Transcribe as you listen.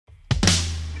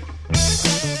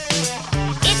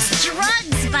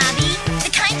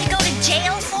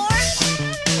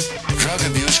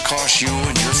cost you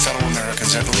and your fellow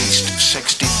Americans at least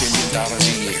 $60 billion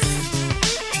a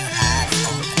year.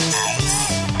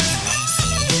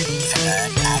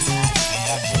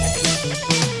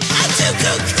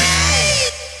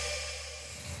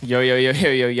 Yo, yo, yo,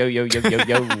 yo, yo, yo, yo, yo, yo,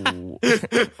 yo.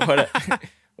 What up?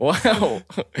 Wow.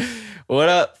 What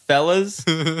up, fellas?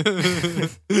 Welcome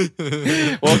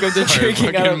to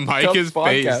Drinking Out of Micah's Cups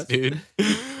podcast. face,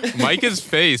 dude. Micah's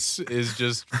face is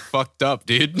just fucked up,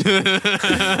 dude.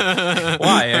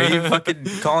 Why? Are you fucking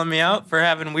calling me out for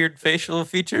having weird facial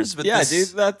features? With Yeah, this? dude,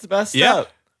 that's messed Yeah.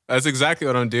 up. That's exactly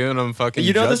what I'm doing. I'm fucking.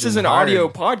 You know, this is judging an hard. audio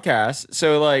podcast,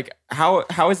 so like, how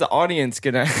is the audience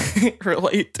gonna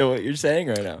relate to what you're saying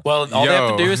right now? Well, all they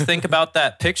have to Yo. do is think about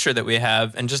that picture that we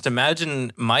have and just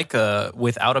imagine Micah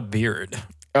without a beard.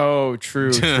 Oh,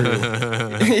 true.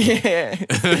 Yeah.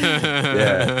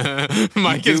 Yeah.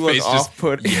 Micah's You look face just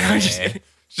off-putting.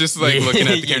 just like looking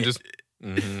at the camera, Yeah. just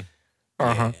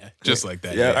Uh-huh. just like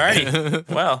that. Yeah. All right.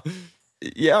 Well,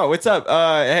 Yeah, what's up?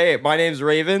 Hey, my name's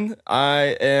Raven.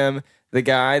 I am the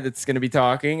guy that's going to be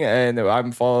talking, and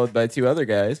I'm followed by two other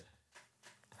guys.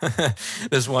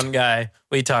 this one guy,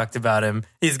 we talked about him.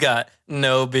 He's got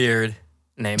no beard.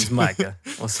 Name's Micah.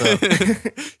 What's up?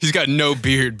 He's got no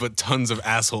beard but tons of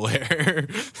asshole hair.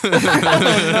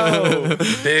 No.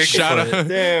 Big Shout foot. out,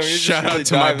 Damn, you're just shout really out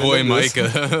to my diving boy into this.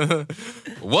 Micah.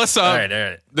 What's up? All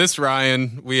right. This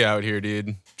Ryan. We out here,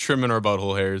 dude. Trimming our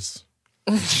butthole hairs.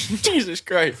 Jesus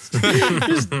Christ.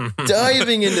 Just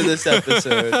diving into this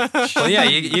episode. Well, yeah,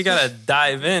 you got to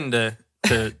dive in to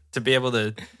be able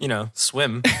to,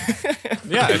 swim.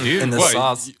 Yeah, dude. In the What,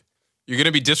 sauce. You're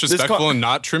gonna be disrespectful and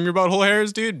not trim your butthole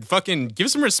hairs, dude? Fucking give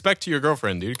some respect to your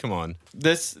girlfriend, dude. Come on.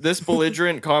 This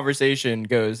belligerent conversation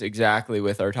goes exactly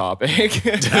with our topic.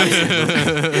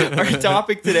 Our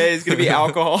topic today is going to be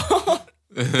alcohol.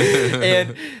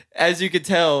 And as you can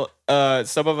tell,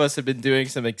 some of us have been doing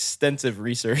some extensive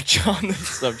research on this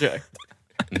subject.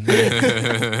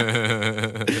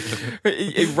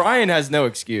 Ryan has no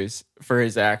excuse for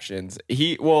his actions.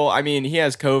 He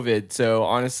has COVID, so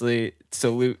honestly,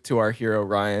 salute to our hero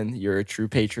Ryan. You're a true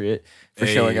patriot for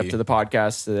showing up Hey. to the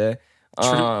podcast today.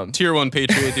 Tier 1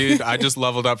 Patriot, dude. I just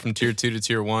leveled up from tier 2 to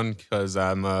tier 1 because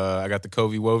I got the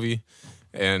Covey Wovey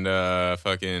and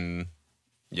fucking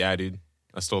yeah, dude.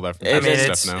 I stole that from I I mean,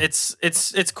 Steph now.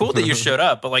 it's cool that you showed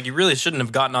up, but like you really shouldn't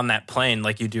have gotten on that plane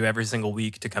like you do every single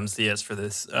week to come see us for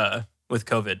this with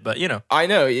COVID. But I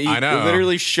know. He I know.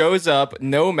 literally shows up,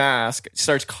 no mask,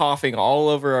 starts coughing all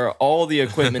over all the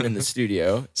equipment in the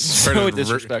studio. So Started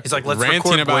disrespectful. he's like, "Let's Ranting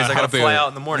record, about boys. I how gotta the- fly out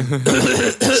in the morning."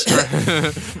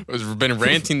 I've been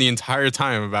ranting the entire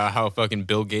time about how fucking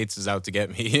Bill Gates is out to get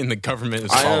me and the government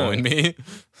is I know. following me.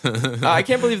 I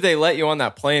can't believe they let you on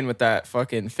that plane with that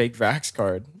fucking fake vax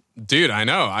card. Dude, I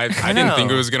know. I didn't think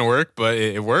it was going to work, but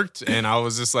it worked. And I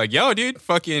was just like, yo, dude,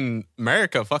 fucking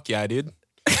America. Fuck yeah, dude.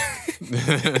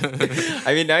 I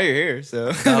mean, now you're here,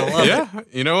 so Yeah.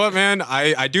 You know what, man?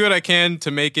 I do what I can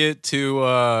to make it to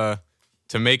the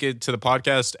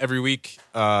podcast every week,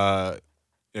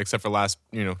 except for last,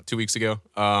 2 weeks ago.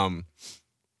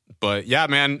 But yeah,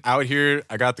 man, out here,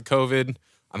 I got the COVID.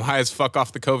 I'm high as fuck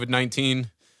off the COVID-19.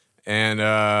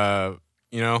 And,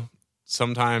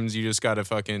 sometimes you just got to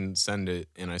fucking send it.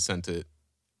 And I sent it.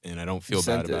 And I don't feel You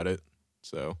bad sent about it.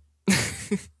 So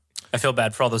I feel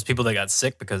bad for all those people that got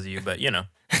sick because of you, but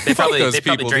they probably those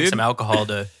probably people, drink dude. some alcohol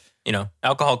to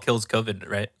alcohol kills COVID,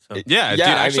 right? So yeah, dude,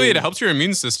 I actually mean- it helps your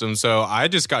immune system. So I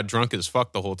just got drunk as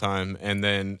fuck the whole time. And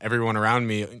then everyone around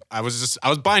me, I was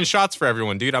buying shots for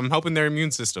everyone, dude. I'm helping their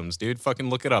immune systems, dude. Fucking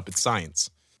look it up. It's science.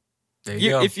 there you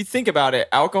go. if you think about it,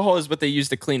 alcohol is what they use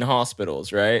to clean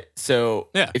hospitals, right? So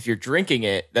Yeah. if you're drinking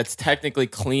it, that's technically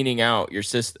cleaning out your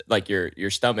system, like your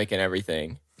stomach and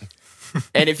everything.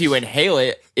 And if you inhale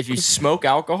it, if you smoke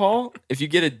alcohol, if you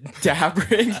get a dab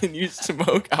rig and you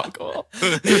smoke alcohol,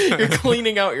 you're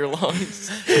cleaning out your lungs.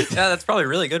 Yeah, that's probably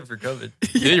really good for COVID.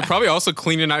 Yeah, you're probably also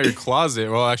cleaning out your closet.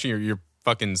 Well, actually, you're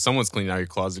fucking someone's cleaning out your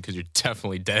closet because you're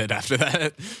definitely dead after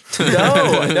that.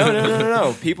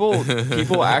 No.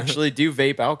 People actually do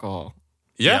vape alcohol.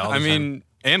 Yeah, all the I mean,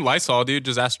 and Lysol, dude.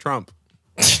 Just ask Trump.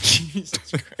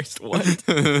 Jesus Christ, what?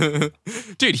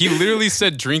 Dude, he literally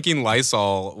said drinking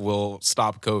Lysol will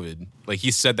stop COVID. Like he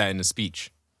said that in a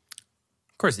speech.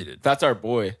 Of course he did. That's our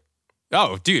boy.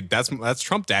 Oh, dude, that's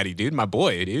Trump daddy, dude. My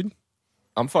boy, dude.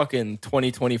 I'm fucking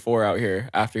 2024 out here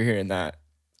after hearing that.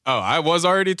 Oh, I was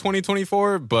already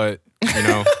 2024, but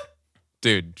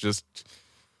dude, just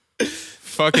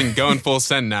fucking going full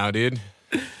send now, dude.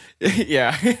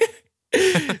 Yeah.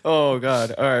 Oh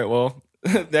God. All right. Well,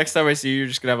 next time I see you, you're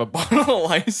just gonna have a bottle of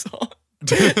Lysol.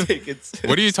 Take it.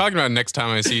 What are you talking about next time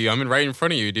I see you? I'm right in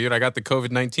front of you, dude. I got the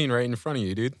COVID-19 right in front of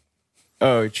you, dude.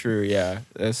 Oh, true. Yeah.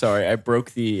 Sorry, I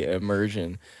broke the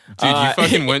immersion. Dude, you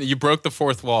fucking went. You broke the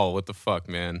fourth wall. What the fuck,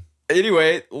 man?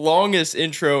 Anyway, longest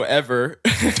intro ever.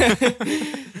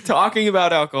 Talking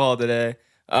about alcohol today.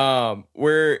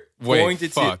 We're going to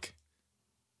fuck.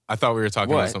 I thought we were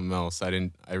talking What? about something else.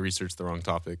 I researched the wrong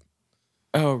topic.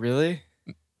 Oh, really?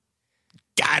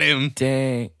 Got him.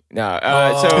 Dang. No.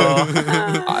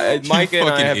 You Mike and I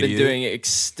fucking have been idiot. doing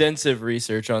extensive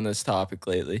research on this topic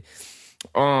lately.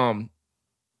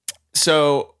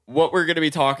 So what we're going to be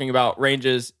talking about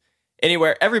ranges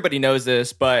anywhere. Everybody knows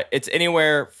this, but it's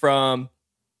anywhere from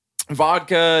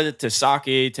vodka to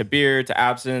sake to beer to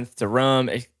absinthe to rum,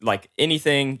 like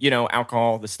anything,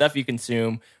 alcohol, the stuff you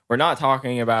consume. We're not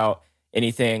talking about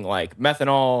anything like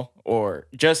methanol or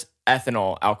just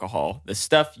ethanol alcohol. The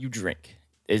stuff you drink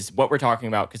is what we're talking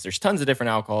about, because there's tons of different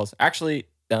alcohols. Actually,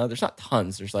 no, there's not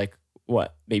tons. There's like,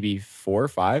 what, maybe 4 or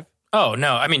 5? Oh,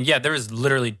 no. I mean, yeah, there was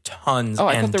literally tons Oh,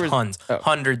 I thought and there was- tons, oh.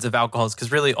 hundreds of alcohols,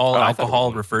 because really all Oh, I thought it alcohol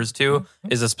was- refers to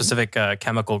is a specific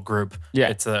chemical group. Yeah.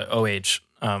 It's a OH.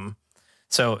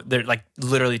 So there, like,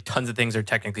 literally tons of things are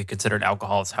technically considered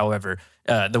alcohols. However,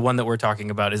 the one that we're talking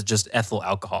about is just ethyl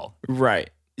alcohol. Right.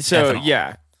 So Ethanol.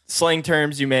 yeah, slang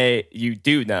terms you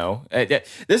do know.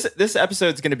 This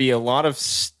episode is going to be a lot of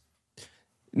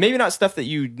maybe not stuff that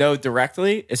you know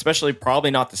directly, especially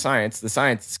probably not the science. The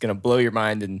science is going to blow your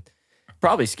mind and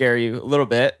probably scare you a little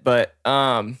bit, but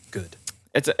Good.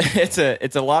 it's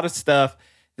a lot of stuff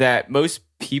that most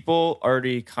people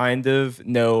already kind of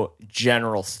know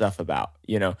general stuff about,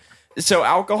 So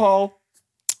alcohol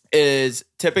is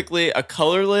typically a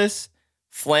colorless,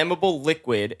 flammable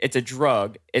liquid. It's a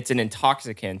drug. It's an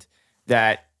intoxicant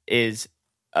that is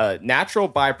a natural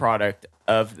byproduct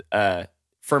of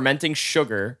fermenting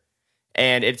sugar,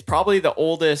 and it's probably the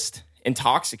oldest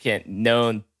intoxicant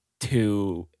known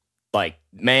to like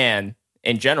man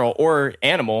in general or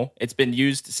animal. It's been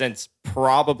used since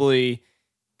probably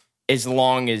as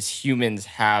long as humans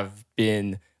have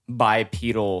been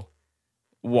bipedal.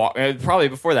 Probably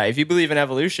before that. If you believe in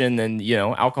evolution, then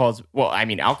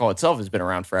alcohol itself has been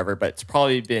around forever, but it's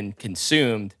probably been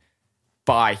consumed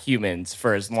by humans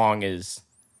for as long as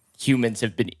humans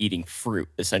have been eating fruit,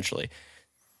 essentially.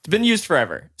 It's been used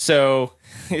forever. So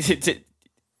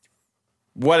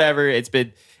whatever, it's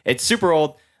super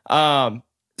old.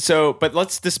 But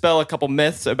let's dispel a couple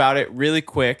myths about it really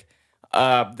quick.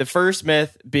 The first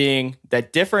myth being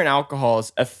that different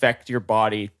alcohols affect your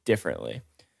body differently.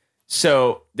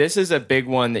 So this is a big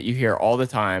one that you hear all the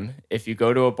time. If you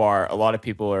go to a bar, a lot of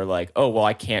people are like, oh, well,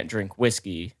 I can't drink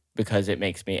whiskey because it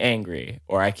makes me angry,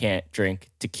 or I can't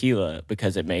drink tequila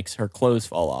because it makes her clothes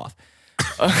fall off.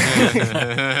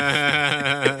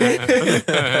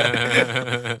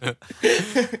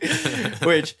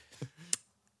 Which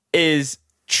is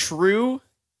true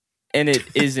and it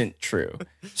isn't true.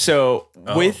 So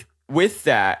with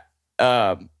that,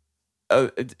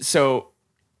 so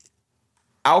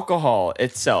alcohol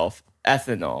itself,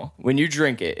 ethanol, when you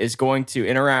drink it, is going to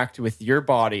interact with your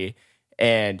body,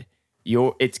 and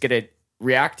it's going to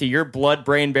react to your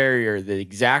blood-brain barrier the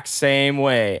exact same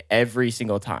way every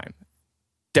single time.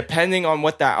 Depending on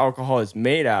what that alcohol is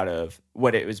made out of,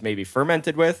 what it was maybe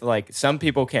fermented with. Like some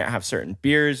people can't have certain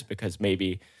beers because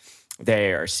maybe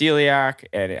they are celiac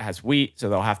and it has wheat, so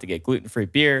they'll have to get gluten-free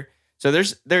beer. So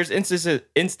there's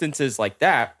instances like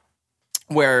that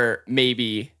where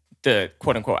maybe the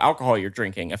quote-unquote alcohol you're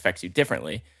drinking affects you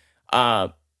differently.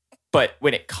 But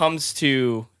when it comes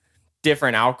to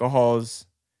different alcohols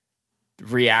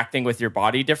reacting with your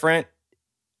body different,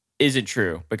 isn't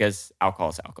true, because alcohol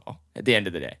is alcohol at the end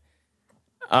of the day.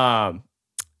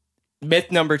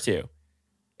 Myth number 2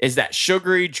 is that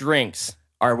sugary drinks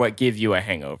are what give you a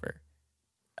hangover.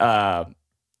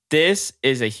 This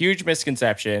is a huge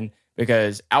misconception,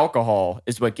 because alcohol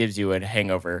is what gives you a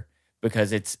hangover,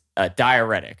 because it's a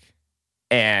diuretic.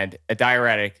 And a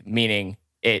diuretic meaning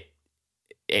it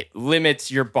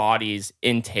limits your body's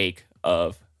intake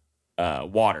of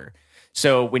water.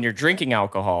 So when you're drinking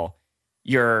alcohol,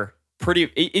 you're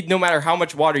no matter how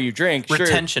much water you drink,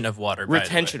 Retention of water. by the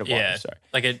Retention way. of water, Yeah. sorry.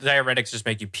 Like diuretics just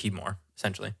make you pee more,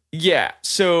 essentially. Yeah,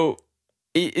 so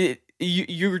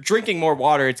you're drinking more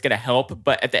water, it's going to help.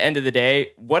 But at the end of the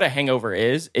day, what a hangover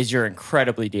is you're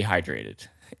incredibly dehydrated.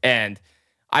 And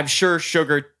I'm sure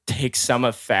sugar takes some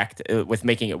effect with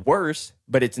making it worse,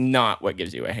 but it's not what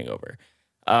gives you a hangover.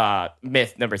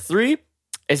 Myth number 3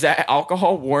 is that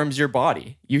alcohol warms your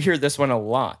body. You hear this one a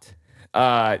lot.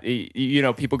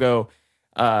 People go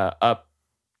up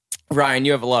Ryan,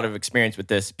 you have a lot of experience with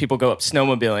this. People go up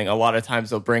snowmobiling. A lot of times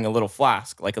they'll bring a little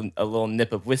flask, like a little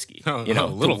nip of whiskey. A You know,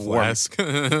 little to warm- flask. yeah,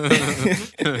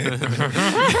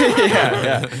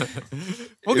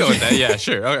 We'll go with that. Yeah,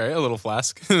 sure. All right, a little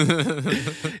flask.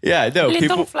 yeah. No,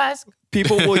 Little flask.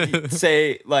 people will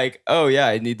say like, "Oh yeah,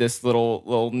 I need this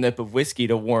little nip of whiskey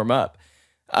to warm up."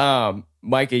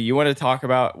 Micah, you want to talk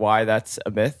about why that's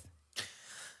a myth?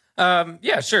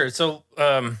 Yeah, sure. So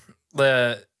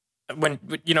when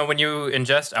you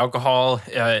ingest alcohol,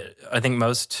 I think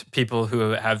most people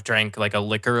who have drank like a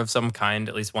liquor of some kind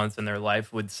at least once in their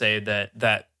life would say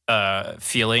that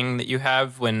feeling that you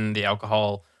have when the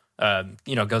alcohol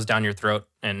goes down your throat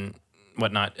and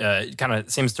whatnot, it kind of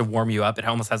seems to warm you up. It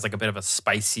almost has like a bit of a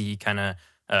spicy kind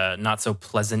of not so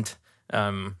pleasant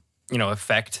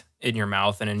effect in your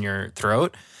mouth and in your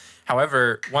throat.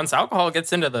 However, once alcohol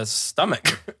gets into the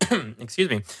stomach, excuse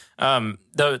me,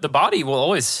 the body will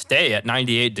always stay at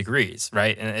 98 degrees,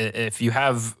 right? And if you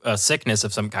have a sickness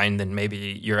of some kind, then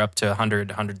maybe you're up to 100,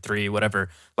 103, whatever.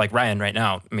 Like Ryan right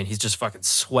now, I mean, he's just fucking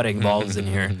sweating balls in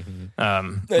here. I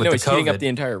know he's heating up the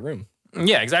entire room.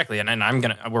 Yeah, exactly. And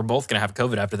we're both gonna have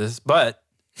COVID after this. But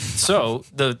so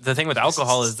the thing with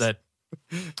alcohol is that,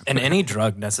 and any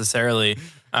drug necessarily,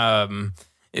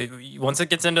 once it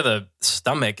gets into the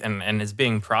stomach and is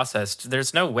being processed,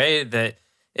 there's no way that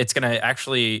it's going to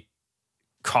actually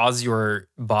cause your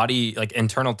body like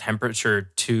internal temperature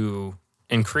to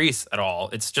increase at all.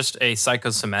 It's just a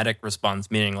psychosomatic response,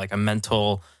 meaning like a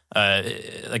mental,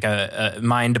 like a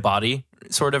mind body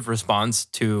sort of response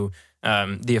to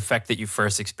the effect that you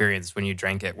first experienced when you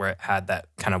drank it, where it had that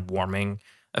kind of warming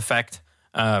effect.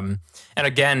 And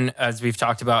again, as we've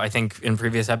talked about, I think in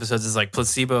previous episodes, is like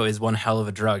placebo is one hell of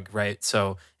a drug, right?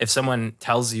 So if someone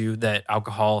tells you that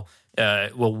alcohol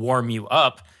will warm you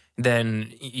up,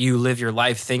 then you live your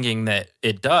life thinking that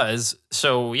it does.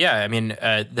 So yeah, I mean,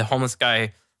 the homeless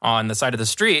guy on the side of the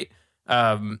street,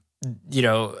 my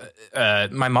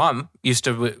mom used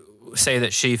to say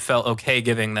that she felt okay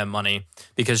giving them money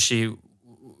because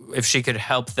if she could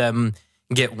help them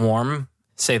get warm,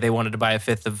 say they wanted to buy a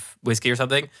fifth of whiskey or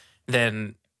something,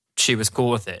 then she was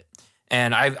cool with it.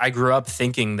 And I grew up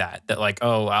thinking that like,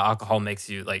 oh, alcohol makes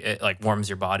you like, it like warms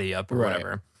your body up or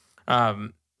whatever.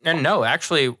 And no,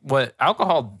 actually what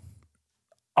alcohol,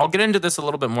 I'll get into this a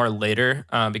little bit more later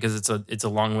because it's a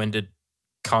long-winded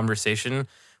conversation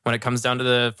when it comes down to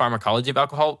the pharmacology of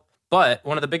alcohol. But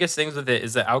one of the biggest things with it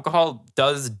is that alcohol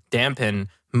does dampen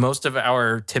most of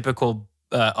our typical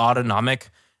autonomic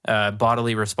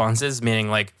bodily responses, meaning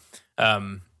like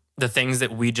the things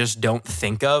that we just don't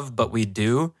think of, but we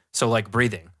do. So like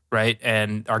breathing, right?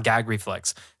 And our gag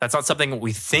reflex. That's not something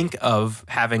we think of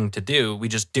having to do. We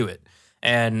just do it.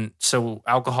 And so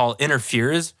alcohol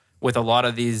interferes with a lot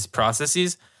of these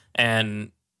processes.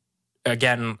 And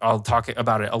again, I'll talk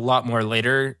about it a lot more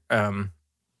later,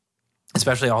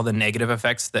 especially all the negative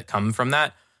effects that come from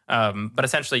that. But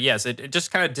essentially, yes, it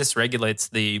just kind of dysregulates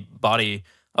the body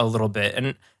a little bit.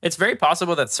 And it's very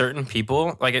possible that certain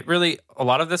people, like a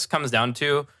lot of this comes down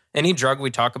to, any drug we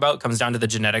talk about comes down to the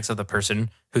genetics of the person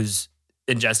who's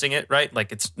ingesting it, right?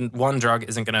 Like it's one drug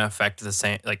isn't going to affect the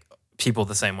same, like people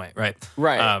the same way, right?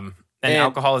 Right. And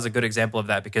alcohol is a good example of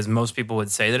that because most people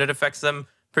would say that it affects them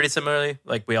pretty similarly.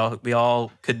 Like we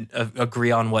all could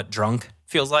agree on what drunk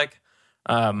feels like.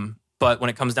 But when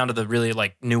it comes down to the really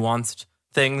like nuanced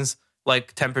things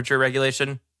like temperature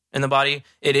regulation in the body,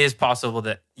 it is possible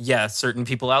that, yeah, certain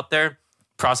people out there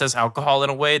process alcohol in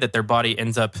a way that their body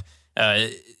ends up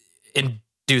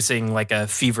inducing like a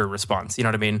fever response. You know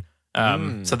what I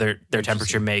mean? So their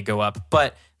temperature may go up,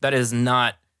 but that is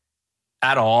not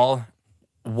at all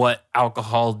what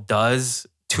alcohol does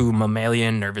to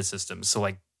mammalian nervous systems. So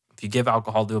like if you give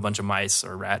alcohol to a bunch of mice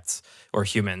or rats or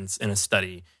humans in a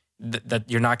study, that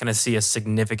you're not going to see a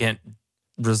significant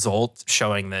result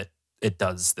showing that it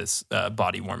does this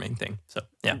body warming thing. So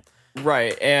yeah.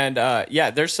 Right. And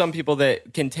there's some people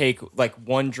that can take like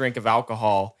one drink of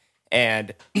alcohol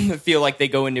and feel like they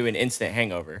go into an instant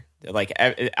hangover. Like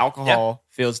alcohol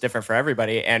feels different for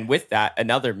everybody. And with that,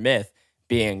 another myth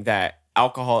being that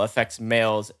alcohol affects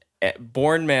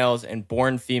born males and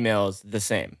born females the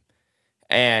same.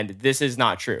 And this is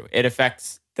not true. It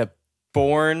affects the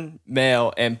born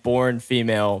male and born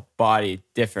female body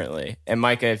differently. And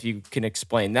Micah, if you can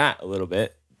explain that a little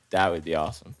bit, that would be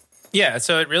awesome. Yeah,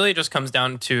 so it really just comes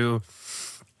down to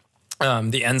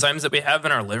the enzymes that we have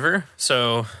in our liver.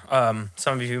 So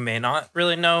some of you may not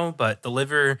really know, but the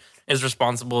liver is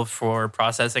responsible for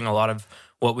processing a lot of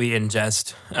what we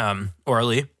ingest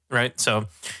orally, right? So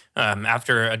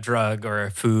after a drug or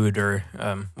a food or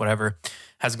whatever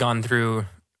has gone through,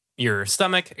 your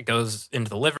stomach, it goes into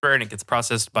the liver, and it gets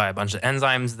processed by a bunch of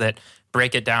enzymes that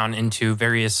break it down into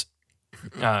various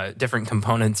different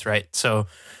components, right? So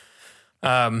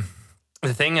the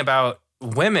thing about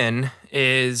women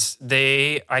is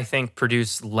they, I think,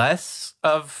 produce less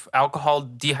of alcohol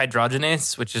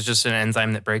dehydrogenase, which is just an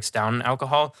enzyme that breaks down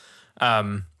alcohol.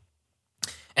 And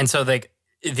so like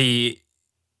in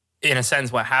a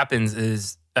sense, what happens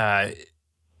is when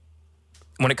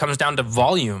it comes down to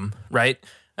volume, right?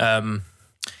 A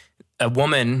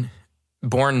woman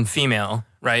born female,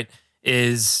 right,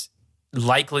 is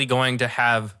likely going to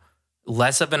have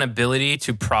less of an ability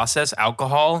to process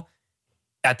alcohol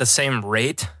at the same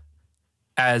rate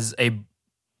as a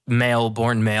male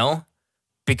born male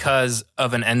because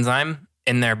of an enzyme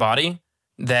in their body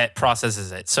that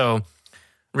processes it. So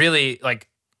really, like,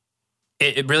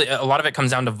 it really, a lot of it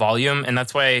comes down to volume, and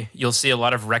that's why you'll see a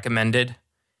lot of recommended,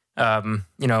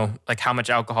 like how much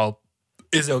alcohol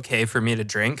is okay for me to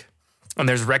drink. And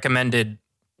there's recommended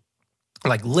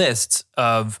like lists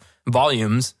of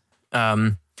volumes,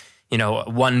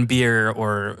 one beer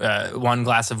or one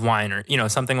glass of wine or,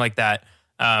 something like that,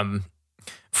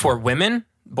 for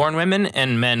born women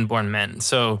and men born men.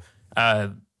 So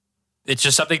it's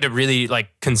just something to really like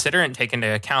consider and take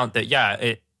into account that,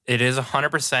 it is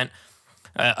 100%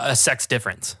 a sex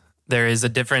difference. There is a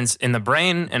difference in the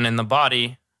brain and in the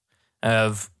body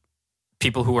of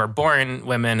people who are born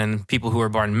women and people who are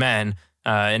born men.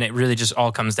 And it really just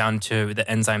all comes down to the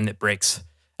enzyme that breaks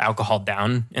alcohol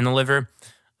down in the liver.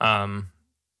 And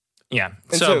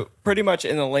so pretty much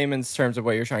in the layman's terms of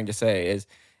what you're trying to say is,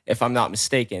 if I'm not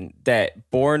mistaken, that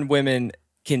born women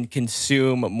can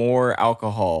consume more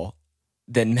alcohol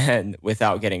than men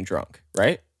without getting drunk,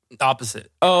 right? Opposite.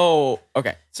 Oh,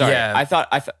 okay. Sorry. Yeah. I thought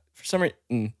for some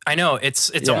reason. I know it's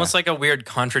almost like a weird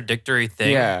contradictory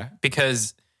thing. Yeah.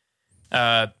 Because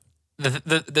the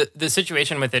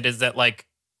situation with it is that like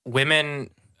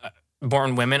women,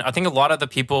 born women, I think a lot of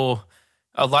people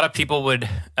would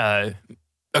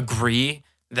agree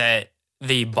that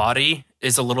the body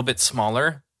is a little bit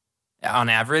smaller on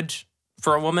average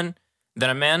for a woman than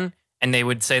a man, and they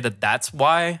would say that that's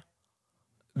why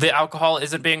the alcohol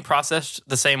isn't being processed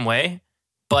the same way,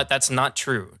 but that's not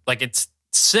true. Like it's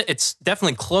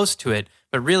definitely close to it,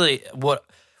 but really what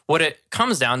it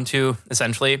comes down to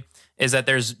essentially is that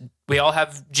we all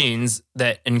have genes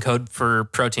that encode for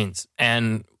proteins,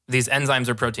 and these enzymes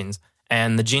are proteins,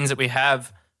 and the genes that we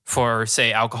have for,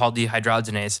 say, alcohol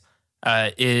dehydrogenase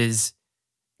is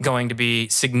going to be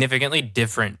significantly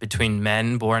different between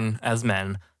men born as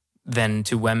men than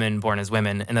to women born as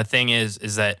women. And the thing is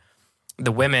that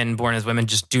the women born as women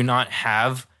just do not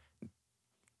have,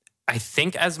 I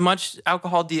think, as much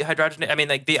alcohol dehydrogenase. I mean,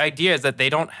 like the idea is that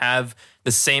they don't have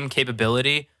the same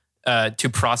capability to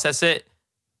process it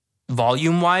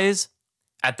volume-wise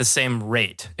at the same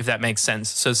rate, if that makes sense.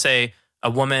 So say a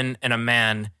woman and a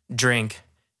man drink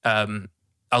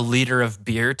a liter of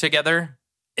beer together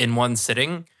in one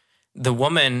sitting. The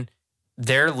woman,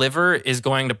 their liver is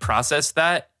going to process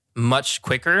that much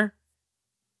quicker,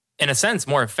 in a sense,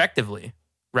 more effectively,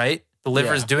 right? The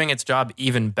liver is doing its job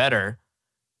even better.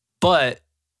 But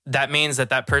that means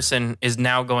that person is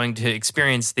now going to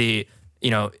experience the,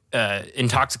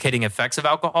 intoxicating effects of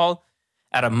alcohol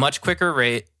at a much quicker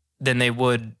rate than they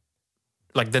would,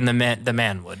 like, than the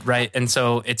man would, right? And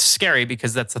so it's scary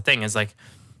because that's the thing is like,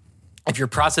 if you're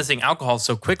processing alcohol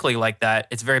so quickly like that,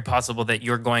 it's very possible that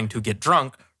you're going to get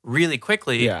drunk really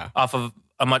quickly off of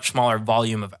a much smaller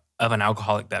volume of an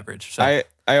alcoholic beverage. So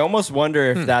I almost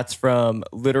wonder if that's from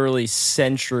literally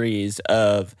centuries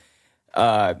of,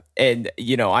 and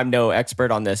I'm no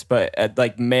expert on this, but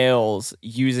like males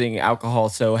using alcohol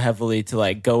so heavily to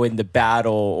like go into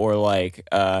battle, or like,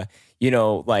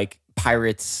 like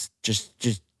pirates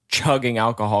just chugging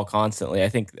alcohol constantly. I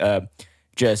think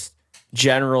just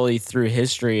generally through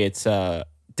history, it's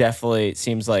definitely, it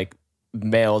seems like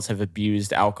males have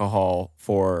abused alcohol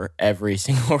for every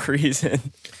single reason.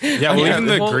 Yeah, well, even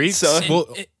the Greeks.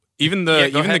 Even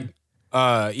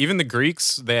the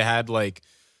Greeks, they had like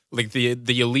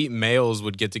the elite males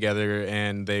would get together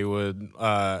and they would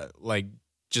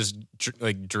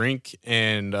drink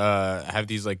and have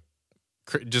these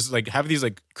have these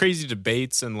like crazy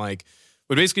debates, and like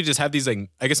would basically just have these like,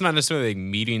 I guess not necessarily like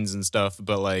meetings and stuff,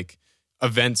 but like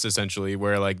events essentially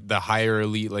where like the higher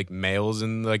elite like males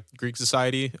in like Greek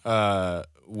society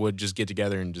would just get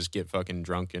together and just get fucking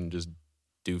drunk and just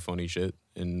do funny shit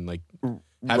and like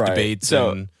have debates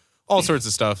and all sorts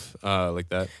of stuff like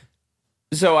that.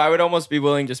 So I would almost be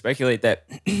willing to speculate that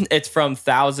it's from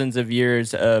thousands of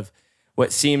years of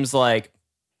what seems like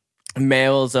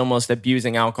males almost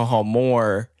abusing alcohol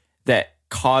more, that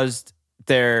caused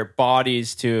their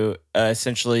bodies to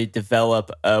essentially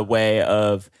develop a way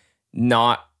of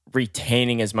not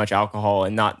retaining as much alcohol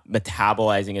and not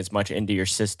metabolizing as much into your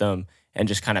system and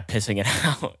just kind of pissing it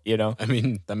out, you know? I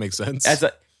mean, that makes sense.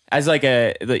 As like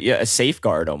a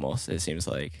safeguard almost, it seems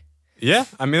like. Yeah,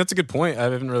 I mean, that's a good point. I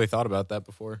haven't really thought about that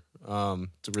before. It's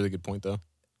a really good point, though.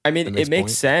 I mean, it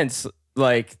makes sense.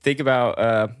 Like, think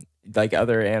about like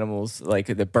other animals, like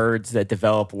the birds that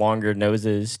develop longer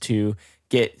noses to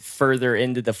get further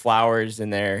into the flowers in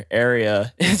their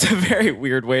area. It's a very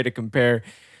weird way to compare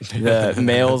the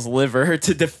male's liver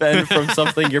to defend from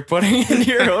something you're putting into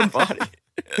your own body.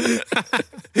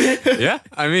 Yeah,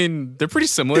 I mean, they're pretty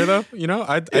similar, though. You know,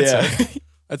 I'd say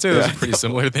those are pretty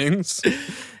similar things.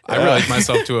 I relate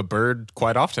myself to a bird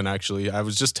quite often. Actually, I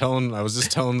was just telling the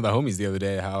homies the other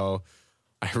day how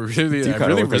I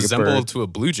really resemble to a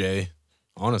blue jay.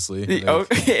 Honestly,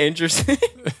 Interesting.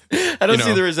 I don't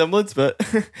see the resemblance, but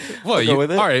well, go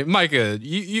with it. All right, Micah,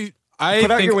 I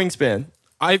put out think your wingspan.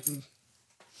 I Let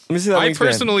me see that I wingspan.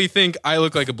 personally think I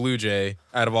look like a blue jay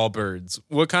out of all birds.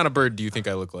 What kind of bird do you think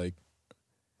I look like?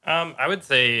 I would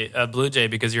say a blue jay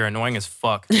because you're annoying as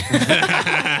fuck.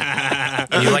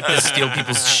 And you like to steal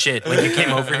people's shit. Like you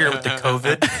came over here with the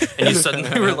COVID and you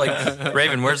suddenly were like,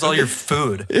 Raven, where's all your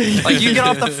food? Like you get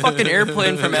off the fucking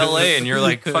airplane from LA and you're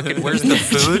like, fucking, where's the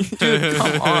food? Dude,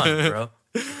 come on,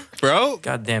 bro.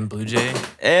 Goddamn blue jay.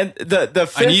 And the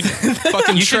fifth, I need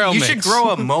fucking trail You mix. should grow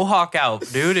a mohawk out,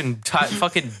 dude, and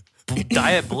fucking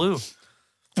dye it blue.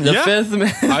 the Yeah. fifth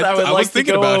myth I would I was like to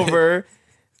thinking go about it. over,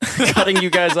 cutting you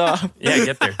guys off, Yeah,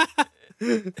 get there.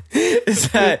 is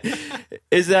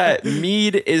that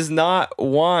mead is not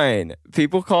wine.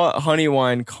 People call it honey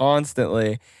wine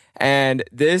constantly, and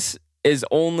this is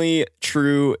only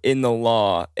true in the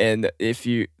law. And if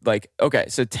you okay,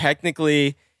 so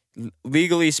technically,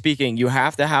 legally speaking, you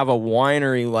have to have a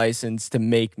winery license to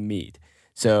make mead.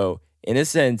 So in a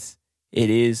sense,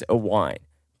 it is a wine.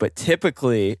 But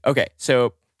typically, okay,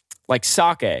 so like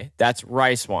sake, that's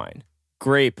rice wine.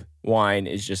 Grape wine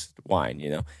is just wine,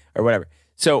 or whatever.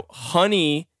 So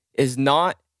honey is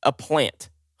not a plant.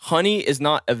 Honey is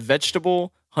not a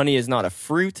vegetable. Honey is not a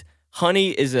fruit. Honey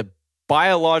is a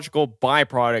biological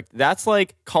byproduct. That's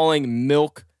like calling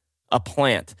milk a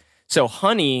plant. So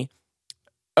honey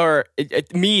or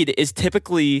mead is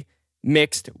typically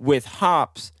mixed with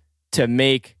hops to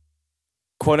make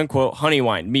quote unquote honey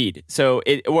wine, mead. So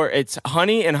it's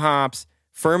honey and hops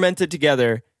fermented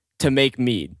together to make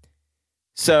mead.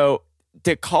 So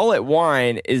to call it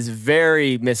wine is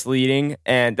very misleading,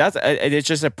 and it's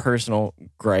just a personal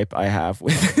gripe I have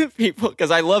with people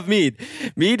because I love mead.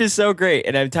 Mead is so great,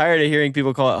 and I'm tired of hearing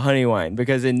people call it honey wine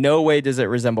because in no way does it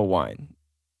resemble wine.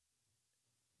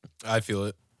 I feel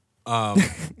it.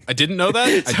 I didn't know that.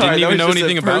 I Sorry, didn't even know that was just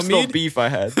anything a about personal mead. beef I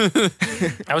had.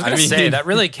 I was going to say, that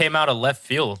really came out of left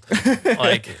field.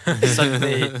 Like,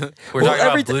 suddenly we're talking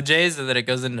about Blue Jays and then it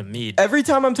goes into mead. Every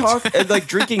time I'm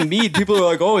drinking mead, people are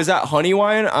like, "Oh, is that honey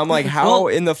wine?" I'm like, "How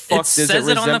in the fuck does it resemble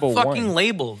wine? It says it on the fucking wine?"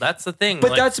 label. That's the thing.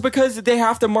 But that's because they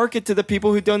have to market to the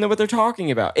people who don't know what they're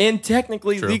talking about. And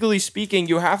technically, True. legally speaking,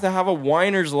 you have to have a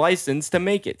winer's license to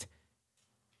make it.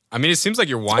 I mean, it seems like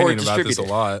you're whining about this a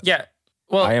lot. Yeah.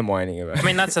 Well, I am whining about it. I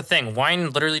mean, that's the thing. Wine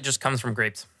literally just comes from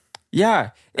grapes. Yeah.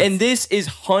 And this is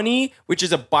honey, which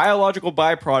is a biological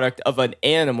byproduct of an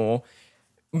animal,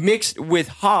 mixed with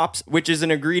hops, which is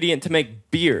an ingredient to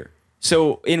make beer.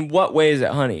 So in what way is it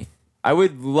honey? I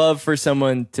would love for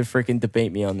someone to freaking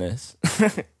debate me on this.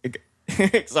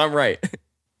 Because I'm right.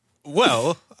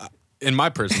 Well, in my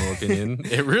personal opinion,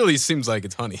 it really seems like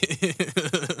it's honey.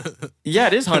 Yeah,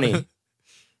 it is honey.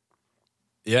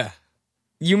 Yeah.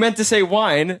 You meant to say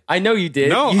wine. I know you did.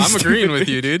 No, You I'm agreeing stupid with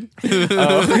you, dude.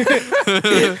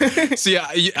 See,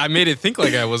 I made it think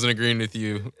like I wasn't agreeing with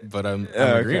you, but I'm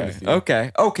agreeing with you.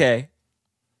 Okay.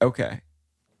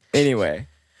 Anyway,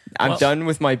 I'm done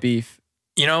with my beef.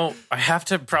 You know, I have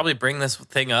to probably bring this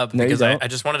thing up No, you because don't. I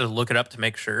just wanted to look it up to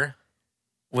make sure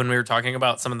when we were talking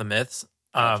about some of the myths.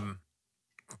 The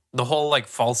whole like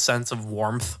false sense of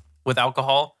warmth with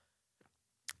alcohol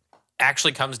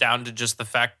actually comes down to just the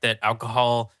fact that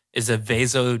alcohol is a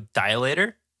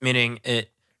vasodilator, meaning it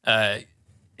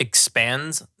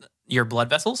expands your blood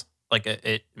vessels. Like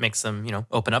it makes them,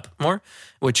 open up more,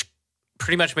 which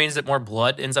pretty much means that more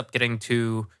blood ends up getting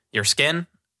to your skin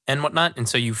and whatnot. And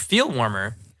so you feel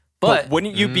warmer. But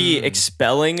wouldn't you be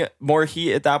expelling more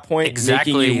heat at that point,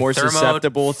 Exactly. making you more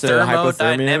susceptible to hypothermia?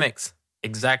 Thermodynamics.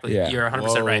 Exactly. Yeah. You're 100%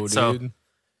 Whoa, right. dude. So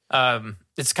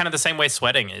it's kind of the same way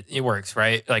sweating it works,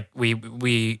 right? Like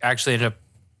we actually end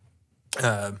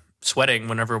up sweating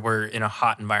whenever we're in a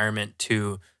hot environment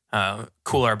to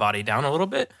cool our body down a little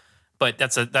bit. But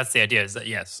that's the idea, is that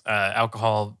yes,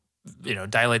 alcohol,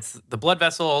 dilates the blood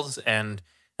vessels and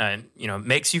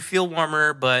makes you feel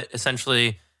warmer, but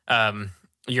essentially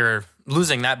you're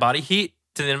losing that body heat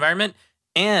to the environment.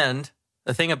 And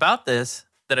the thing about this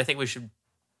that I think we should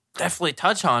definitely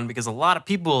touch on, because a lot of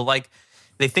people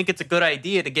they think it's a good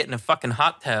idea to get in a fucking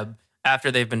hot tub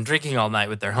after they've been drinking all night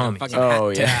with their homies. Oh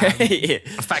yeah. A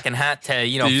fucking hot tub,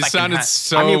 Dude, you sounded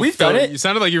so. I mean, we've done Philly. it. You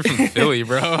sounded like you're from Philly,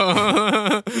 bro.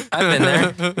 I've been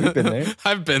there. We've been there.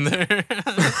 I've been there.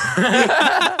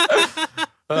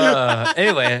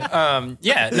 Anyway,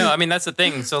 I mean, that's the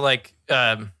thing. So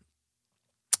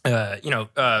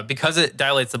because it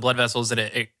dilates the blood vessels, and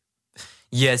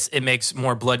it makes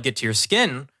more blood get to your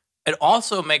skin. It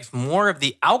also makes more of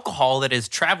the alcohol that is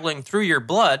traveling through your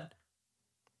blood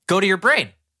go to your brain.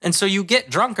 And so you get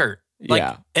drunker,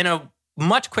 in a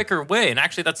much quicker way. And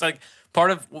actually, that's part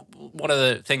of one of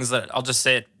the things that I'll just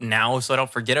say it now so I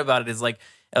don't forget about it is one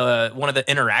of the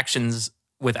interactions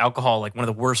with alcohol, one of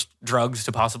the worst drugs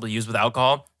to possibly use with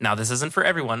alcohol. Now, this isn't for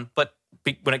everyone, but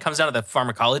when it comes down to the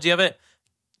pharmacology of it,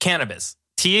 cannabis,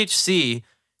 THC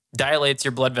dilates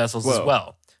your blood vessels as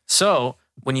well. So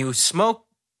when you smoke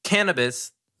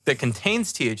cannabis that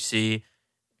contains THC,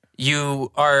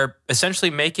 you are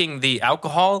essentially making the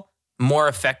alcohol more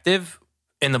effective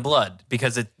in the blood,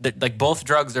 because both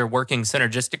drugs are working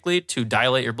synergistically to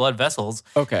dilate your blood vessels.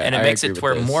 Okay, and it I makes agree it to with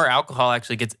where this. more alcohol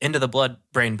actually gets into the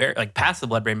blood-brain barrier, past the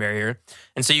blood-brain barrier,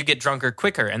 and so you get drunker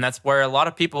quicker. And that's where a lot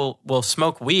of people will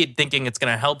smoke weed thinking it's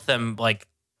going to help them,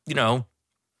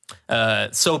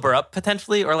 sober up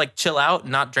potentially, or chill out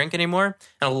and not drink anymore.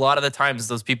 And a lot of the times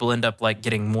those people end up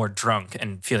getting more drunk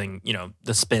and feeling,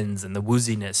 the spins and the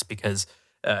wooziness, because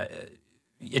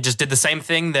it just did the same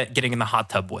thing that getting in the hot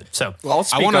tub would. So I'll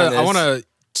speak on this.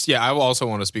 I also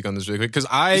want to speak on this really quick, because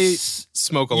I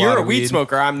smoke a lot You're of a weed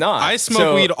smoker. I'm not. I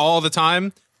smoke weed all the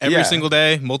time, every Yeah. single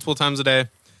day, multiple times a day.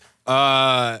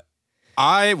 When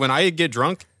I get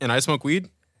drunk and I smoke weed,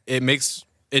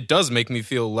 it does make me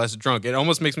feel less drunk. It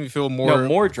almost makes me feel more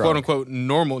drunk. quote unquote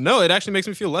normal. No, it actually makes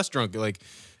me feel less drunk.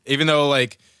 Even though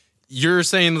you're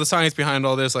saying the science behind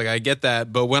all this, I get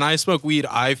that, but when I smoke weed,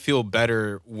 I feel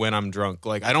better when I'm drunk.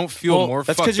 I don't feel more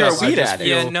that's fucked 'cause you're a up. I weed just addict.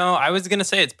 feel- yeah, no, I was gonna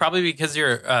say it's probably because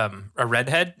you're a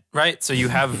redhead, right? So you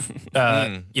have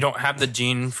you don't have the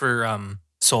gene for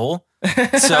soul.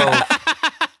 So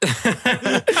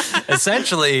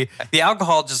essentially, the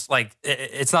alcohol just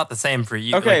it's not the same for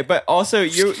you. Okay, but also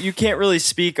you can't really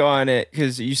speak on it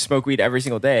because you smoke weed every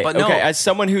single day. But no. Okay, as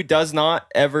someone who does not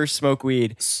ever smoke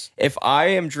weed, if I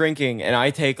am drinking and I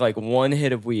take one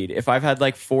hit of weed, if I've had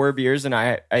 4 beers and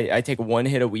I take 1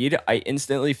 hit of weed, I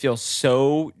instantly feel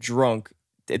so drunk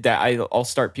that I'll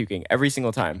start puking every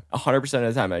single time. 100%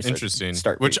 of the time I start Interesting.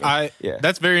 puking. Yeah.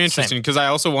 That's very interesting, because I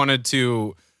also wanted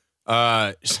to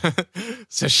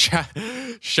so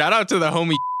shout out to the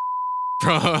homie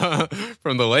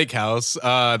from the lake house.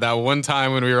 That one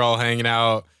time when we were all hanging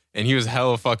out and he was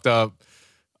hella fucked up.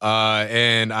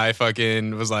 And I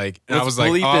fucking was I was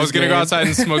bleep I was his gonna go name. outside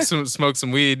and smoke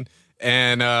some weed.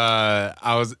 And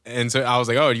I was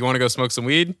like, oh, do you want to go smoke some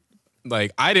weed?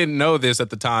 I didn't know this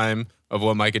at the time of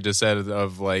what Mike had just said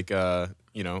of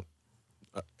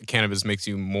cannabis makes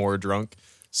you more drunk.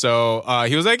 So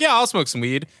he was like, yeah, I'll smoke some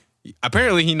weed.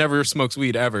 Apparently he never smokes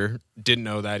weed ever. Didn't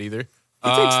know that either. He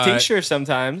takes tincture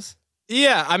sometimes.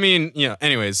 Yeah, I mean,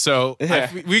 anyways, so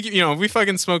Yeah. we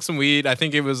fucking smoked some weed. I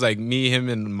think it was me, him,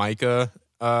 and Micah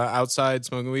outside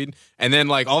smoking weed. And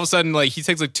then all of a sudden, he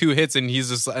takes 2 hits and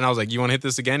and I was like, you want to hit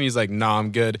this again? He's like, no,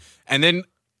 I'm good. And then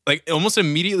almost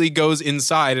immediately goes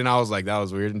inside, and I was like, that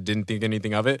was weird, and didn't think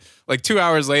anything of it. 2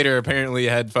 hours later, apparently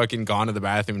had fucking gone to the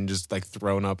bathroom and just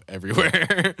thrown up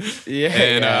everywhere. Yeah.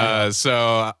 And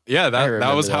so yeah, that was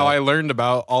remember how that. I learned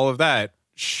about all of that.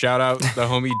 Shout out the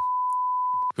homie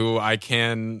who I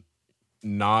can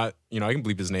not, I can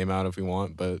bleep his name out if we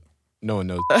want, but no one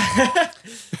knows.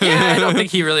 Yeah, I don't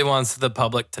think he really wants the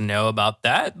public to know about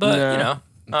that, but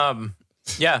No.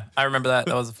 yeah, I remember that.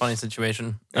 That was a funny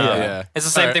situation. Yeah. It's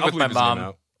the same Alright, thing I'll with my bleep his name mom.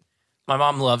 out. My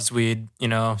mom loves weed,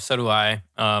 so do I.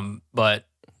 But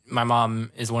my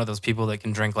mom is one of those people that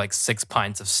can drink 6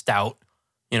 pints of stout,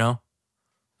 Damn.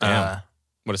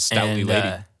 What a stoutly and,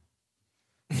 lady.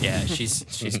 yeah, she's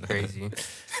crazy.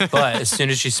 But as soon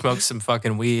as she smokes some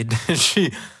fucking weed,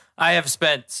 I have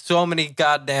spent so many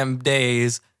goddamn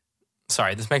days.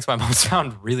 Sorry, this makes my mom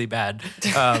sound really bad.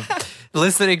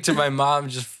 Listening to my mom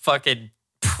just fucking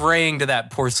praying to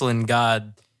that porcelain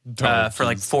god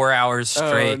for 4 hours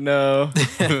straight. Oh no.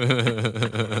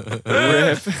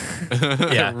 Rip.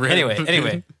 Yeah. Rip.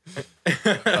 Anyway,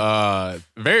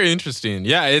 Very interesting.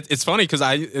 Yeah, it's funny because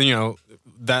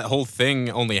that whole thing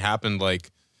only happened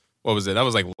like, what was it? That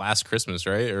was like last Christmas,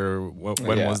 right? Or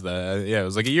when was that? Yeah, it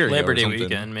was like a year ago. Liberty or something.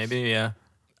 weekend, maybe. Yeah.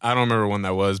 I don't remember when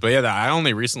that was, but yeah, I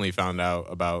only recently found out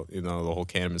about the whole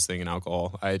cannabis thing and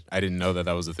alcohol. I didn't know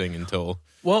that was a thing until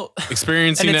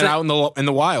experiencing it out in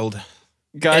the wild.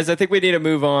 Guys, I think we need to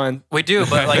move on. We do,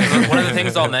 but like one of the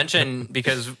things I'll mention,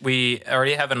 because we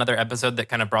already have another episode that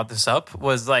kind of brought this up,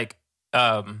 was like,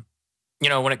 when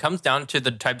it comes down to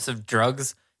the types of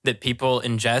drugs that people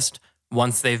ingest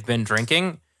once they've been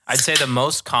drinking, I'd say the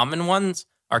most common ones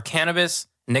are cannabis,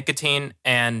 nicotine,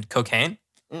 and cocaine.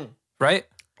 Right?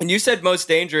 And you said most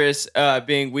dangerous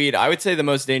being weed. I would say the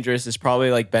most dangerous is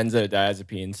probably like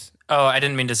benzodiazepines. Oh, I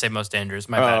didn't mean to say most dangerous.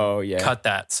 My bad. Oh, yeah. Cut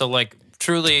that. So like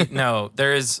truly, no,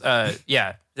 there is,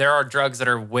 there are drugs that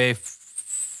are way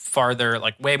farther,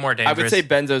 like way more dangerous. I would say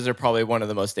benzos are probably one of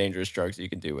the most dangerous drugs you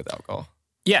can do with alcohol.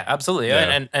 Yeah, absolutely.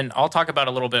 Yeah. And I'll talk about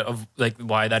a little bit of like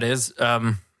why that is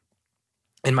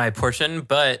in my portion.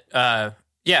 But I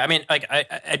mean, like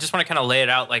I just want to kind of lay it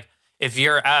out. Like if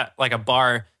you're at like a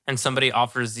bar and somebody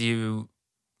offers you,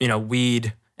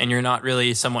 weed, and you're not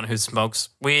really someone who smokes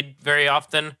weed very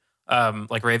often,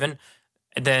 like Raven,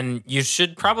 then you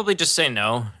should probably just say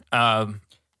no to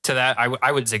that.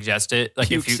 I would suggest it. Like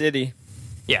Puke City.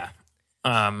 Yeah.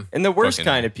 And the worst Fucking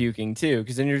kind of puking too,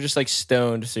 because then you're just like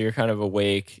stoned, so you're kind of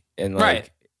awake and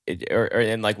like,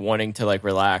 and like wanting to like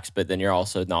relax, but then you're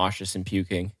also nauseous and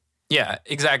puking. Yeah,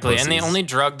 exactly. Pussies. And the only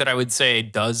drug that I would say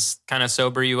does kind of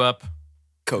sober you up,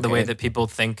 Cocaine. the way that people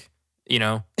think,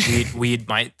 weed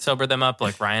might sober them up,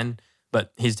 like Ryan,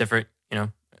 but he's different,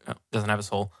 doesn't have a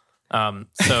soul.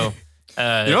 So,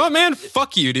 You know what, man?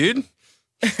 Fuck you, dude.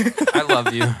 I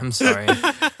love you. I'm sorry.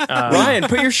 Ryan,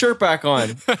 put your shirt back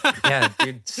on. Yeah,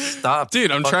 dude, stop.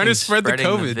 Dude, I'm trying to spread the fucking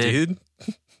COVID, spreading dude.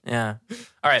 Yeah.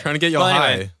 All right. Trying to get y'all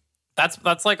high.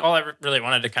 That's like all I really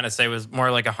wanted to kind of say was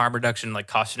more like a harm reduction, like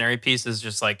cautionary piece is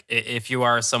just like if you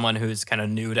are someone who's kind of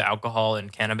new to alcohol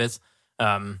and cannabis,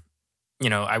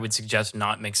 I would suggest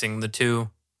not mixing the two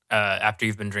after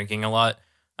you've been drinking a lot.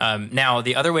 Now,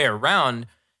 the other way around,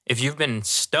 if you've been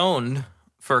stoned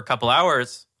for a couple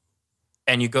hours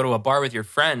and you go to a bar with your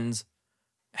friends,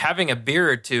 having a beer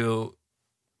or two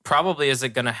probably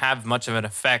isn't going to have much of an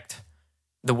effect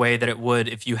the way that it would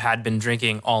if you had been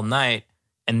drinking all night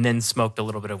and then smoked a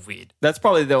little bit of weed. That's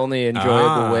probably the only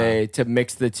enjoyable way to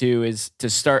mix the two is to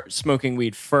start smoking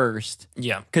weed first.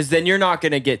 Yeah. Because then you're not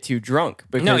going to get too drunk.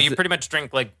 Because No, you pretty much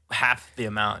drink like half the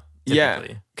amount. Typically.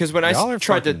 Yeah, because when Y'all I are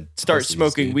tried to fucking start pussies,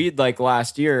 smoking dude. weed like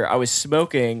last year, I was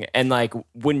smoking and like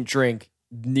wouldn't drink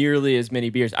nearly as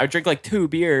many beers. I would drink like 2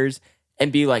 beers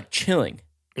and be like chilling.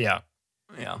 Yeah.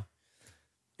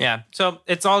 So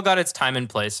it's all got its time and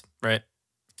place, right?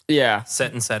 Yeah,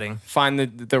 Set and setting. find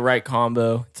the right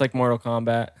combo. It's like Mortal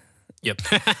Kombat. Yep.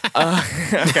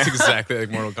 It's exactly like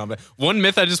Mortal Kombat. One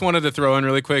myth I just wanted to throw in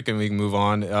really quick and we can move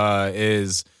on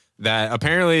is that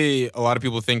apparently a lot of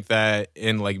people think that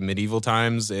in like medieval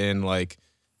times and like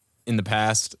in the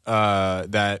past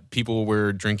that people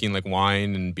were drinking like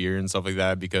wine and beer and stuff like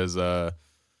that because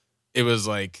it was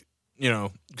like,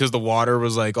 because the water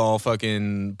was like all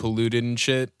fucking polluted and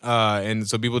shit. And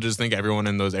so people just think everyone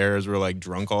in those eras were like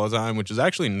drunk all the time, which is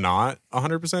actually not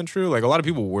 100% true. Like a lot of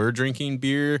people were drinking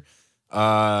beer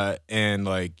and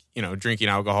like, drinking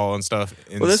alcohol and stuff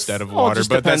instead of all water. just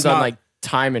But depends that's on not like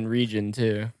time and region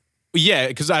too. Yeah,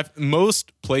 because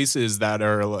most places that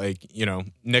are like,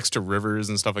 next to rivers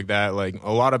and stuff like that, like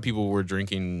a lot of people were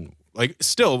drinking, like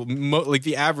still, like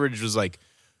the average was like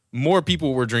more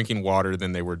people were drinking water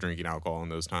than they were drinking alcohol in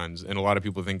those times. And a lot of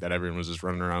people think that everyone was just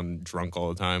running around drunk all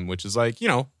the time, which is like,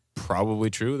 probably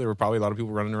true. There were probably a lot of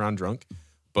people running around drunk,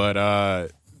 but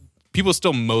people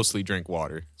still mostly drink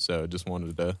water. So just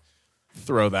wanted to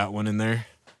throw that one in there.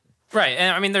 Right.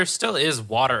 And I mean, there still is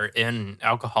water in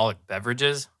alcoholic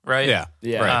beverages, right? Yeah.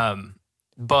 Yeah. Right.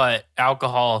 But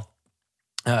alcohol,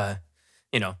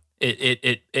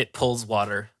 it pulls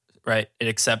water, right? It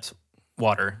accepts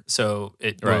water. So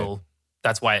it will,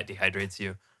 that's why it dehydrates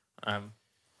you.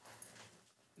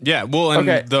 Yeah, well, and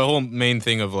Okay. the whole main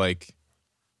thing of like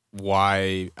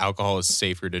why alcohol is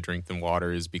safer to drink than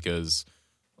water is because,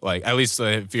 like, at least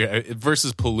if you're,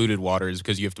 versus polluted water is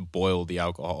because you have to boil the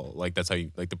alcohol. Like that's how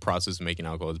you like the process of making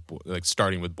alcohol is like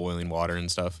starting with boiling water and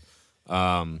stuff.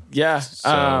 Yeah.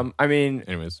 So- I mean,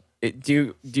 Anyways,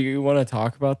 do you want to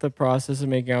talk about the process of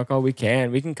making alcohol? We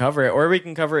can cover it, or we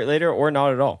can cover it later, or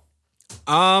not at all.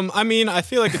 I mean, I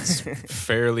feel like it's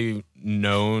fairly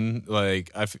known. Like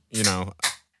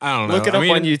I don't know. Look it up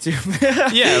on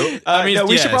YouTube. Yeah, I mean, no,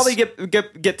 we should yes. probably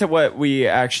get to what we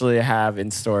actually have in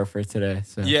store for today.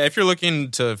 So. Yeah, if you're looking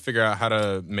to figure out how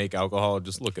to make alcohol,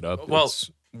 just look it up. Well,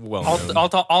 It's well known.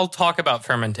 I'll talk about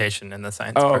fermentation in the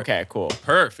science Oh, part. okay, cool.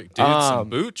 Perfect, dude. Some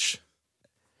booch.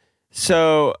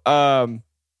 So, I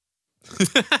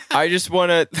just want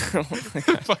to.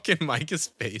 Fucking Micah's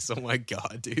face. Oh my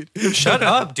god, dude. Shut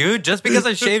up, dude. Just because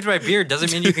I shaved my beard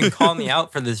doesn't mean you can call me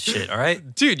out for this shit, all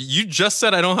right? Dude, you just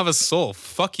said I don't have a soul.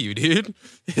 Fuck you, dude.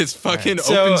 It's fucking Right.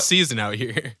 So- open season out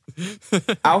here.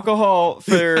 Alcohol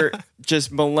for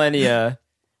just millennia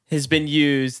has been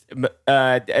used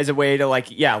as a way to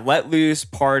let loose,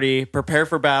 party, prepare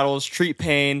for battles, treat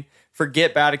pain,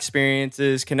 forget bad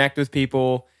experiences, connect with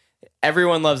people.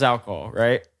 Everyone loves alcohol,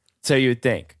 right? So you would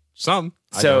think. Some.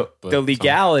 I So don't, but the some.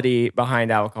 legality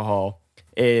behind alcohol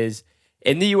is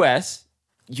in the US,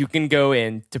 you can go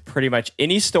into pretty much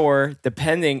any store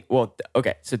depending,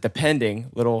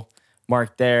 little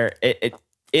mark there.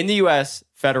 In the US,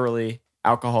 federally,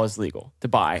 alcohol is legal to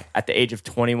buy at the age of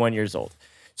 21 years old.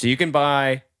 So you can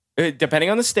buy, depending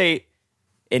on the state,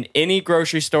 in any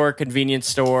grocery store, convenience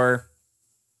store,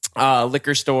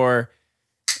 liquor store,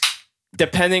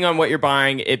 depending on what you're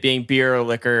buying, it being beer or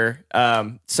liquor.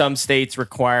 Some states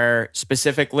require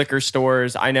specific liquor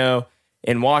stores. I know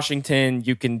in Washington,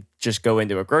 you can just go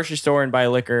into a grocery store and buy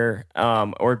liquor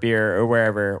or beer or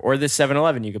wherever, or the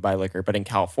 7-Eleven, you could buy liquor. But in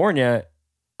California,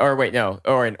 or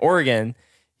in Oregon,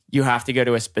 you have to go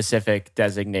to a specific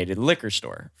designated liquor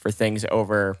store for things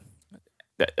over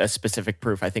a specific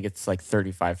proof. I think it's like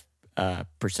 35%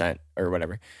 or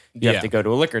whatever. You have to go to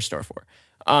a liquor store for.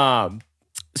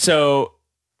 So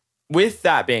with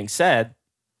that being said,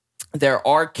 there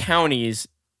are counties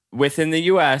within the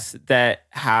U.S. that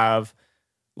have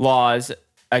laws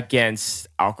against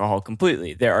alcohol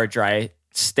completely. There are dry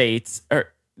states,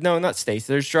 not states.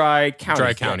 There's dry counties.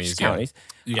 Dry counties, yeah. Counties.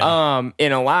 Yeah.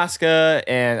 In Alaska,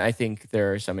 and I think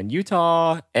there are some in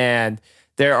Utah, and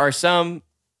there are some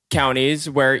counties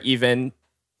where even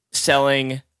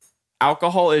selling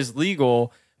alcohol is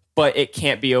legal, but it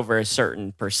can't be over a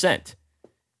certain percent.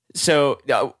 So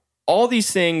all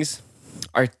these things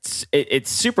are, it's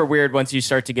super weird once you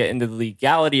start to get into the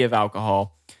legality of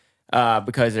alcohol,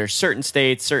 because there's certain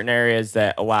states, certain areas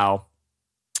that allow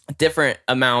different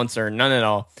amounts or none at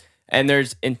all. And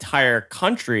there's entire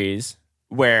countries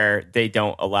where they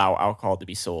don't allow alcohol to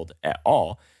be sold at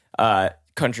all.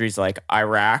 Countries like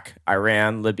Iraq,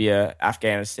 Iran, Libya,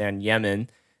 Afghanistan, Yemen.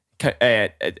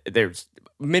 There's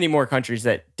many more countries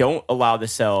that don't allow the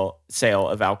sale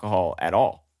of alcohol at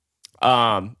all.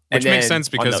 Which makes sense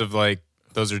because of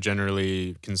those are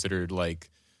generally considered like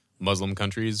Muslim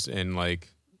countries, and the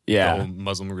whole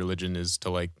Muslim religion is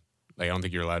to I don't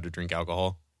think you're allowed to drink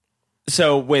alcohol.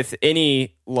 So with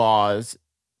any laws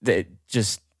that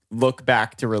just look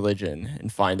back to religion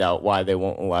and find out why they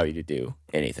won't allow you to do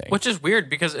anything. Which is weird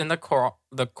because in the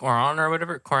Quran or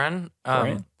whatever, Quran,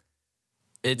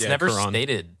 it's never Quran.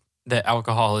 stated that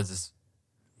alcohol is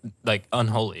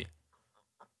unholy.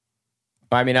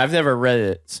 I mean, I've never read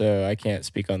it, so I can't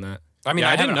speak on that. I mean, Yeah,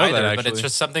 I I didn't didn't know that, but it's actually.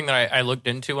 just something that I looked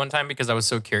into one time because I was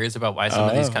so curious about why some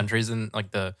of these countries in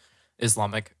the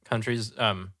Islamic countries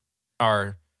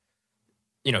are,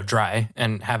 dry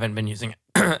and haven't been using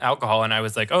alcohol. And I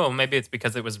was like, oh, maybe it's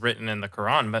because it was written in the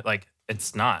Quran, but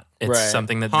it's not. It's Right.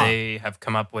 something that they have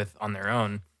come up with on their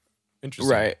own.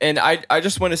 Interesting. Right. And I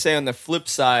just want to say on the flip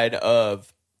side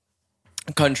of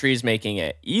countries making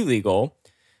it illegal,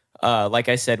 like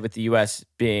I said, with the U.S.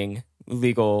 being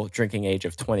legal drinking age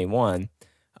of 21,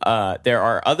 there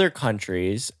are other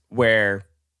countries where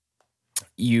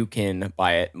you can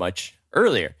buy it much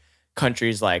earlier.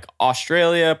 Countries like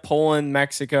Australia, Poland,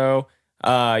 Mexico,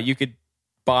 you could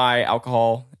buy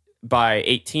alcohol by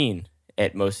 18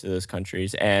 at most of those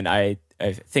countries. And I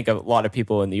think a lot of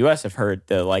people in the U.S. have heard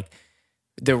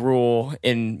the rule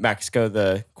in Mexico,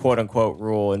 the quote unquote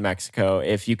rule in Mexico,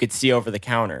 if you could see over the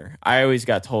counter. I always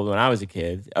got told when I was a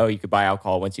kid, you could buy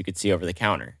alcohol once you could see over the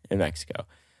counter in Mexico.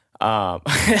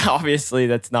 Obviously,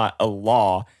 that's not a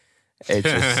law. It's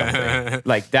just something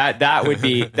like that. That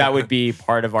would be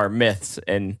part of our myths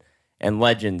and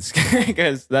legends,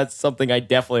 because that's something I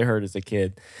definitely heard as a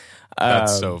kid.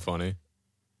 That's so funny.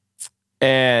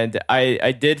 And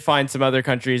I did find some other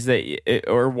countries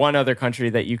or one other country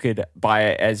that you could buy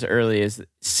it as early as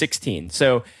 16.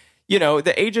 So,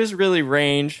 the ages really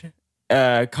range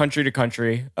country to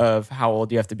country of how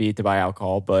old you have to be to buy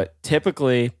alcohol. But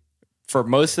typically, for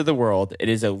most of the world, it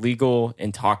is a legal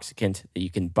intoxicant that you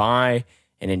can buy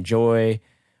and enjoy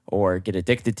or get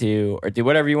addicted to or do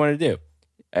whatever you want to do.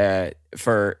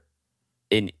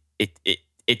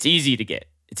 It's easy to get.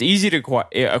 it's easy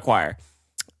to acquire.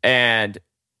 And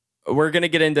we're going to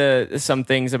get into some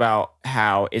things about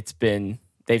how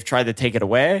they've tried to take it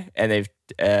away and they've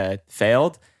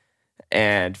failed,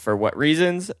 and for what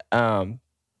reasons.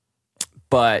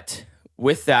 But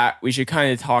with that, we should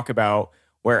kind of talk about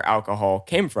where alcohol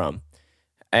came from.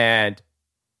 And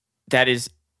that is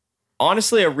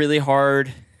honestly a really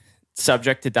hard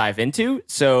subject to dive into.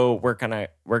 So we're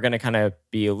gonna kind of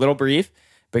be a little brief,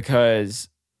 because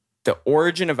the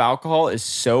origin of alcohol is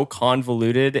so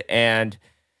convoluted and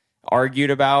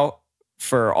argued about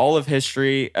for all of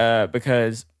history,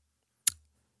 because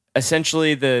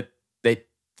essentially the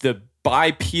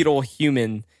bipedal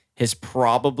human has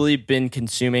probably been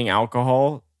consuming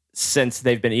alcohol since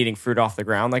they've been eating fruit off the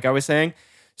ground, like I was saying.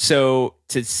 So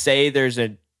to say there's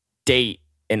a date,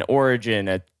 an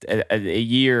origin, a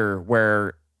year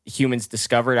where humans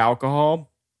discovered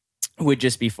alcohol would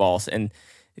just be false. And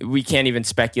we can't even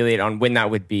speculate on when that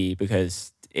would be,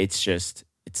 because it's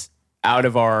out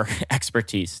of our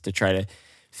expertise to try to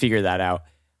figure that out.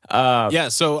 Yeah.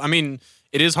 So, I mean,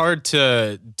 it is hard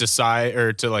to decide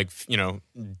or to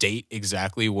date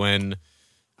exactly when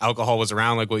alcohol was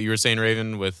around, like what you were saying,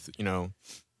 Raven, with,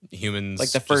 humans.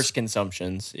 Like the first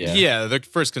consumptions. Yeah. Yeah, the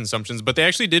first consumptions. But they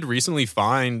actually did recently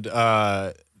find,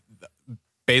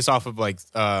 based off of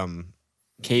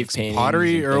cave paintings,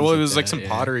 pottery, or it was some yeah.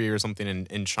 pottery or something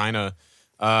in China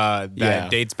that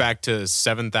dates back to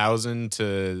 7,000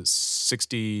 to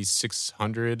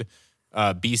 6,600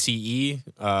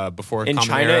 BCE, before in Common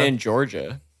China Era. and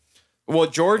Georgia. Well,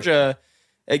 Georgia,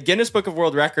 Guinness Book of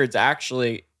World Records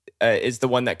actually is the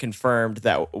one that confirmed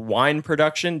that wine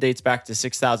production dates back to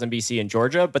 6,000 BC in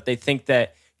Georgia, but they think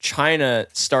that China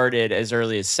started as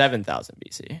early as 7,000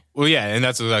 BC. Well, yeah, and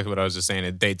that's exactly what I was just saying.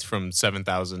 It dates from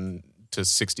 7,000 to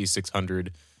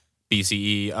 6,600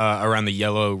 BCE, around the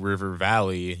Yellow River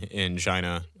Valley in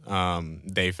China.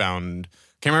 They found,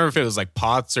 can't remember if it was like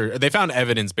pots, or they found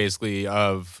evidence basically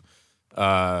of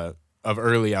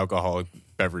early alcoholic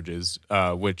beverages,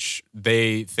 which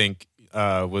they think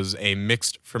was a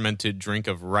mixed fermented drink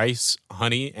of rice,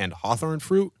 honey, and hawthorn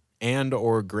fruit and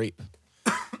or grape.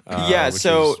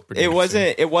 So it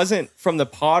wasn't from the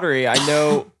pottery.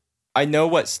 I know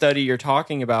what study you're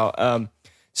talking about.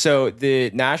 So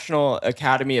the National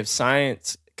Academy of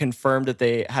Science confirmed that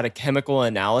they had a chemical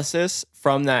analysis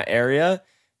from that area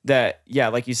that, yeah,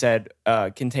 like you said,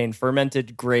 contained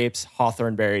fermented grapes,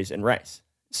 hawthorn berries, and rice.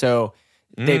 So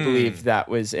they believe that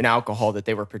was an alcohol that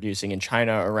they were producing in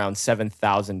China around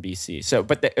 7,000 BC. So,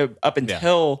 but up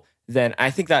until then,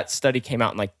 I think that study came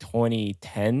out in like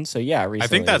 2010. So yeah, recently. I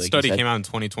think that study came out in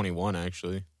 2021,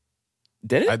 actually.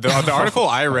 Did it? The article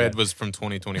I read was from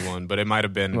 2021, but it might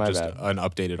have been just an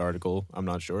updated article. I'm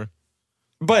not sure.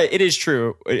 But it is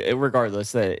true,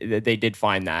 regardless, that they did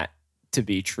find that to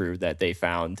be true, that they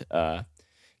found a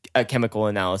chemical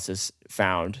analysis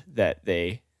found that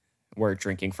they were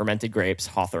drinking fermented grapes,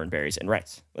 hawthorn berries, and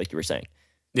rice, like you were saying.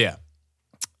 Yeah.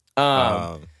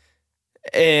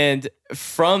 And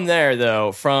from there,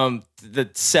 though, from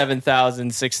the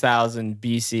 7,000, 6,000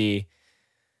 BC,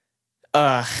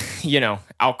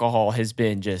 alcohol has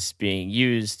been just being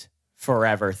used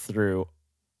forever through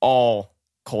all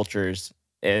cultures,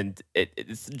 and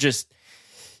it's just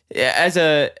as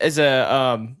a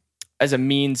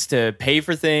means to pay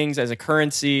for things, as a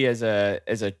currency, as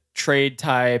a trade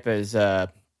type, as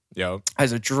a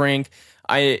drink.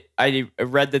 I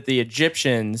read that the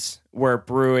Egyptians were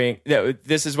brewing.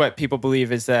 This is what people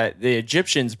believe, is that the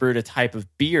Egyptians brewed a type of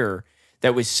beer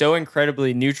that was so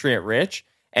incredibly nutrient rich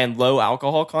and low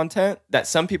alcohol content that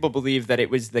some people believe that it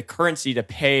was the currency to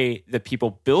pay the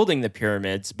people building the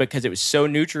pyramids, because it was so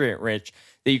nutrient rich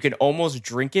that you could almost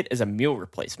drink it as a meal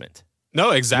replacement. No,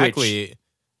 exactly.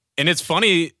 And it's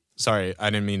funny. Sorry, I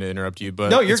didn't mean to interrupt you, but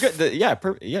no, you're good.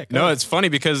 No, it's funny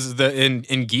because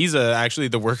in Giza, actually,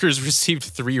 the workers received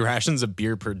 3 rations of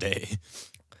beer per day.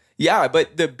 Yeah,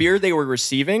 but the beer they were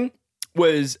receiving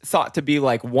was thought to be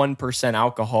like 1%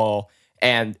 alcohol.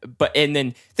 And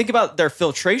then think about their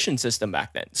filtration system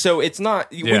back then. So it's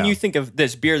not, when you think of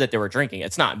this beer that they were drinking,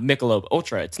 it's not Michelob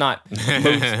Ultra. It's not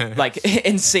like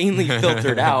insanely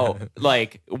filtered out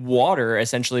like water,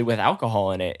 essentially, with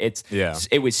alcohol in it.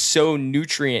 It was so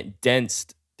nutrient dense,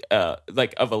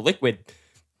 like of a liquid.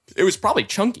 It was probably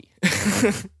chunky.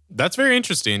 That's very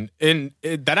interesting, and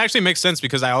that actually makes sense,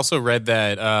 because I also read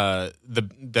that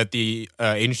the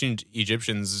ancient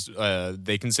Egyptians,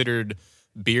 they considered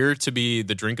beer to be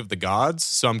the drink of the gods.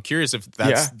 So I'm curious if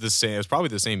that's the same. It's probably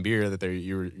the same beer that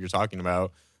you're talking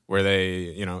about, where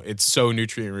they, it's so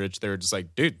nutrient rich. They're just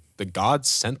like, dude, the gods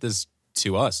sent this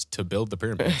to us to build the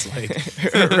pyramids. Like,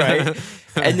 right?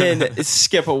 And then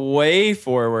skip way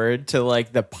forward to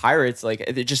like the pirates, like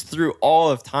they just through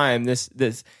all of time, this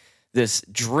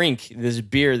drink, this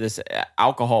beer, this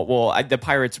alcohol. Well, the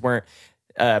pirates weren't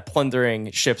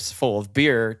plundering ships full of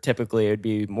beer. Typically, it would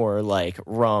be more like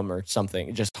rum or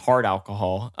something, just hard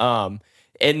alcohol.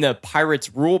 In the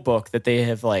pirates rule book that they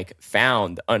have like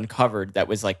found uncovered, that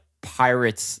was like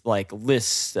pirates like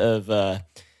lists of the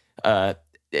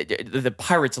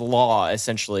pirates law,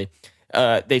 essentially.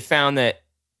 They found that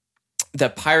the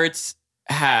pirates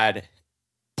had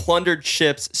plundered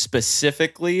ships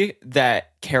specifically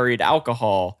that carried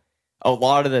alcohol a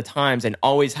lot of the times, and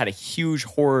always had a huge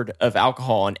hoard of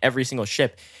alcohol on every single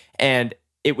ship. And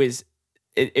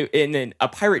and then a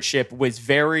pirate ship was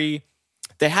they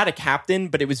had a captain,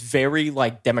 but it was very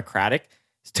like democratic,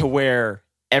 to where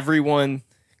everyone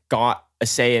got a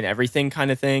say in everything,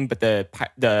 kind of thing. But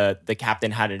the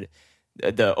captain had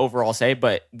the overall say.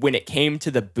 But when it came to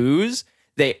the booze,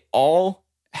 they all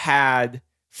had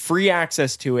free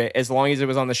access to it as long as it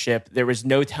was on the ship. There was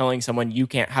no telling someone you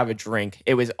can't have a drink.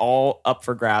 It was all up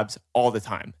for grabs all the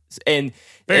time. And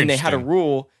they had a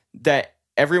rule that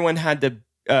everyone had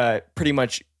to pretty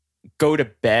much go to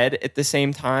bed at the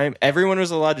same time. Everyone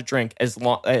was allowed to drink as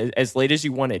late as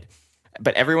you wanted,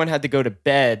 but everyone had to go to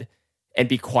bed and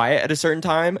be quiet at a certain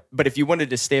time. But if you wanted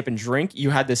to stay up and drink, you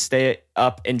had to stay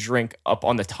up and drink up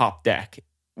on the top deck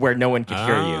where no one could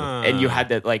hear you. And you had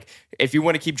to, like, if you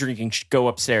want to keep drinking, go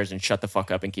upstairs and shut the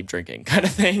fuck up and keip drinking, kind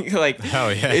of thing. Like,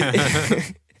 hell yeah.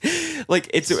 Like,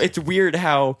 it's weird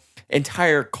how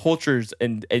entire cultures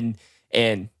and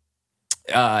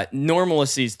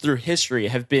normalities through history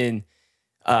have been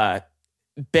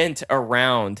bent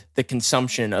around the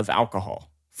consumption of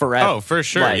alcohol forever. Oh, for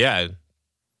sure. Like, yeah.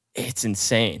 It's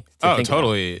insane. Oh,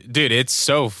 totally. Dude, it's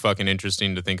so fucking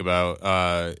interesting to think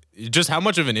about just how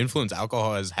much of an influence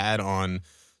alcohol has had on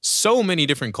so many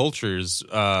different cultures.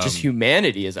 Just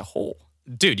humanity as a whole.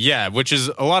 Dude, yeah, which is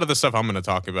a lot of the stuff I'm going to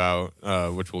talk about,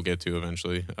 which we'll get to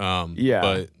eventually. Yeah.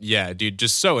 But yeah, dude,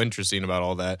 just so interesting about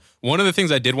all that. One of the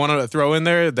things I did want to throw in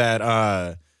there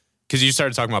that, because you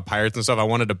started talking about pirates and stuff, I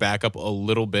wanted to back up a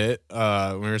little bit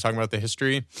when we were talking about the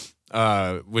history.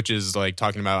 Which is like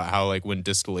talking about how like when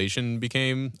distillation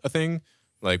became a thing,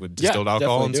 like with distilled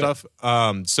alcohol and stuff.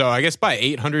 So I guess by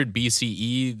 800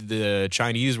 BCE, the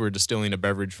Chinese were distilling a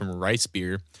beverage from rice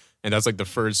beer, and that's like the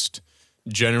first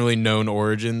generally known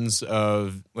origins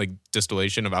of like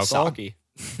distillation of alcohol. Sake.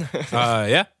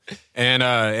 Yeah, and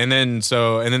then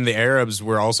the Arabs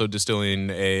were also distilling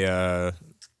a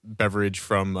beverage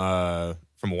from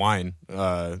wine,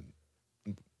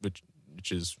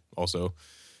 which is also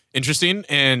interesting,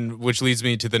 and which leads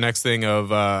me to the next thing of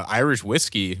Irish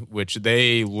whiskey, which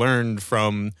they learned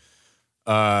from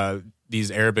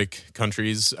these Arabic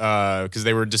countries because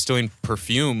they were distilling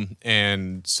perfume,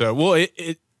 and so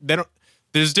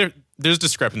there's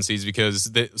discrepancies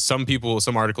because some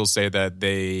articles say that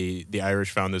the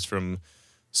Irish found this from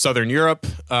Southern Europe,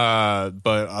 but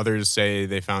others say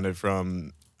they found it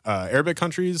from Arabic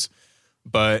countries.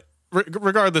 But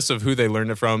regardless of who they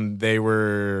learned it from,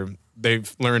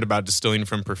 they've learned about distilling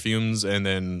from perfumes, and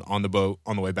then on the boat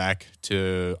on the way back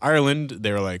to Ireland,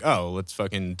 they were like, "Oh, let's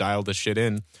fucking dial this shit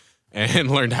in,"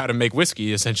 and learned how to make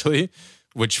whiskey, essentially,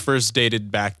 which first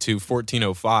dated back to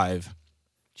 1405.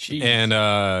 Jeez. And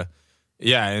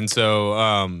and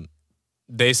so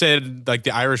they said like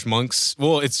the Irish monks.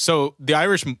 Well, the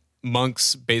Irish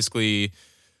monks basically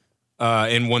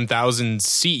in 1000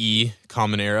 CE,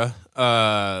 Common Era,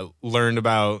 learned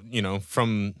about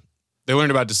They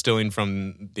learned about distilling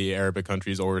from the Arabic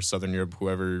countries or Southern Europe,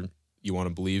 whoever you want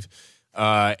to believe,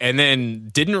 and then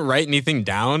didn't write anything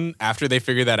down after they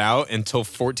figured that out until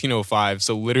 1405.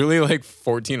 So literally like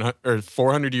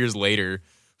 400 years later,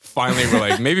 finally were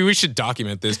like, maybe we should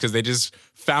document this because they just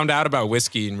found out about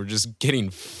whiskey and were just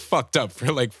getting fucked up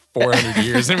for like 400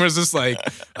 years. And was just like,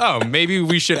 oh, maybe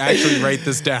we should actually write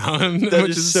this down.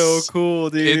 That is so cool,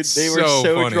 dude. They were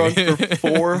so drunk for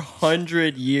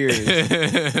 400 years.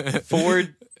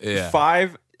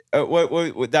 Five,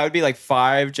 what that would be like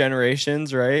 5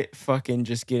 generations, right? Fucking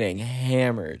just getting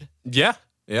hammered. Yeah.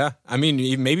 Yeah. I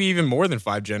mean, maybe even more than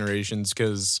 5 generations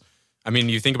because... I mean,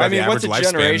 you think about the average lifespan. What's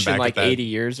a generation, like 80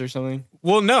 years or something?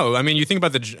 Well, no. I mean, you think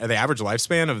about the average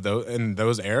lifespan of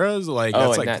those eras, like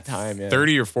that's like that time,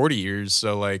 30 or 40 years.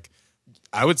 So, like,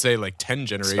 I would say like 10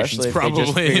 generations, especially if probably. They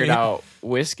just figured out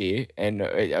whiskey, and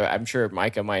I'm sure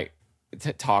Micah might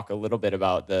talk a little bit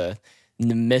about the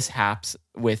mishaps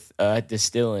with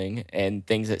distilling and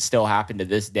things that still happen to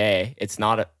this day. It's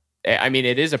not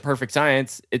it is a perfect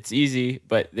science. It's easy,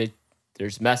 but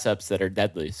there's mess ups that are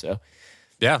deadly. So.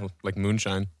 Yeah, like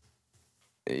moonshine.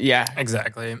 Yeah.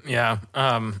 Exactly. Yeah.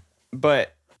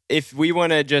 But if we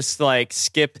want to just like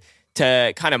skip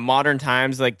to kind of modern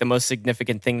times, like the most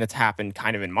significant thing that's happened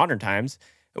kind of in modern times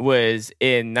was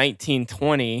in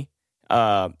 1920,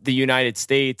 the United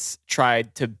States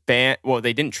tried to ban, well,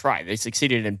 they didn't try, they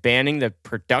succeeded in banning the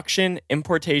production,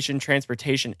 importation,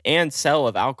 transportation, and sale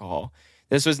of alcohol.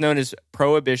 This was known as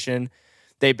Prohibition.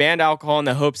 They banned alcohol in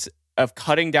the hopes of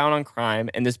cutting down on crime,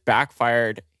 and this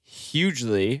backfired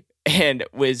hugely and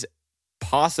was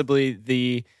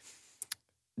possibly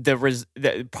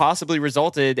possibly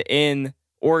resulted in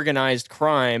organized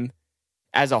crime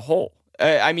as a whole.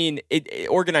 I mean,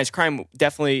 organized crime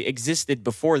definitely existed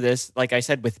before this. Like I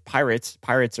said, with pirates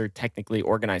are technically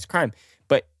organized crime,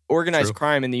 but organized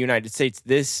crime in the United States,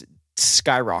 this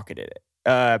skyrocketed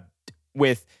it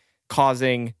with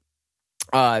causing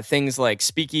things like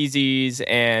speakeasies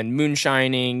and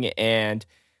moonshining and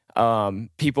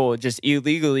people just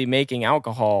illegally making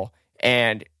alcohol,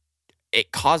 and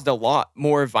it caused a lot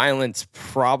more violence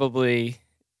probably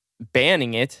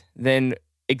banning it than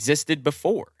existed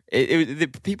before.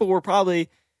 People were probably,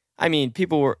 I mean,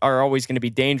 people are always going to be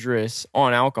dangerous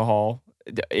on alcohol.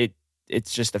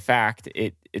 It's just a fact.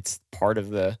 It's part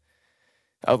of a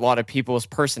lot of people's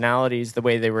personalities, the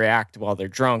way they react while they're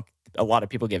drunk. A lot of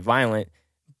people get violent,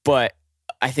 but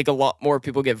I think a lot more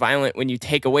people get violent when you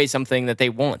take away something that they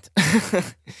want.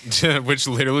 Which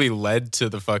literally led to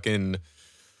the fucking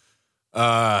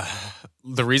the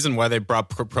reason why they brought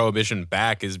prohibition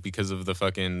back is because of the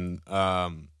fucking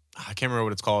I can't remember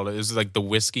what it's called. It was like the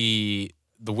whiskey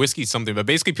something, but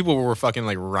basically people were fucking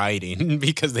like rioting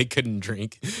because they couldn't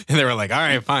drink, and they were like, all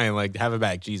right, fine, like have it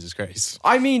back, Jesus Christ.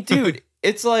 I mean, dude,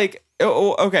 it's like,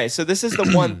 okay, so this is the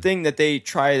one thing that they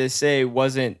try to say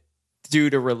wasn't due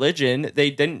to religion. They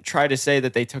didn't try to say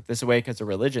that they took this away because of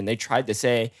religion. They tried to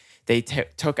say they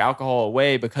took alcohol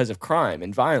away because of crime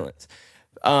and violence.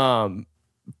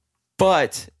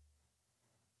 But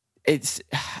it's,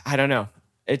 I don't know.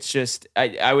 It's just,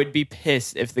 I would be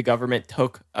pissed if the government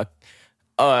took a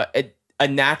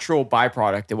natural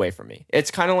byproduct away from me.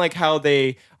 It's kind of like how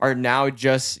they are now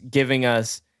just giving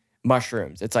us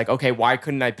mushrooms. It's like, okay, why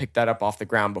couldn't I pick that up off the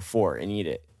ground before and eat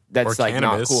it? That's Or like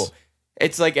cannabis. not cool.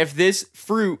 It's like if this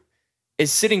fruit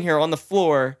is sitting here on the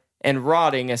floor and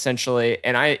rotting essentially,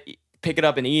 and I pick it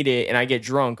up and eat it and I get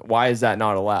drunk, why is that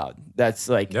not allowed? That's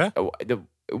like,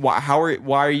 why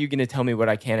are you going to tell me what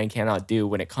I can and cannot do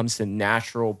when it comes to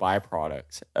natural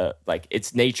byproducts? Like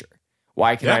it's nature.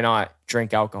 Why can I not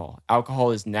drink alcohol?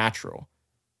 Alcohol is natural.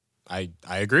 I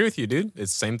agree with you, dude.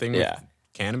 It's the same thing with Yeah.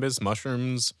 cannabis,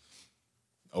 mushrooms,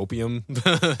 opium,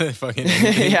 fucking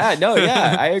anything.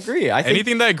 I agree. I think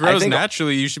Anything that grows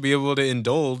naturally, you should be able to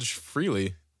indulge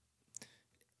freely.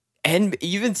 and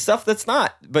even stuff that's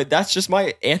not. But that's just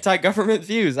my anti-government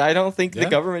views. I don't think the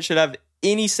government should have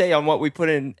any say on what we put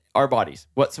in our bodies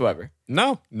whatsoever.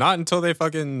 No, not until they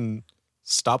fucking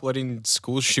stop letting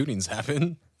school shootings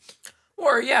happen.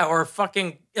 Or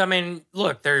fucking, I mean,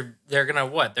 look, they're gonna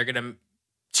what? They're gonna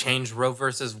change Roe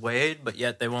versus Wade, but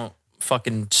yet they won't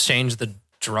fucking change the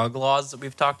drug laws that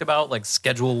we've talked about, like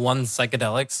Schedule I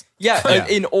psychedelics. Yeah, Yeah.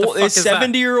 a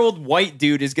 70-year-old white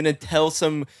dude is gonna tell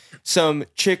some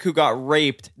chick who got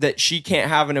raped that she can't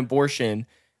have an abortion,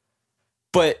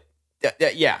 but no.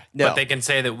 But they can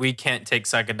say that we can't take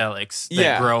psychedelics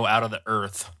that grow out of the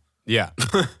earth. Yeah.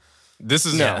 This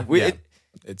is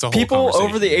it's a whole people over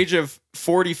conversation. the age of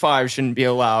 45 shouldn't be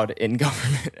allowed in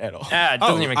government at all. Yeah, it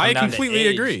doesn't even come I down completely to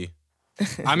age. agree.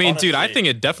 I mean, dude, I Honestly. think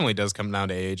it definitely does come down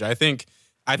to age. I think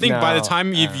by the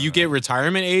time you get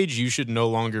retirement age, you should no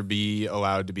longer be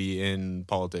allowed to be in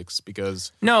politics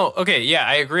because No, okay, yeah,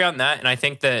 I agree on that. And I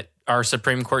think that our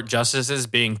Supreme Court justices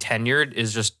being tenured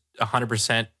is just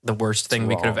 100% the worst thing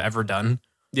we could have ever done.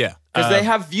 yeah. Because they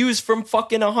have views from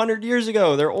fucking 100 years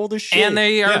ago. They're old as shit. And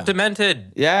they are Yeah.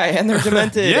 demented. Yeah, and they're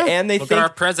demented. Yeah. And they Look think at our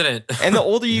president. and the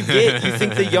older you get, you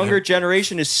think the younger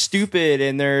generation is stupid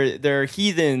and they're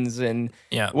heathens and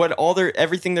Yeah.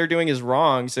 everything they're doing is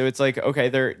wrong. So it's like, okay,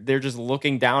 they're just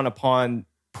looking down upon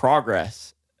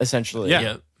progress, essentially.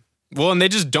 Yeah. Well, and they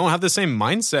just don't have the same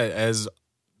mindset as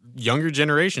younger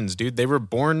generations, dude. They were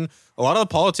born, a lot of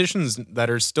the politicians that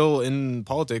are still in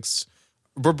politics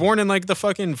were born in like the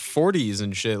fucking 40s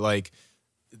and shit. Like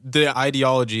the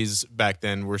ideologies back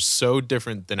then were so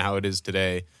different than how it is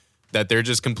today that they're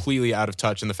just completely out of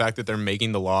touch. And the fact that they're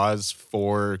making the laws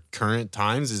for current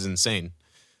times is insane.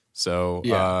 So,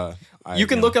 You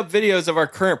can look up videos of our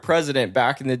current president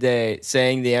back in the day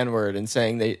saying the N-word and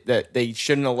saying that they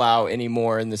shouldn't allow any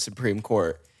more in the Supreme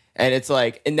Court. And it's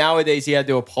like, and nowadays he had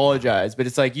to apologize, but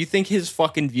it's like, you think his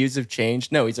fucking views have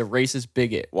changed? No, he's a racist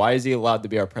bigot. Why is he allowed to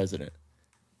be our president?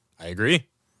 I agree.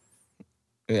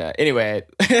 Yeah. Anyway,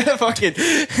 fucking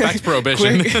Back to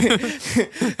prohibition.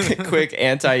 quick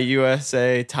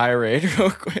anti-USA tirade,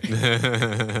 real quick.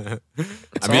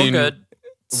 It's I mean, all good.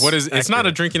 what is? It's not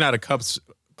a drinking out of cups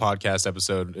podcast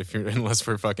episode unless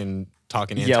we're fucking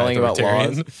talking Yelling about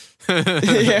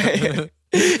anti-authoritarian.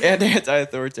 yeah. And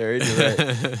anti-authoritarian. You're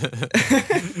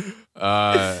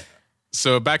right.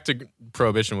 So back to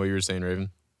prohibition. What you were saying, Raven?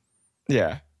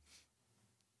 Yeah.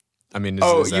 I mean,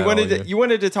 is you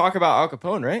wanted to talk about Al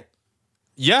Capone, right?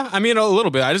 Yeah, I mean a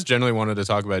little bit. I just generally wanted to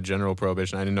talk about general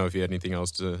prohibition. I didn't know if you had anything else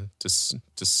to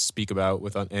speak about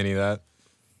with any of that.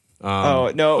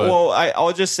 No. but- Well,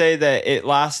 I'll just say that it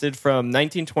lasted from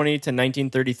 1920 to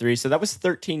 1933. So that was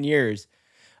 13 years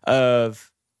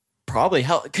of probably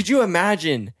hell. Could you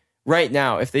imagine right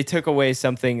now if they took away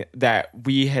something that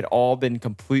we had all been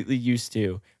completely used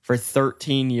to for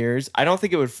 13 years? I don't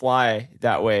think it would fly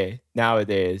that way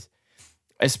nowadays.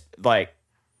 Like,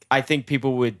 I think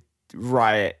people would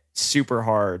riot super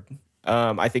hard.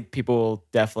 I think people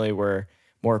definitely were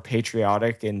more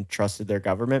patriotic and trusted their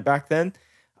government back then.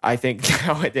 I think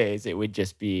nowadays it would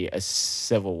just be a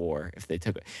civil war if they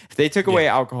took away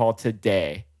alcohol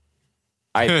today.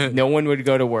 No one would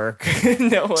go to work.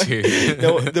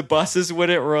 The buses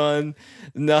wouldn't run.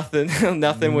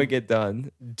 Nothing would get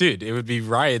done. Dude, it would be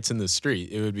riots in the street.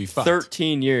 It would be fucked.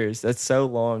 13 years. That's so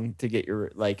long to get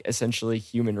your essentially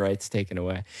human rights taken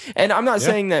away. And I'm not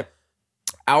saying that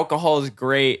alcohol is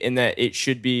great and that it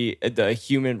should be the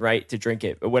human right to drink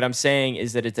it. But what I'm saying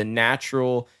is that it's a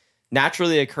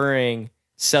naturally occurring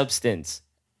substance.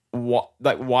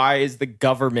 Why is the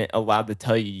government allowed to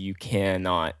tell you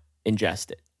cannot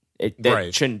ingest it?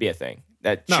 That shouldn't be a thing.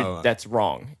 That's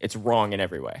wrong. It's wrong in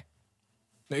every way.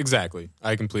 Exactly.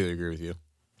 I completely agree with you.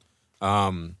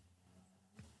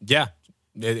 Yeah,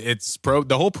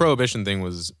 the whole prohibition thing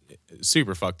was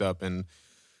super fucked up, and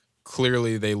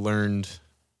clearly they learned.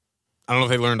 I don't know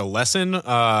if they learned a lesson,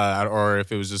 or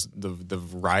if it was just the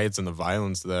riots and the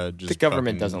violence that just the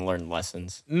government doesn't learn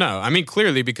lessons. No, I mean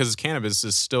clearly because cannabis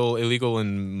is still illegal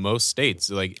in most states.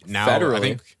 Like now, Federally. I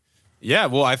think. Yeah,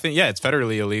 well, I think it's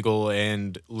federally illegal,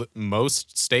 and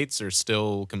most states are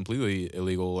still completely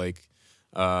illegal. Like,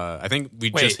 I think we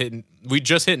just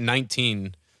hit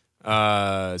 19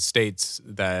 states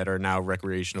that are now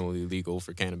recreationally legal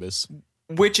for cannabis.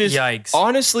 Which is Yikes.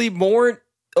 honestly more.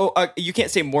 You can't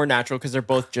say more natural because they're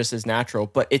both just as natural,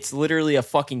 but it's literally a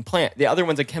fucking plant. The other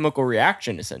one's a chemical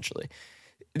reaction, essentially.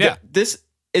 Yeah. This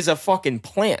is a fucking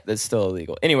plant that's still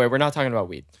illegal. Anyway, we're not talking about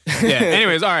weed. Yeah.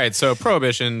 Anyways, all right. So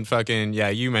prohibition, fucking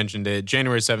you mentioned it.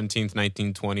 January 17th,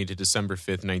 1920 to December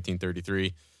 5th,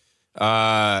 1933.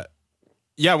 Yeah,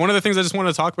 one of the things I just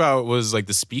wanted to talk about was like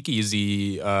the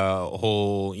speakeasy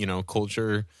whole,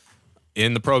 culture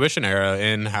in the Prohibition era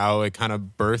and how it kind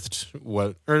of birthed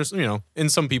in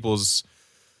some people's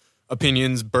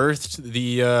opinions, birthed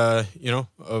the,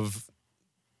 of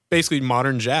basically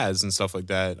modern jazz and stuff like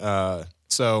that.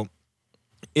 So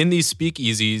in these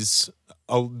speakeasies,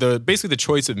 basically the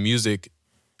choice of music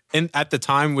and at the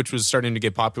time, which was starting to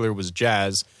get popular, was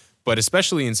jazz, but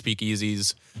especially in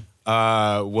speakeasies,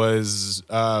 was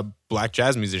black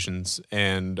jazz musicians,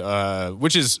 and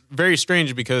which is very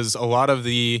strange because a lot of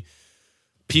the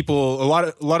people, a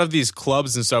lot of these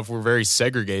clubs and stuff were very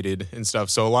segregated and stuff.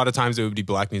 So a lot of times it would be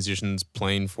black musicians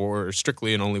playing for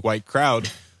strictly an only white crowd.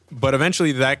 But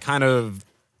eventually that kind of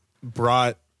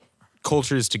brought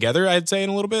cultures together, I'd say, in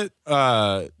a little bit,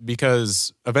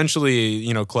 because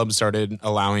eventually, clubs started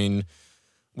allowing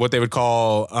what they would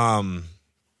call,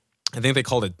 I think they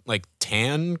called it like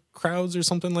tan crowds or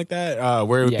something like that,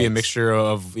 where it would be a mixture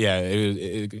of,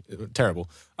 terrible.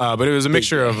 But it was a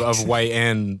mixture of white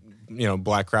and,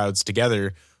 black crowds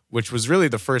together, which was really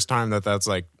the first time that's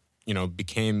like,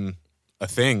 became a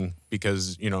thing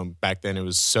because, back then it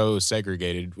was so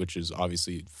segregated, which is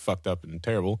obviously fucked up and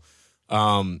terrible.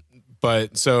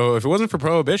 But so if it wasn't for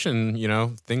Prohibition,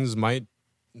 things might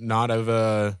not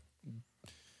have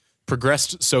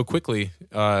progressed so quickly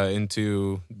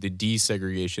into the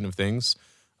desegregation of things.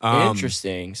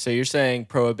 Interesting. So you're saying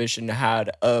Prohibition had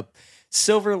a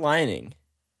silver lining?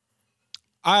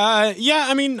 Yeah,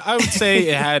 I mean, I would say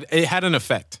it had an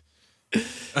effect.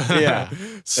 Yeah.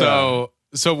 So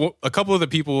a couple of the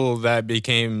people that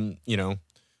became,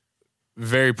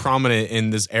 very prominent in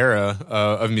this era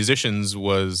of musicians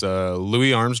was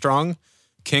Louis Armstrong,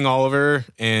 King Oliver,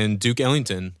 and Duke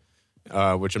Ellington,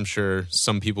 which I'm sure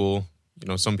some people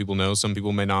know, some people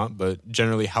may not, but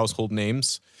generally household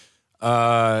names.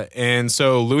 And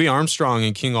so Louis Armstrong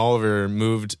and King Oliver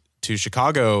moved to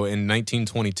Chicago in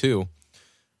 1922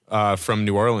 from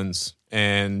New Orleans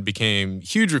and became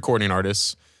huge recording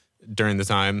artists during the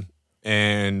time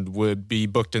and would be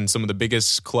booked in some of the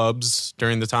biggest clubs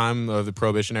during the time of the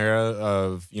Prohibition era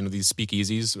of, these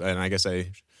speakeasies. And I guess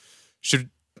I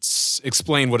should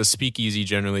explain what a speakeasy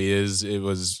generally is. It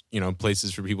was,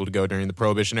 places for people to go during the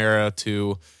Prohibition era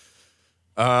to,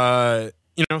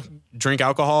 drink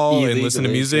alcohol and listen to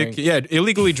music. Yeah,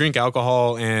 illegally drink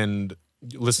alcohol and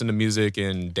listen to music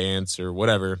and dance or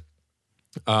whatever.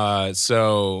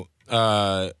 So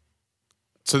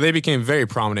they became very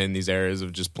prominent in these areas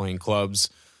of just playing clubs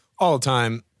all the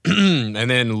time. And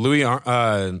then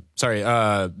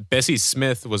Bessie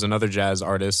Smith was another jazz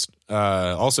artist,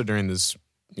 also during this,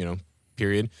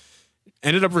 period.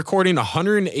 Ended up recording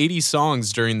 180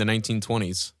 songs during the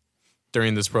 1920s,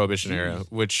 during this Prohibition era,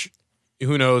 which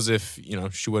who knows if,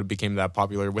 she would have became that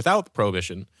popular without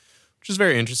Prohibition, which is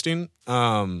very interesting.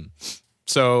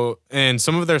 So, and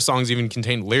some of their songs even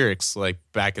contained lyrics like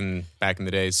back in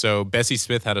the day. So Bessie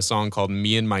Smith had a song called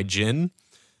Me and My Gin,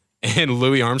 and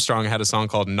Louis Armstrong had a song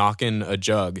called Knockin' a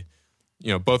Jug,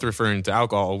 both referring to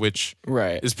alcohol, which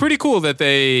is pretty cool that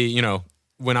they,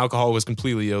 when alcohol was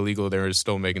completely illegal, they were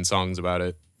still making songs about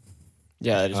it.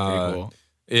 Yeah, that is pretty cool.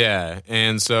 Yeah.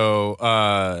 And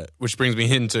so, which brings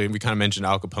me into, we kind of mentioned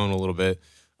Al Capone a little bit.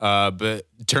 But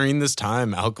during this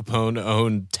time, Al Capone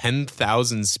owned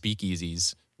 10,000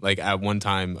 speakeasies. Like at one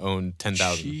time owned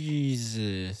 10,000.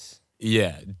 Jesus.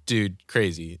 Yeah, dude,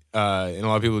 crazy. And a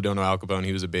lot of people who don't know Al Capone,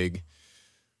 he was a big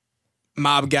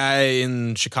mob guy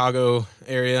in Chicago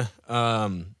area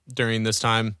during this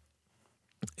time.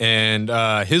 And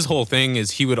his whole thing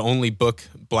is he would only book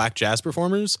black jazz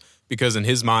performers because in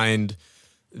his mind,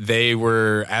 they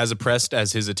were as oppressed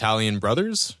as his Italian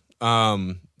brothers.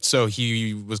 So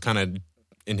he was kind of,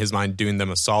 in his mind, doing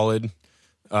them a solid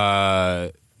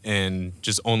and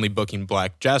just only booking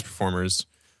black jazz performers,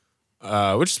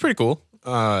 which is pretty cool.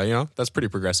 That's pretty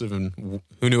progressive. And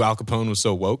who knew Al Capone was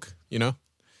so woke,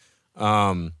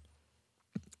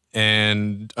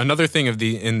 And another thing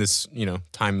in this,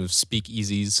 time of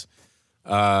speakeasies,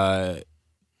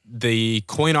 the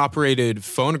coin-operated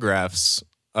phonographs,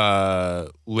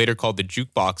 later called the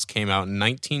jukebox, came out in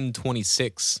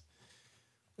 1926.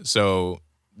 So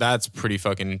that's pretty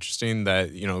fucking interesting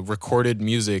that, recorded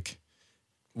music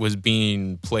was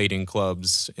being played in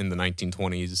clubs in the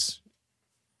 1920s.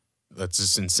 That's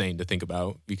just insane to think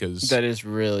about because that is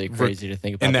really crazy to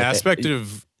think about. And the aspect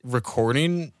of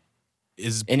recording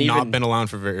is not been around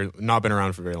for very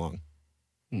long.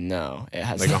 No, it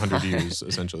has like 100 years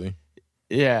essentially.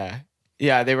 Yeah.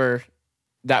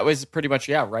 That was pretty much,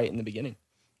 right in the beginning.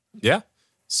 Yeah.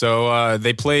 So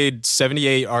they played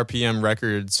 78 RPM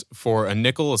records for a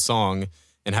nickel a song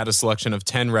and had a selection of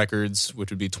 10 records, which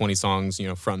would be 20 songs,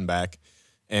 front and back.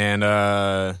 And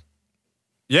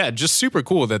just super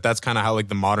cool that's kind of how like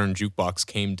the modern jukebox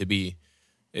came to be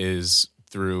is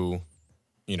through,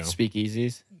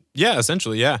 speakeasies. Yeah,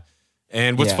 essentially, yeah.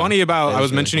 And what's funny about, I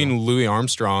was mentioning cool. Louis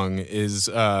Armstrong is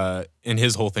in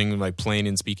his whole thing, like playing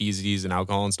in speakeasies and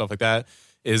alcohol and stuff like that,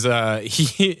 is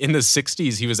he in the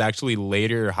 60s, he was actually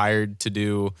later hired to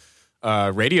do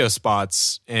radio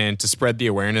spots and to spread the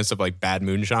awareness of like bad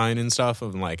moonshine and stuff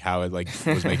of like how it like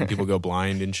was making people go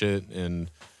blind and shit, and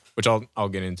which I'll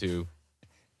get into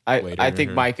later. I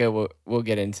think Micah will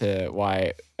get into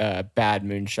why bad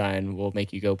moonshine will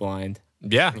make you go blind.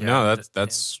 Yeah, no,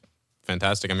 that's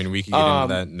fantastic. I mean, we can get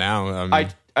into that now.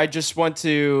 I just want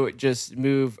to just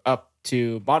move up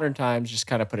to modern times, just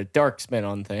kind of put a dark spin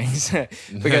on things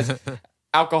because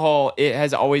alcohol, it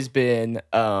has always been,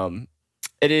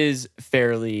 it is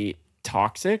fairly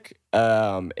toxic.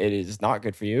 It is not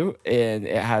good for you, and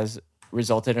it has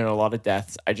resulted in a lot of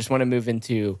deaths. I just want to move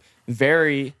into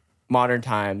very modern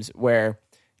times where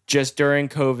just during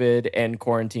COVID and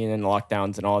quarantine and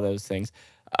lockdowns and all those things,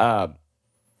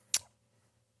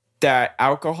 that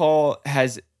alcohol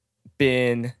has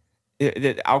been,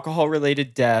 that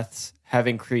alcohol-related deaths have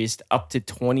increased up to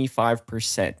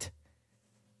 25%,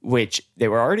 which they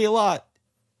were already a lot,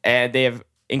 and they have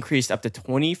increased up to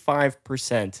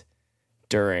 25%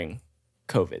 during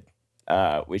COVID,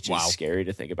 which is scary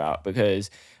to think about because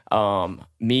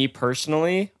me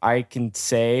personally, I can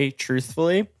say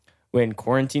truthfully, when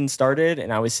quarantine started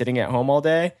and I was sitting at home all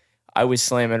day, I was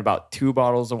slamming about 2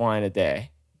 bottles of wine a day.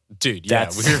 Dude, yeah,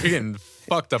 we were getting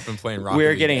fucked up and playing Rocket League. We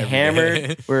were getting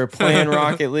hammered. We were playing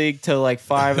Rocket League till like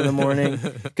 5 a.m.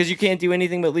 because you can't do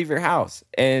anything but leave your house.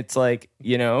 And it's like,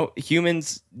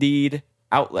 humans need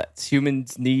outlets.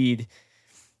 Humans need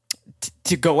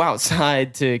to go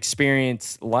outside to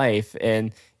experience life.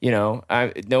 And no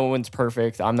one's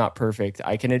perfect. I'm not perfect.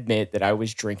 I can admit that I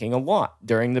was drinking a lot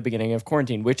during the beginning of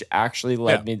quarantine, which actually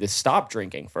led me to stop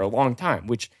drinking for a long time,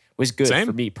 which was good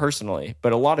for me personally.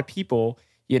 But a lot of people,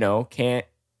 can't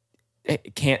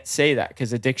say that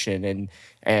because addiction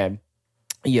and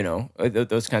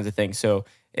those kinds of things. So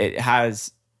it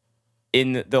has,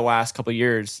 in the last couple of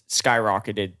years,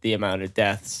 skyrocketed the amount of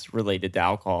deaths related to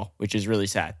alcohol, which is really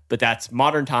sad. But that's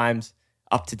modern times,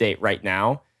 up to date right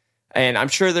now. And I'm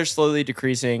sure they're slowly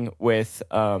decreasing with,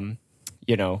 lockdowns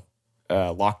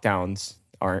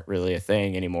aren't really a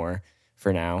thing anymore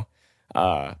for now.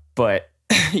 But,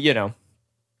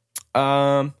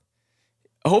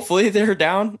 hopefully they're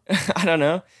down. I don't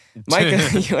know.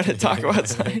 Micah, you want to talk about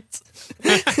science?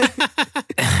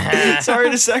 Sorry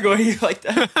to segue you like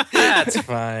that. That's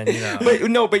fine.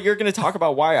 But you're going to talk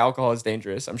about why alcohol is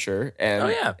dangerous, I'm sure,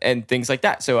 and things like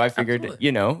that. So I figured,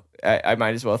 I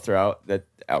might as well throw out that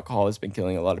alcohol has been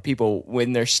killing a lot of people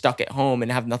when they're stuck at home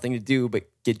and have nothing to do but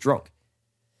get drunk.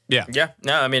 Yeah.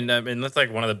 No, I mean that's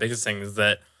like one of the biggest things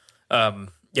that,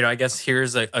 I guess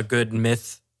here's a good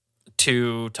myth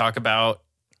to talk about.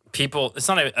 People, it's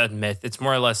not a myth. It's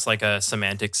more or less like a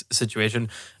semantics situation.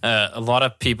 A lot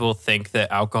of people think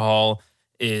that alcohol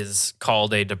is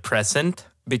called a depressant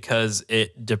because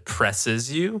it depresses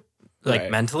you,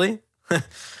 mentally.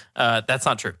 That's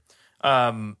not true.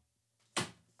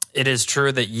 It is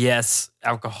true that, yes,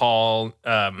 alcohol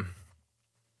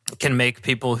can make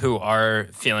people who are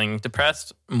feeling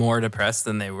depressed more depressed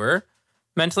than they were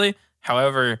mentally.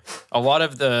 However, a lot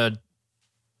of the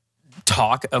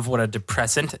talk of what a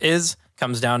depressant is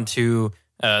comes down to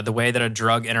the way that a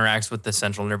drug interacts with the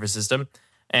central nervous system.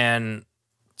 And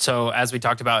so, as we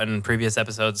talked about in previous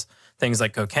episodes, things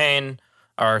like cocaine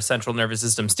are central nervous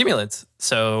system stimulants.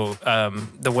 So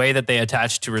the way that they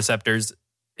attach to receptors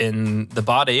in the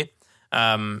body,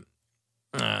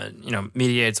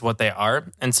 mediates what they are.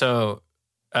 And so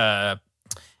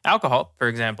alcohol, for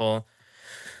example,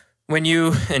 when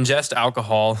you ingest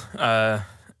alcohol,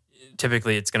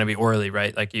 typically it's going to be orally,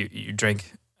 right? Like you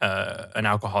drink an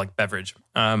alcoholic beverage.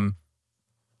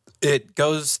 It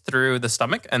goes through the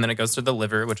stomach and then it goes to the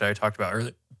liver, which I talked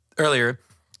about earlier.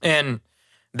 And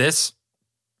this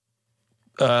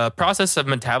process of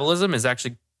metabolism is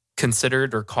actually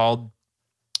considered or called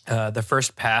the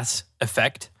first pass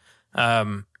effect.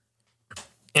 Any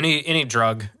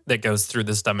drug that goes through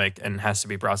the stomach and has to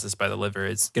be processed by the liver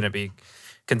is going to be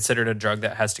considered a drug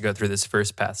that has to go through this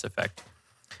first pass effect.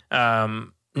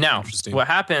 Now, what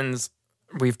happens,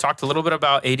 we've talked a little bit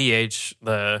about ADH,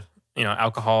 the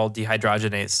alcohol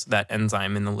dehydrogenase, that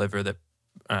enzyme in the liver that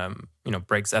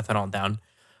breaks ethanol down.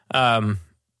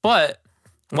 But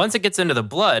once it gets into the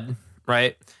blood,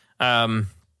 right,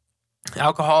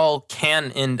 alcohol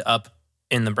can end up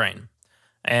in the brain.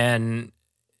 And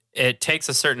it takes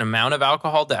a certain amount of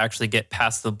alcohol to actually get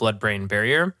past the blood-brain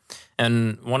barrier.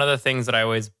 And one of the things that I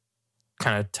always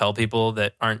kind of tell people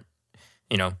that aren't,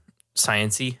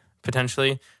 sciencey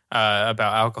potentially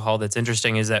about alcohol that's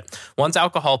interesting is that once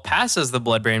alcohol passes the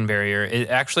blood-brain barrier, it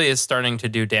actually is starting to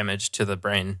do damage to the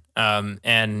brain.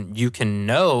 And you can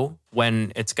know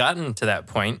when it's gotten to that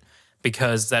point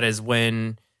because that is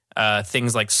when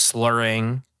things like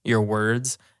slurring your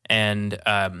words and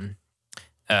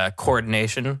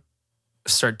coordination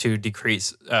start to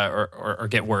decrease or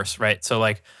get worse, right? So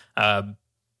like for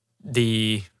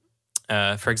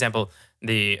example,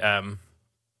 the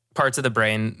parts of the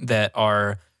brain that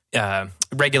are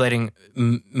regulating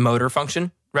motor function,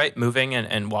 right? Moving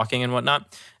and walking and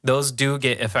whatnot. Those do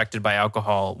get affected by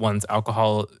alcohol once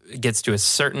alcohol gets to a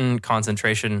certain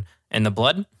concentration in the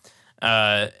blood.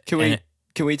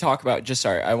 Can we talk about,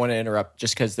 I want to interrupt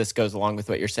just because this goes along with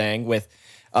what you're saying with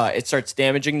it starts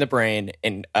damaging the brain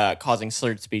and causing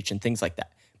slurred speech and things like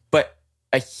that. But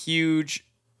a huge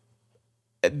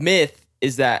myth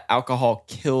is that alcohol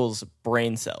kills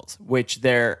brain cells, which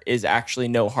there is actually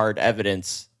no hard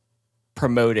evidence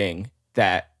promoting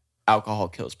that alcohol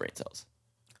kills brain cells.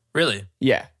 Really?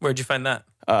 Yeah. Where'd you find that?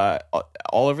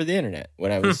 All over the internet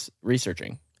when I was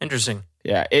researching. Interesting.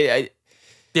 Yeah.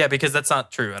 Yeah, because that's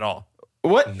not true at all.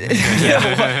 What? I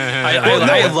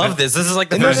love this. This is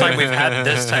like the first time we've had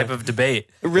this type of debate.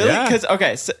 Really?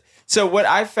 Because so what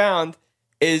I found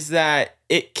is that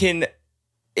it can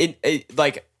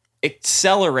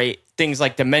accelerate things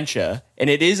like dementia, and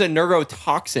it is a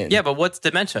neurotoxin. Yeah, but what's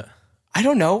dementia? I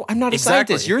don't know. I'm not a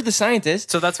scientist. You're the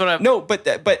scientist. So that's what I'm... No,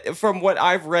 but from what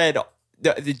I've read,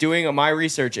 doing my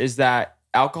research is that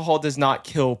alcohol does not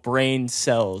kill brain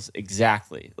cells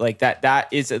exactly. Like that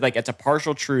is like, it's a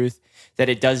partial truth that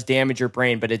it does damage your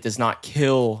brain, but it does not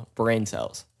kill brain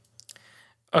cells.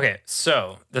 Okay,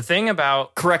 so the thing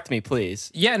about Correct me,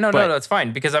 please. no, it's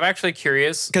fine because I'm actually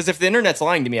curious. Because if the internet's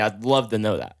lying to me, I'd love to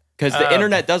know that. Because the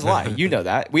internet does lie. You know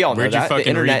that. We all know Where'd you that. fucking The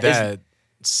internet read that? is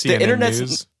CNN internet's-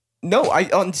 news? no.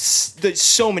 There's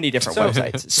so many different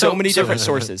websites. So many different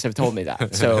sources have told me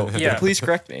that. So Yeah. please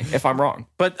correct me if I'm wrong.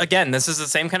 But again, this is the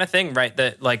same kind of thing, right?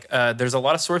 That like there's a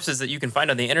lot of sources that you can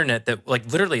find on the internet that like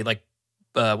literally like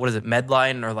what is it,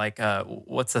 Medline or like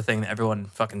what's the thing that everyone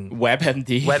fucking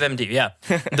WebMD. WebMD, yeah.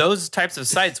 Those types of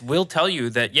sites will tell you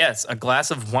that yes, a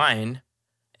glass of wine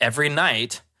every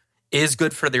night is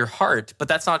good for your heart, but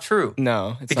that's not true.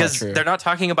 No, it's Because not true. they're not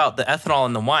talking about the ethanol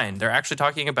in the wine. They're actually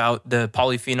talking about the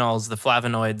polyphenols, the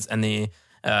flavonoids, and the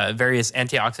various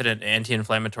antioxidant and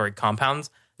anti-inflammatory compounds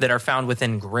that are found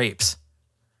within grapes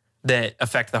that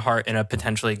affect the heart in a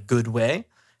potentially good way.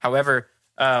 However,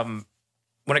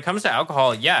 when it comes to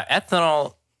alcohol, yeah,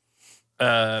 ethanol.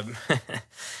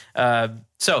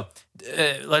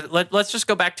 Let's just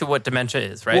go back to what dementia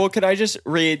is, right? Well, could I just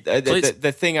read Please.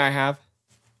 the thing I have?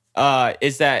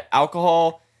 Is that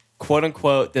alcohol, quote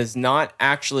unquote, does not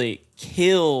actually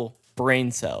kill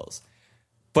brain cells,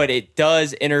 but it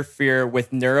does interfere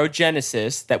with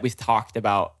neurogenesis that we've talked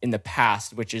about in the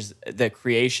past, which is the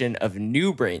creation of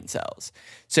new brain cells.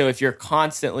 So if you're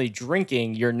constantly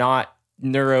drinking, you're not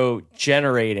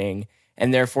neurogenerating,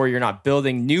 and therefore you're not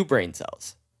building new brain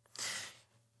cells.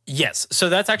 Yes. So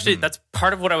that's actually that's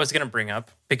part of what I was going to bring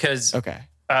up because Okay.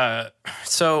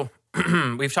 so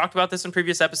we've talked about this in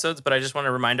previous episodes, but I just want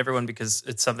to remind everyone because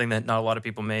it's something that not a lot of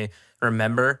people may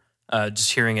remember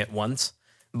just hearing it once.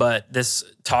 But this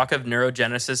talk of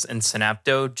neurogenesis and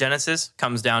synaptogenesis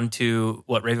comes down to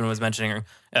what Raven was mentioning.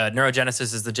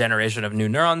 Neurogenesis is the generation of new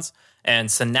neurons, and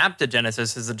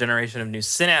synaptogenesis is the generation of new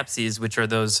synapses, which are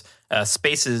those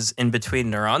spaces in between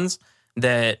neurons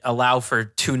that allow for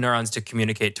two neurons to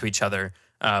communicate to each other.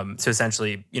 To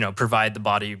essentially, provide the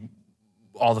body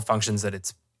all the functions that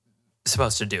it's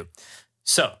supposed to do.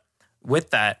 So, with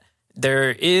that, there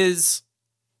is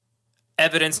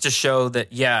evidence to show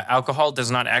that, yeah, alcohol does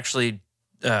not actually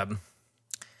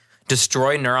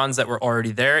destroy neurons that were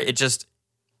already there.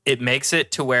 It makes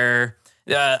it to where,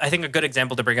 I think a good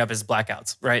example to bring up is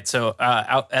blackouts, right? So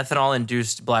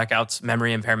ethanol-induced blackouts,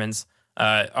 memory impairments,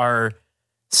 are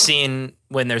seen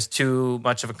when there's too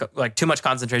much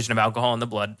concentration of alcohol in the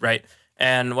blood, right?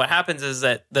 And what happens is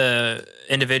that the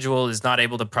individual is not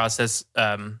able to process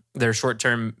their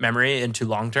short-term memory into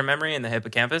long-term memory in the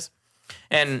hippocampus.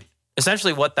 And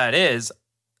essentially what that is,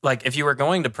 like if you were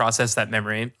going to process that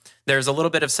memory, there's a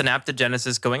little bit of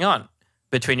synaptogenesis going on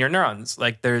between your neurons.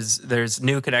 Like there's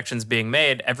new connections being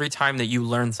made every time that you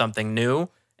learn something new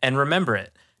and remember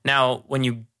it. Now, when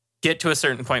you get to a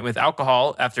certain point with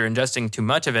alcohol, after ingesting too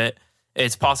much of it,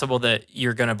 it's possible that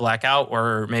you're going to black out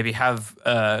or maybe have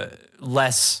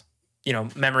less,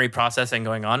 memory processing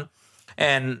going on.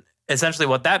 And essentially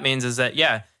what that means is that,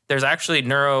 yeah, there's actually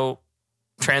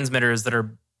neurotransmitters that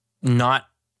are not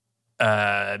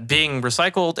being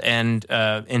recycled and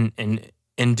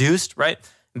induced, right?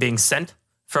 Being sent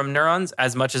from neurons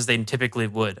as much as they typically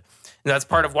would. And that's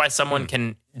part of why someone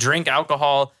can drink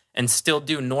alcohol and still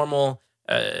do normal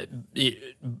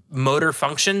motor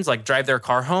functions, like drive their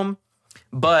car home,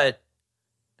 but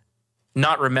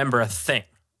not remember a thing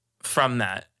from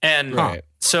that. And Right.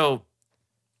 so,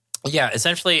 yeah,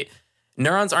 essentially,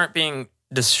 neurons aren't being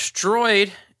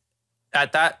destroyed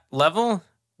at that level.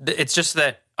 It's just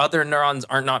that other neurons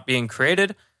are not being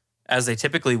created as they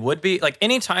typically would be. Like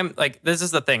anytime, like this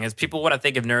is the thing, is people want to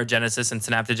think of neurogenesis and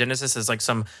synaptogenesis as like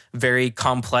some very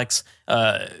complex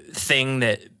thing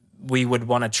that we would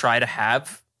want to try to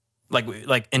have,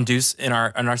 like induce in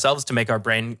ourselves to make our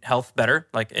brain health better,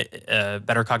 like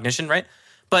better cognition, right?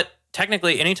 But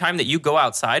technically, anytime that you go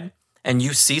outside and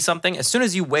you see something, as soon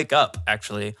as you wake up,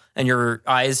 actually, and your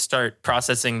eyes start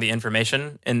processing the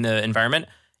information in the environment,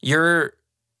 you're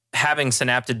having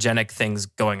synaptogenic things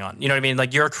going on. You know what I mean?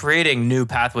 Like you're creating new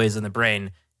pathways in the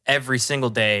brain every single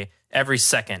day, every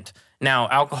second. Now,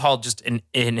 alcohol just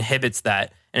inhibits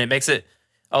that, and it makes it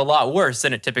a lot worse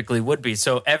than it typically would be.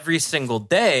 So every single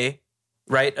day,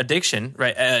 right, addiction,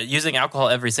 right, using alcohol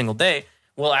every single day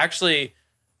will actually,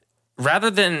 rather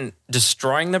than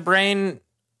destroying the brain,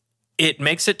 it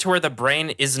makes it to where the brain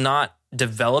is not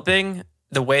developing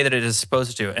the way that it is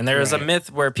supposed to. And there is a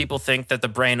myth where people think that the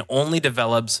brain only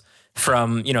develops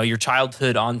from, your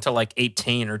childhood on to like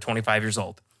 18 or 25 years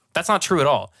old. That's not true at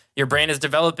all. Your brain is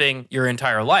developing your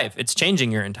entire life. It's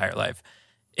changing your entire life.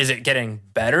 Is it getting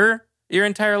better your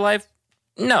entire life?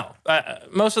 No,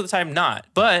 most of the time not.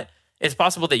 But it's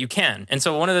possible that you can. And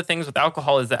so one of the things with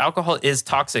alcohol is that alcohol is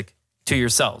toxic to your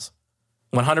cells,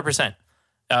 100%.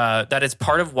 That is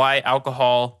part of why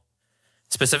alcohol,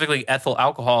 specifically ethyl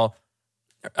alcohol,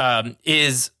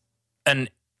 is an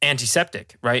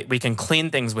antiseptic, right? We can clean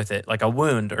things with it, like a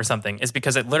wound or something. It's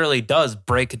because it literally does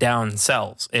break down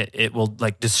cells. It will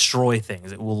like destroy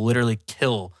things. It will literally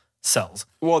kill cells.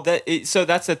 Well, so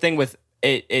that's the thing with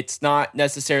it. It's not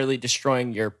necessarily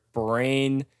destroying your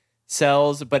brain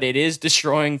cells, but it is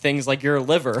destroying things like your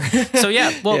liver. So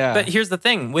yeah, well, but here's the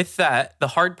thing with that. The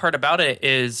hard part about it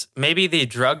is maybe the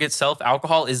drug itself,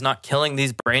 alcohol, is not killing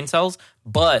these brain cells,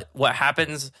 but what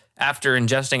happens after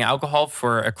ingesting alcohol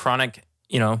for a chronic,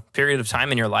 period of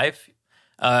time in your life,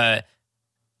 the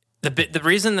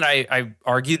reason that I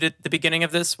argued at the beginning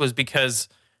of this was because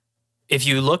if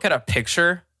you look at a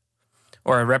picture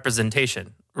or a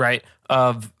representation, right,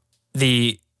 of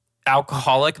the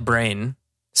alcoholic brain,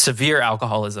 severe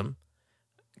alcoholism,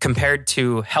 compared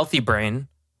to healthy brain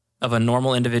of a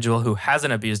normal individual who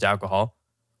hasn't abused alcohol,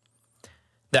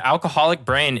 the alcoholic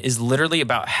brain is literally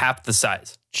about half the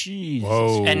size. Jeez.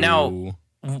 Whoa. And now,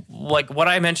 like what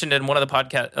I mentioned in one of the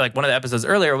podcast, like one of the episodes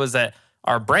earlier, was that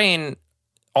our brain,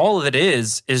 all of it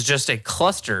is just a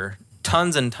cluster,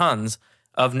 tons and tons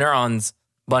of neurons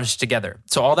bunched together.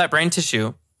 So all that brain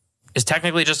tissue is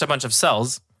technically just a bunch of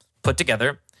cells put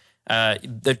together.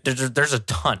 There's a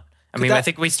ton. I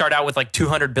think we start out with like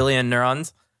 200 billion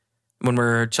neurons when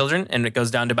we're children, and it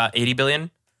goes down to about 80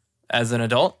 billion as an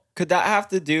adult. Could that have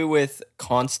to do with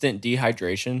constant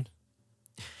dehydration?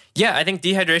 Yeah, I think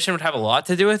dehydration would have a lot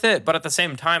to do with it. But at the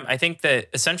same time, I think that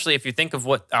essentially if you think of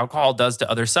what alcohol does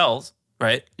to other cells,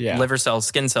 right? Yeah. Liver cells,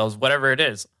 skin cells, whatever it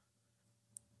is,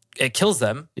 it kills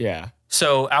them. Yeah.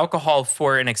 So alcohol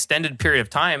for an extended period of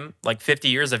time, like 50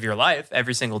 years of your life,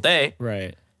 every single day,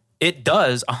 Right. it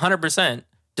does 100%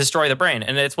 destroy the brain.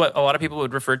 And it's what a lot of people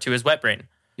would refer to as wet brain.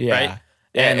 Yeah. Right?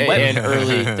 And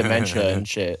early dementia and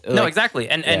shit. No, Like, exactly.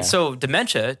 And so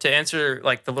dementia, to answer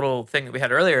like the little thing that we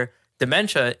had earlier,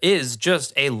 dementia is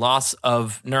just a loss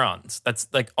of neurons. That's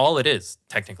like all it is,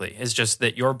 technically. It's just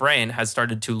that your brain has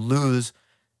started to lose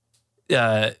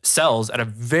cells at a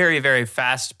very, very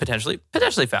fast, potentially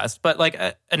fast, but like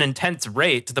an intense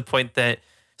rate, to the point that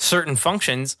certain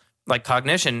functions like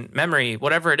cognition, memory,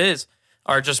 whatever it is,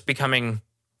 are just becoming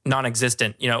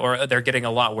non-existent, or they're getting a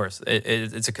lot worse.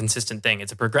 It's a consistent thing.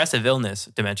 It's a progressive illness,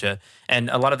 dementia. And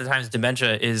a lot of the times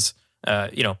dementia is,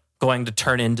 going to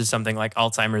turn into something like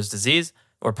Alzheimer's disease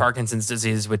or Parkinson's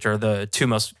disease, which are the two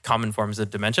most common forms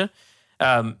of dementia.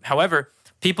 However,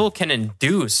 people can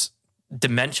induce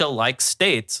dementia-like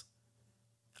states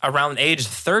around age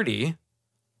 30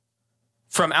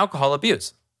 from alcohol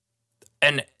abuse.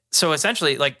 And so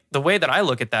essentially, like the way that I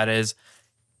look at that is,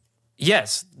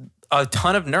 yes, a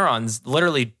ton of neurons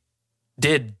literally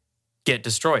did get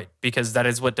destroyed, because that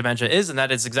is what dementia is. And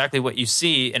that is exactly what you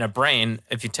see in a brain.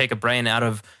 If you take a brain out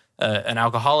of an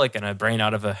alcoholic and a brain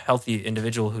out of a healthy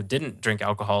individual who didn't drink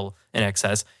alcohol in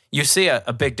excess, you see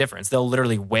a big difference. They'll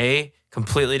literally weigh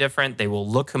completely different. They will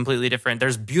look completely different.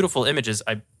 There's beautiful images.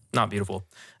 Not beautiful.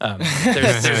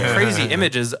 There's crazy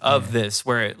images of this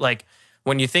where, like,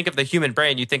 when you think of the human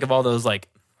brain, you think of all those like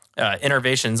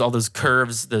innervations, all those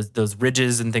curves, those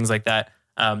ridges and things like that,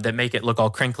 that make it look all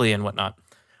crinkly and whatnot.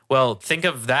 Well, think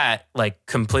of that like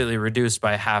completely reduced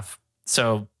by half.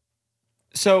 So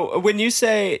when you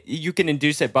say you can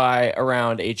induce it by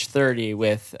around age 30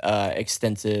 with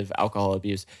extensive alcohol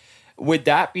abuse, would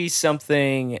that be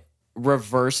something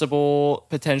reversible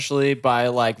potentially by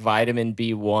like vitamin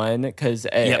B1? Because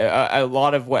a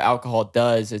lot of what alcohol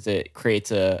does is it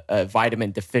creates a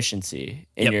vitamin deficiency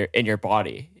in your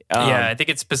body. I think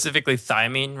it's specifically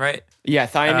thiamine, right? Yeah,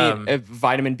 thiamine,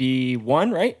 vitamin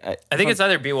B1, right? I think it's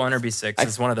either B1 or B6.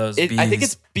 It's one of those. I think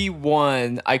it's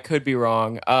B1. I could be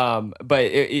wrong.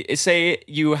 But say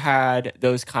you had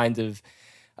those kinds of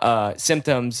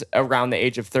symptoms around the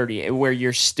age of 30, where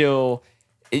you're still,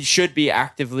 it should be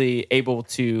actively able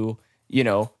to,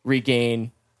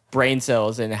 regain brain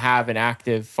cells and have an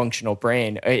active functional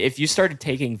brain. If you started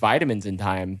taking vitamins in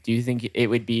time, do you think it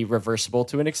would be reversible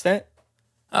to an extent?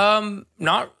 So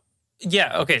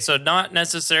not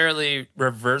necessarily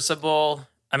reversible.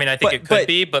 I mean, I think it could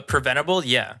be, but preventable,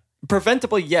 yeah.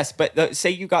 Preventable, yes. But say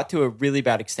you got to a really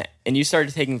bad extent and you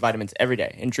started taking vitamins every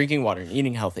day and drinking water and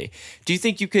eating healthy. Do you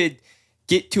think you could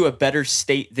get to a better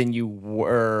state than you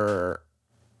were?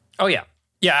 Oh, yeah.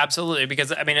 Yeah, absolutely.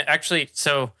 Because, I mean, actually,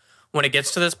 so when it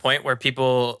gets to this point where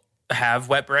people have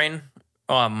wet brain,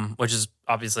 which is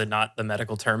obviously not the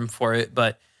medical term for it,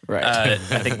 but right. I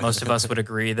think most of us would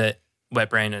agree that wet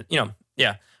brain,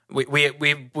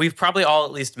 we've probably all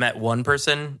at least met one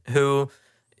person who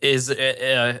is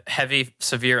a heavy,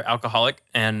 severe alcoholic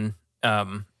and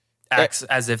acts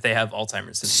as if they have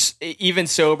Alzheimer's disease. Even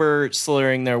sober,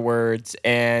 slurring their words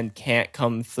and can't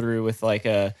come through with like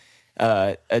a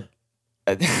wow,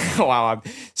 I'm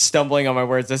stumbling on my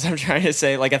words as I'm trying to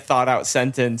say like a thought out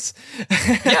sentence.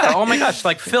 Yeah. Oh my goch,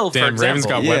 like Phil, for Damn, Raven's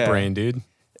example. got wet Yeah. brain, dude.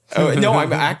 Oh, no,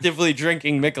 I'm actively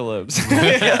drinking Michelob's.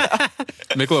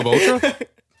 Michelob Ultra?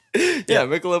 Yeah,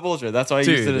 Michelob Ultra. That's why I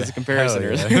used it as a comparison.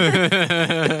 hell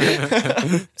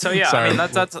earlier. So yeah, Sorry. I mean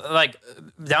that's like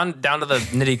down to the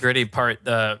nitty gritty part.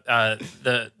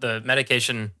 The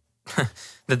medication,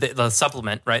 the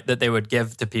supplement, right, that they would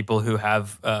give to people who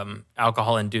have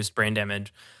alcohol induced brain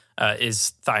damage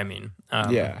is thiamine.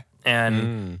 Yeah.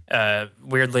 And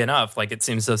weirdly enough, like it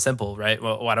seems so simple, right?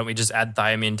 Well, why don't we just add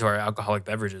thiamine to our alcoholic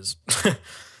beverages,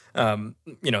 to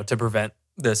prevent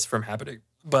this from happening?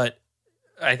 But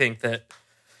I think that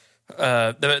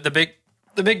the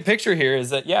big picture here is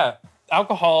that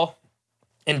alcohol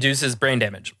induces brain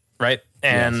damage, right?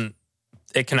 And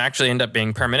it can actually end up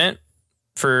being permanent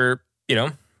for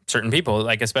certain people,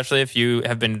 like especially if you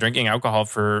have been drinking alcohol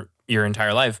for your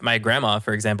entire life. My grandma,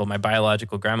 for example, my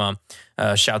biological grandma,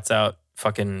 shouts out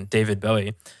fucking David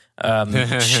Bowie.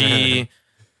 The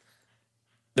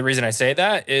reason I say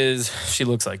that is she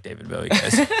looks like David Bowie,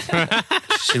 guys.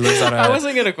 She lives on I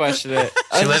wasn't going to question it.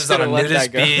 she lives on a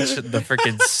nudist beach, the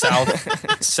freaking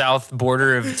south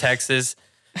border of Texas,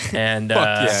 and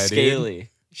yeah, dude. Scaly.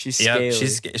 She's scaly.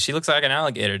 she looks like an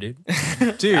alligator, dude.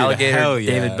 Dude, Alligator hell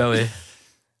yeah. David Bowie.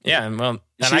 Yeah, and I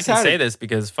She's can had say a- this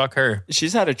because fuck her.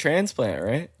 She's had a transplant,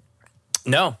 right?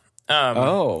 No.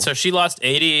 So she lost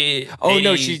 80. Oh,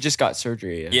 no, 80 she just got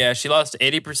surgery. Yeah, she lost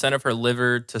 80% of her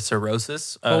liver to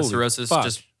cirrhosis. Holy Cirrhosis fuck.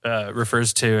 just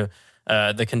refers to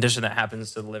the condition that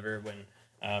happens to the liver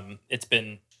when it's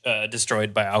been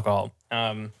destroyed by alcohol.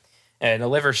 And the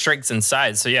liver shrinks in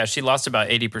size. So yeah, she lost about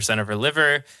 80% of her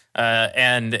liver.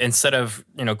 And instead of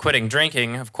quitting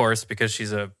drinking, of course, because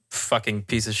she's a fucking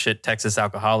piece of shit Texas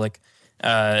alcoholic,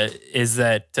 is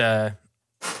that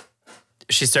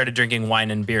she started drinking wine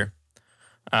and beer.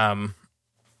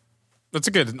 That's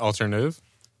a good alternative.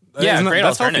 Yeah, Isn't that- great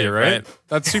that's alternative, healthy, right?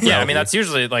 That's super Yeah, I healthy. mean that's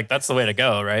usually that's the way to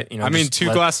go, right? I mean, just two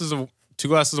let- glasses of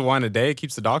wine a day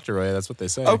keeps the doctor away. That's what they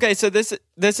say. Okay, so this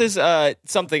is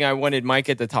something I wanted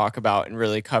Micah to talk about and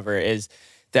really cover is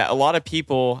that a lot of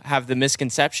people have the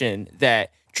misconception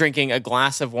that drinking a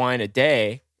glass of wine a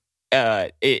day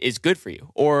is good for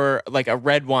you, or like a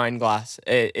red wine glass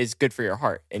is good for your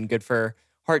heart and good for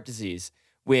heart disease,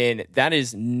 when that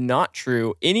is not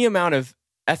true. Any amount of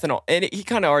ethanol, and he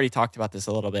kind of already talked about this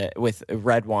a little bit with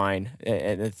red wine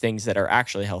and the things that are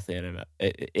actually healthy in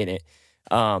it.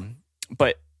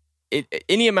 But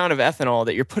any amount of ethanol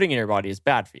that you're putting in your body is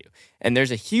bad for you. And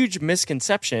there's a huge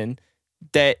misconception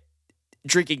that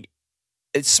drinking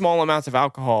small amounts of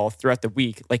alcohol throughout the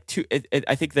week, like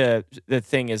I think the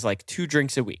thing is like 2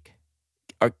 drinks a week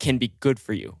can be good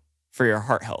for you, for your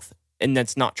heart health. And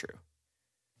that's not true.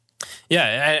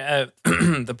 Yeah,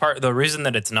 the reason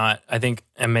that it's not, I think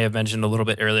I may have mentioned a little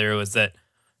bit earlier, was that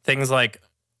things like,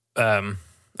 like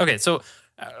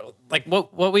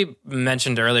what we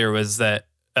mentioned earlier was that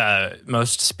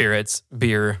most spirits,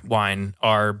 beer, wine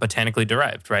are botanically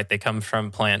derived, right? They come from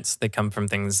plants, they come from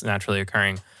things naturally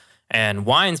occurring, and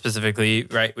wine specifically,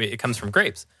 right? It comes from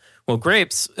grapes. Well,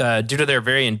 grapes, due to their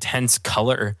very intense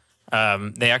color,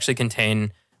 they actually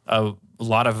contain a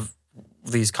lot of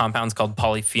these compounds called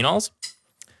polyphenols.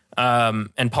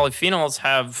 And polyphenols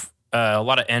have a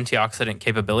lot of antioxidant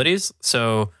capabilities.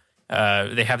 So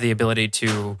they have the ability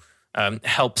to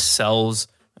help cells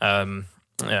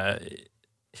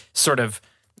sort of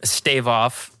stave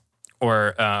off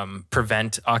or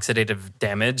prevent oxidative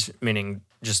damage, meaning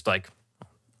just like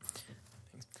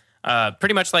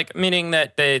pretty much like meaning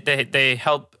that they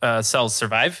help cells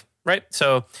survive. Right.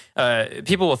 So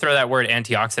people will throw that word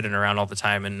antioxidant around all the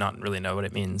time and not really know what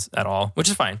it means at all, which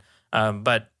is fine.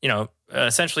 But,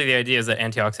 essentially the idea is that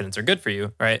antioxidants are good for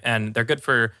you. Right. And they're good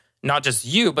for not just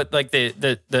you, but like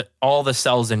the all the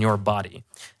cells in your body.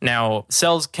 Now,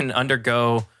 cells can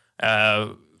undergo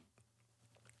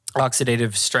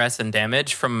oxidative stress and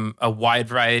damage from a wide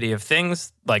variety of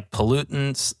things like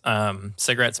pollutants,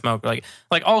 cigarette smoke, like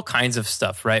all kinds of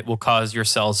stuff. Right. Will cause your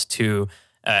cells to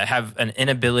have an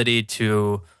inability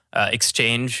to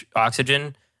exchange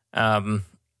oxygen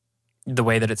the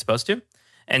way that it's supposed to.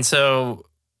 And so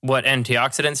what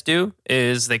antioxidants do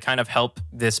is they kind of help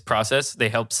this process. They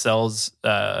help cells,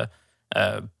 they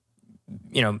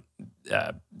in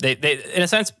a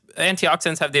sense,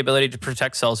 antioxidants have the ability to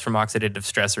protect cells from oxidative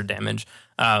stress or damage.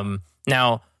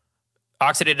 Now,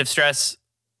 oxidative stress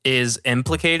is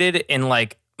implicated in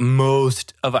like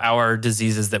most of our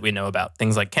diseases that we know about.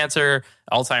 Things like cancer,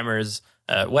 Alzheimer's,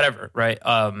 whatever, right?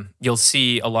 You'll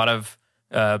see a lot of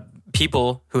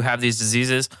people who have these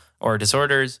diseases or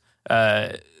disorders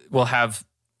will have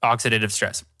oxidative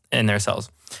stress in their cells.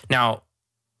 Now,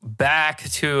 back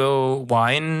to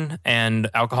wine and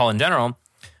alcohol in general,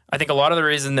 I think a lot of the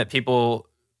reason that people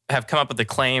have come up with the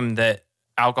claim that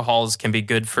alcohols can be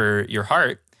good for your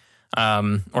heart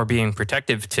or being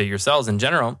protective to your cells in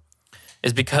general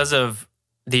is because of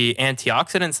the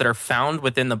antioxidants that are found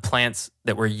within the plants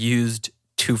that were used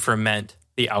to ferment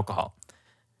the alcohol,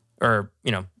 or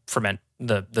ferment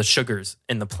the sugars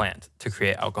in the plant to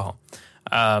create alcohol.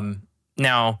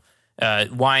 Now,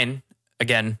 wine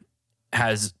again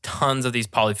has tons of these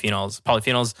polyphenols.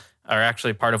 Polyphenols are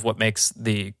actually part of what makes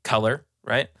the color,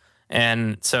 right?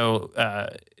 And so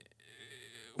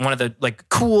one of the like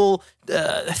cool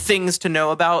things to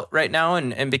know about right now,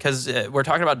 and because we're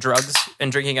talking about drugs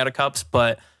and drinking out of cups,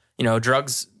 but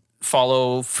drugs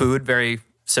follow food very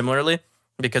similarly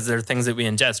because they're things that we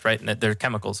ingest, right? And that they're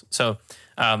chemicals. So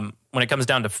when it comes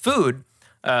down to food,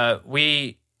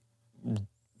 we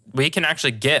can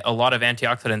actually get a lot of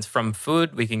antioxidants from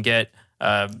food. We can get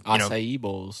acai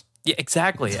bowls. Yeah,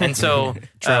 exactly. And so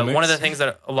one of the things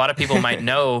that a lot of people might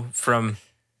know from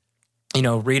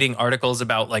reading articles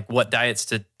about like what diets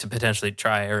to potentially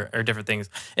try or different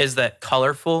things is that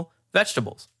colorful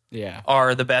vegetables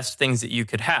are the best things that you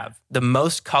could have. The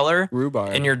most color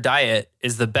Rhubarb in your diet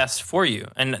is the best for you.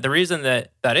 And the reason that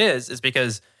is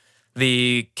because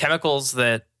the chemicals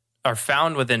that are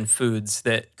found within foods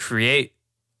that create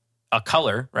a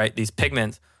color, right? These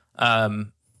pigments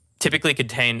typically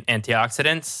contain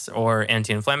antioxidants or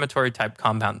anti-inflammatory type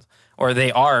compounds, or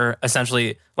they are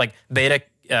essentially like beta.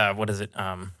 What is it?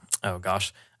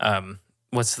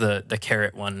 What's the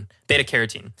carrot one? Beta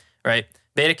carotene, right?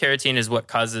 Beta carotene is what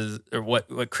causes or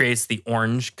what creates the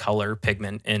orange color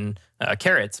pigment in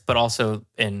carrots, but also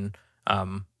in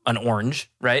an orange,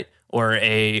 right? Or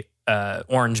a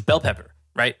orange bell pepper,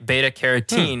 right? Beta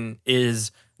carotene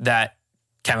is that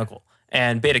chemical,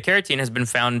 and beta carotene has been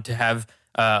found to have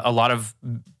a lot of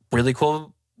really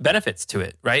cool benefits to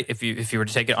it, right? If you were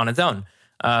to take it on its own.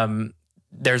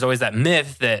 There's always that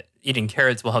myth that eating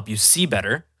carrots will help you see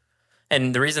better.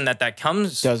 And the reason that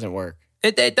comes... doesn't work.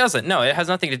 It doesn't. No, it has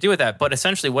nothing to do with that. But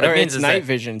essentially what it means is night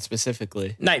vision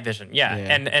specifically. Night vision, yeah.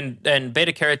 And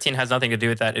beta carotene has nothing to do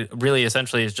with that. It really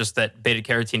essentially is just that beta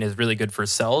carotene is really good for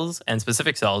cells and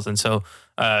specific cells. And so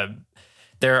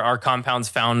there are compounds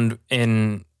found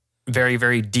in very,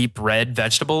 very deep red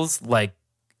vegetables like,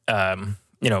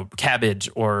 cabbage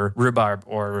or rhubarb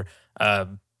or...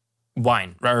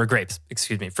 wine or grapes,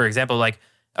 excuse me. For example, like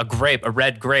a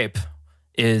red grape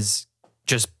is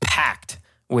just packed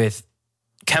with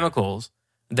chemicals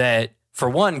that, for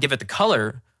one, give it the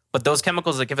color, but those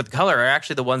chemicals that give it the color are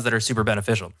actually the ones that are super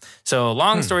beneficial. So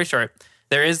long story short,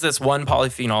 there is this one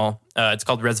polyphenol, it's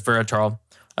called resveratrol.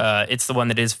 It's the one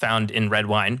that is found in red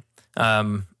wine.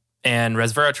 And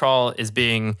resveratrol is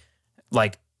being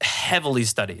like heavily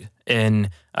studied in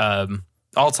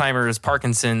Alzheimer's,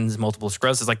 Parkinson's, multiple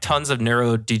sclerosis, like tons of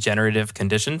neurodegenerative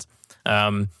conditions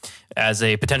as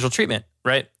a potential treatment,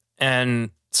 right? And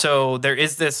so there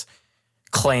is this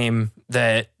claim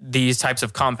that these types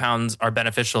of compounds are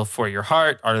beneficial for your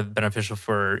heart, are beneficial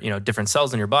for different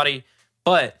cells in your body,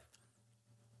 but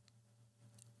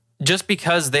just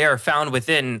because they are found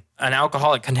within an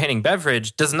alcoholic containing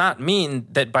beverage does not mean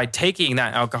that by taking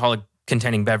that alcoholic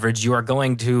containing beverage, you are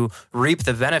going to reap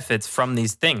the benefits from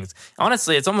these things.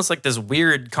 Honestly, it's almost like this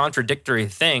weird contradictory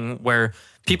thing where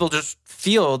people just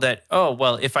feel that, oh,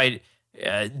 well, if I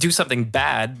do something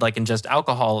bad, like ingest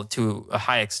alcohol to a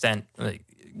high extent, like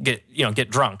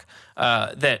get drunk,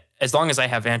 that as long as I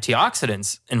have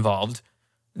antioxidants involved,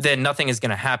 then nothing is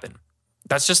going to happen.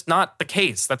 That's just not the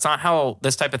case. That's not how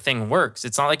this type of thing works.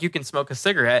 It's not like you can smoke a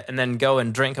cigarette and then go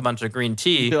and drink a bunch of green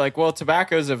tea. You're like, well,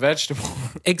 tobacco is a vegetable.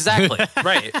 Exactly.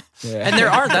 Right. Yeah. And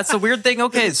that's the weird thing.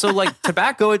 Okay. So like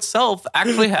tobacco itself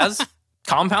actually has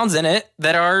compounds in it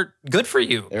that are good for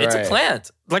you. It's a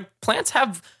plant. Like plants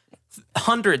have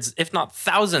hundreds, if not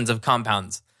thousands of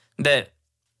compounds that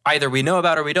either we know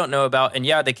about or we don't know about. And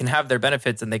yeah, they can have their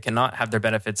benefits and they cannot have their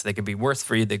benefits. They could be worse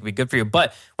for you. They could be good for you.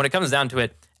 But when it comes down to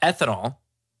it, ethanol,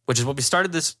 which is what we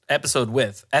started this episode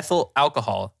with, ethyl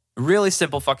alcohol, really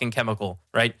simple fucking chemical,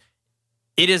 right?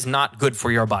 It is not good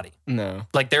for your body. No.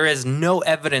 Like there is no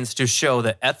evidence to show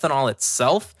that ethanol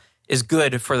itself is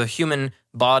good for the human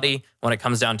body when it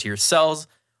comes down to your cells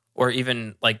or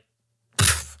even like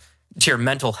to your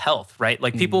mental health, right?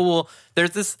 Like people will,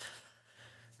 there's this,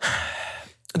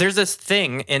 there's this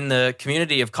thing in the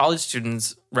community of college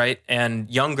students, right, and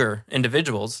younger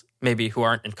individuals, maybe who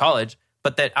aren't in college,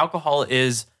 but that alcohol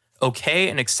is okay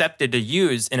and accepted to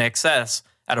use in excess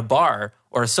at a bar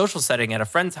or a social setting at a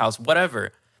friend's house,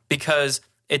 whatever, because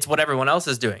it's what everyone else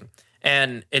is doing.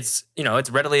 And it's, it's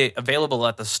readily available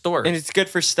at the store. And it's good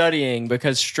for studying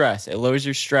because it lowers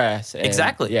your stress. And,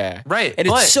 Exactly. Yeah. Right. And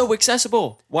But- it's so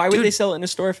accessible. Why would Dude. they sell it in a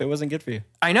store if it wasn't good for you?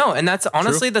 I know. And that's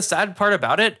honestly the sad part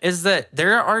about it is that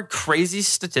there are crazy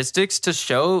statistics to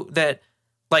show that,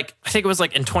 like, I think it was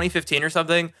like in 2015 or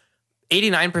something,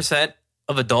 89%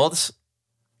 of adults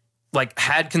like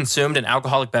had consumed an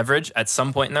alcoholic beverage at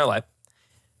some point in their life.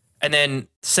 And then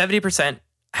 70%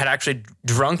 had actually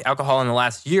drunk alcohol in the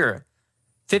last year,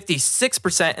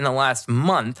 56% in the last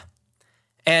month.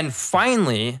 And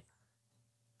finally,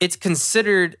 it's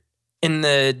considered in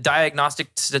the Diagnostic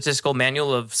Statistical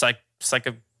Manual of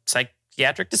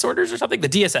Psychiatric Disorders or something, the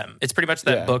DSM. It's pretty much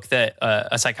that Yeah. book that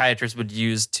a psychiatrist would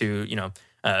use to,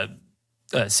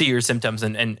 see your symptoms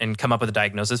and come up with a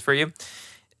diagnosis for you.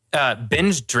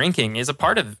 Binge drinking is a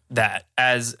part of that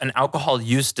as an alcohol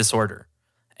use disorder.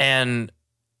 And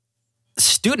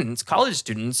college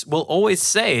students will always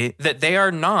say that they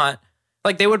are not,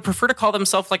 like, they would prefer to call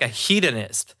themselves like a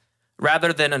hedonist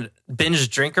rather than a binge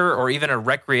drinker or even a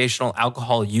recreational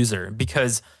alcohol user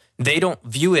because they don't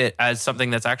view it as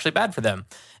something that's actually bad for them.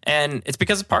 And it's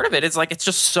because part of it is like it's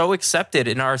just so accepted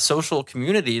in our social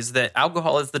communities that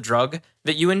alcohol is the drug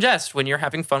that you ingest when you're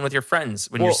having fun with your friends,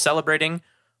 when you're Well- celebrating,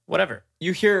 whatever.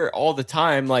 You hear all the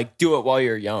time, like, do it while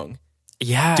you're young.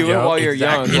 Yeah. Do it while you're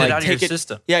young. Get it Like, out of your take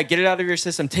system. Yeah, get it out of your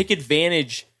system. Take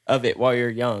advantage of it while you're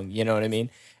young. You know what I mean?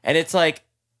 And it's like,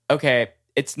 okay,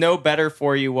 it's no better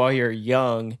for you while you're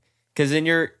young because then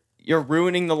you're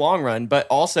ruining the long run. But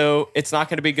also, it's not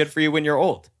going to be good for you when you're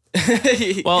old.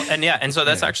 Well, and so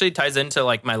that's actually ties into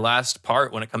like my last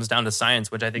part when it comes down to science,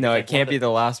 which I think no, is it like can't be the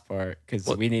last part because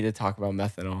we need to talk about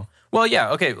methanol. Well,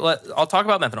 yeah, okay. I'll talk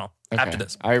about methanol after Okay.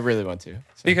 this I really want to. So,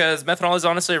 because methanol is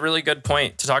honestly a really good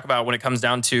point to talk about when it comes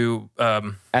down to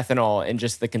ethanol and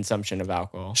just the consumption of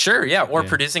alcohol. sure, yeah, or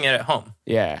producing it at home.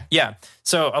 Yeah. Yeah.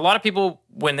 So a lot of people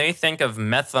when they think of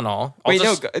methanol,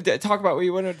 Talk about what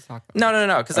you wanted to talk about.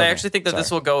 No, because I Okay, actually think that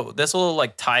this will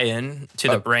like tie in to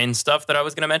the brain stuff that I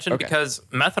was going to mention Okay. because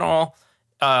methanol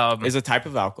Is a type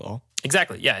of alcohol.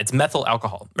 exactly, yeah, it's methyl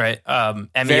alcohol, right?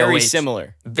 Very MEOH.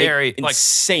 similar. Very, like-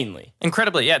 insanely.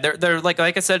 Incredibly, yeah. They're like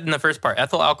I said in the first part,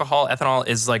 ethanol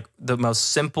is like the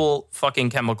most simple fucking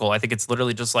chemical. I think it's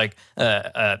literally just like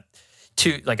an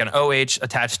OH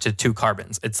attached to two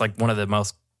carbons. It's like one of the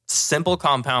most simple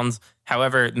compounds.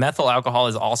 However, methyl alcohol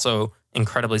is also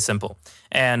incredibly simple,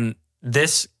 and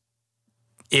this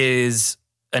is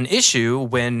an issue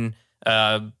when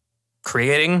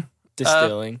creating.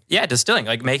 Distilling.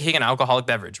 Like making an alcoholic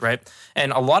beverage, right?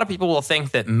 And a lot of people will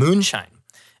think that moonshine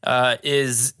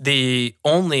is the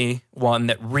only one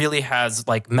that really has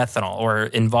like methanol or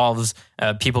involves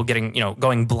people getting,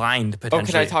 going blind potentially.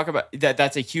 Oh, can I talk about that?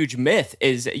 That's a huge myth.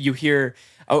 Is you hear,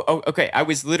 okay. I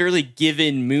was literally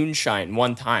given moonshine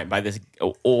one time by this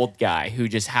old guy who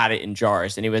just had it in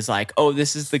jars, and he was like, "Oh,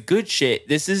 this is the good shit.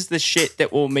 This is the shit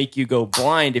that will make you go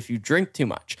blind if you drink too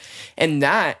much," and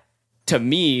that. To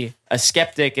me, a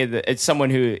skeptic, it's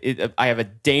someone I have a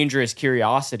dangerous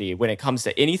curiosity when it comes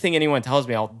to anything anyone tells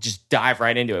me. I'll just dive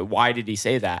right into it. Why did he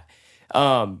say that?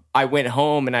 I went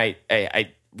home and I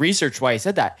researched why he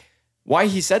said that. Why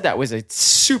he said that was a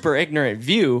super ignorant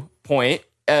viewpoint.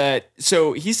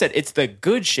 So he said it's the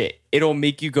good shit. It'll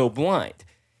make you go blind.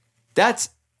 That's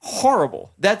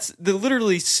horrible. That's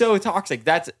literally so toxic.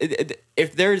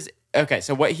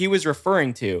 So what he was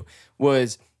referring to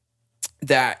was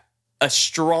that a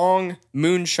strong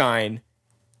moonshine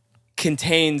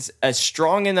contains a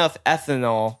strong enough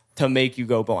ethanol to make you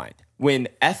go blind. When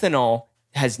ethanol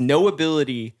has no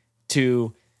ability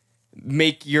to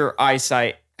make your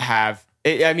eyesight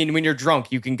when you're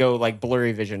drunk, you can go like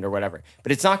blurry vision or whatever,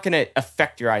 but it's not going to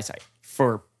affect your eyesight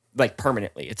for like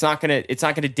permanently. It's not going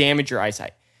to damage your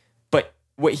eyesight. But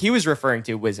what he was referring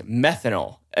to was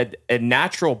methanol, a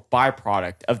natural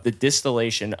byproduct of the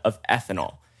distillation of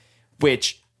ethanol,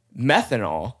 which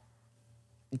methanol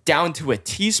down to a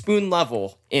teaspoon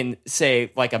level in,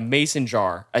 say, like a mason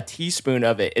jar, a teaspoon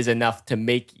of it is enough to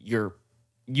make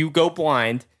you go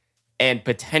blind and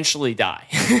potentially die.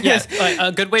 Yeah, like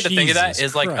a good way to think of that Jesus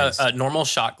is like Christ. a normal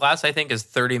shot glass, I think, is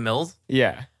 30 mils.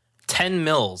 Yeah. 10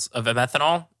 mils of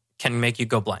methanol can make you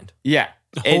go blind. Yeah.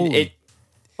 And Holy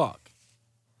fuck.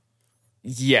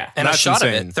 yeah. And a That's shot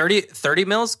insane. of it, 30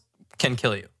 mils can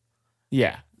kill you.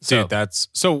 Yeah. Dude,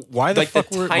 so why the like the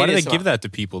fuck why do they tiniest give amount. that to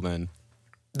people then?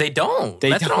 They don't.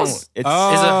 They Methanol don't. is It's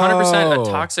 100%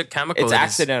 a toxic chemical. it's that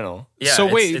is- accidental. Yeah, so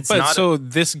it's- wait, it's but not so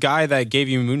this guy that gave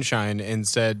you moonshine and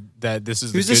said that this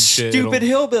is the Who's good a shit. stupid it'll-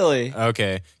 hillbilly?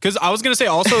 Okay, because I was gonna say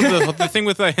also the thing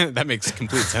with that makes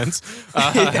complete sense.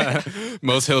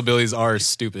 Most hillbillies are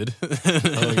stupid. Oh,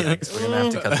 yikes, we're gonna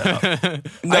have to cut that out. I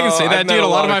can say I've that, met dude. A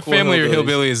lot of my cool family are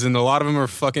hillbillies. hillbillies, and a lot of them are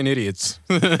fucking idiots.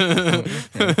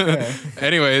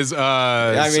 Anyways,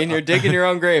 I mean, you're digging your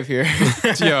own grave here.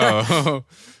 yo,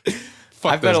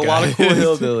 fuck I've met a those lot of cool guys.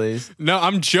 hillbillies. No,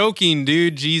 I'm joking,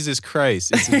 dude. Jesus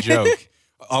Christ, it's a joke.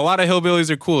 A lot of hillbillies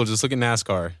are cool. Just look at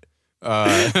NASCAR. No.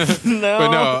 But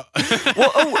no,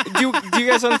 Well, do you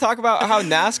guys want to talk about how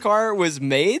NASCAR was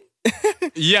made?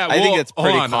 yeah. I think well, it's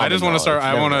pretty hold on. I common just want to start.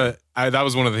 knowledge. I Never want to. That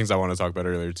was one of the things I want to talk about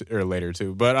earlier or later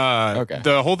too. But Okay.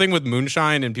 the whole thing with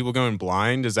moonshine and people going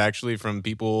blind is actually from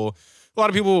people. A lot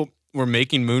of people were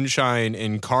making moonshine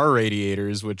in car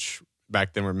radiators, which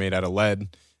back then were made out of lead.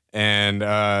 And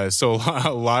so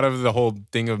a lot of the whole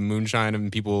thing of moonshine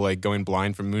and people like going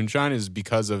blind from moonshine is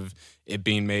because of it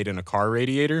being made in a car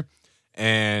radiator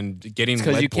and getting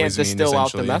Because lead you can't poisoning, distill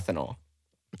out the essentially. methanol.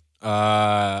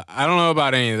 I don't know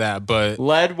about any of that, but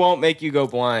Lead won't make you go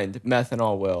blind.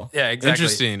 Methanol will. Yeah, exactly.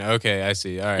 interesting. Okay, I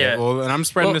see. All right. Yeah. Well, and I'm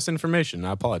spreading Well- this information.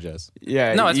 I apologize.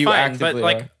 Yeah, No, it's you fine. But actively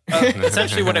like, are.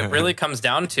 essentially, what it really comes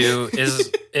down to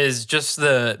is just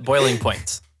the boiling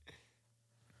points.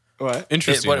 What?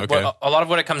 Interesting. A lot of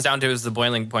what it comes down to is the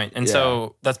boiling point. And Yeah.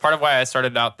 so that's part of why I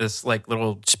started out this like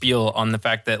little spiel on the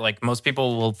fact that like most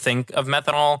people will think of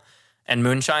methanol and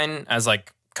moonshine as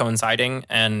like coinciding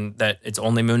and that it's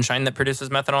only moonshine that produces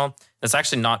methanol. That's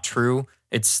actually not true.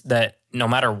 It's that no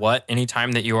matter what,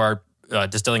 anytime that you are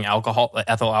distilling alcohol,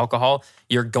 ethyl alcohol,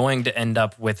 you're going to end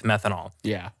up with methanol.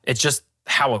 Yeah. It's just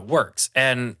how it works.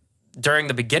 And during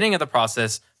the beginning of the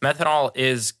process, methanol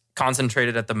is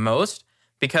concentrated at the most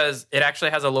because it actually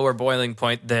has a lower boiling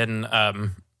point than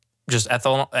just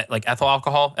ethyl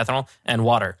alcohol, ethanol, and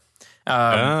water.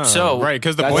 So right,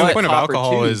 because the That's boiling like point of copper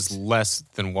alcohol tubes. is less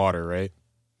than water, right?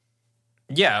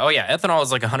 yeah, ethanol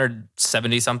is like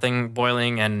 170 something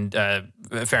boiling and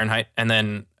Fahrenheit, and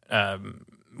then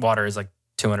water is like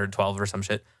 212 or some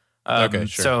shit. Okay,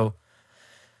 sure. So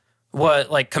what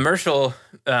like commercial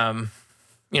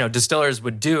distillers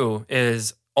would do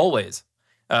is always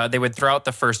they would throw out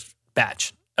the first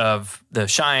batch of the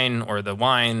shine or the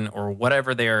wine or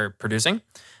whatever they are producing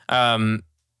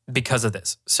because of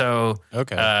this. So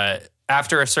Okay.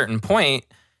 after a certain point,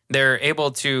 they're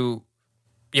able to,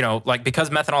 because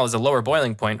methanol is a lower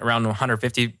boiling point around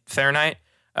 150 Fahrenheit,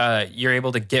 you're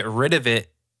able to get rid of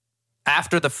it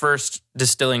after the first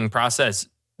distilling process.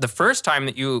 The first time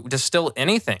that you distill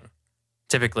anything,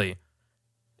 typically,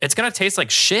 it's going to taste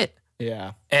like shit.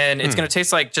 Yeah. And it's going to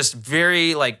taste like just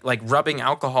very like rubbing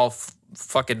alcohol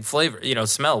fucking flavor,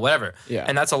 smell, whatever. Yeah.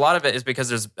 And that's a lot of it is because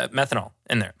there's methanol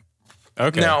in there.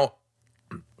 Okay. Now,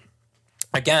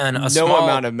 again, No small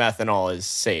amount of methanol is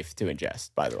safe to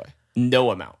ingest, by the way.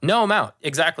 No amount. No amount,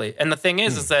 exactly. And the thing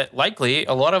is that likely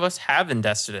a lot of us have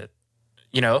ingested it.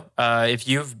 If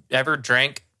you've ever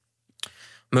drank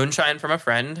moonshine from a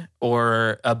friend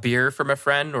or a beer from a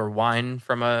friend or wine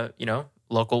from a,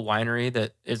 local winery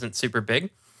that isn't super big,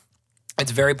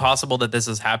 it's very possible that this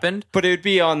has happened. But it would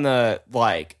be on the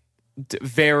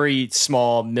very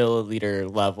small milliliter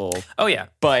level. Oh, yeah.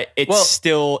 But it Well-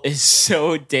 still is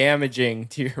so damaging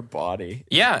to your body.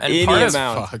 Yeah. And Any part of,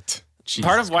 amount. Fucked. part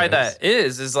Jesus of why Christ. that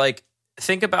is like,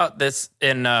 think about this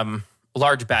in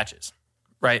large batches,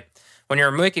 right? When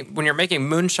you're making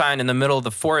moonshine in the middle of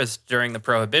the forest during the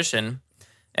Prohibition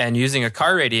and using a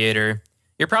car radiator,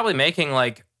 you're probably making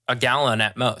like a gallon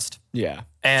at most. Yeah.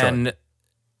 And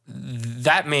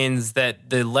that means that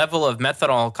the level of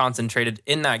methanol concentrated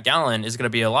in that gallon is going to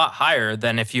be a lot higher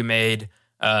than if you made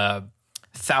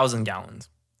 1,000 gallons,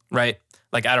 right?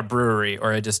 Like at a brewery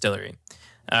or a distillery.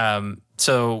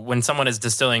 So when someone is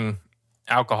distilling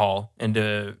alcohol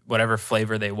into whatever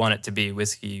flavor they want it to be,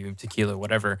 whiskey, tequila,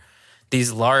 whatever,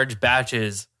 these large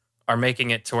batches are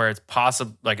making it to where it's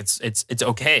possible, like it's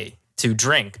okay to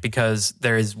drink because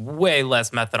there is way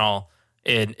less methanol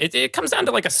in it. It comes down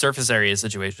to like a surface area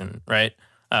situation, right?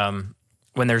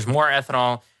 When there's more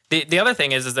ethanol, the other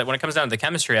thing is that when it comes down to the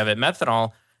chemistry of it,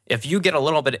 methanol, if you get a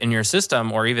little bit in your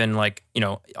system or even like,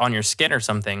 on your skin or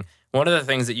something, one of the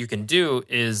things that you can do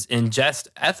is ingest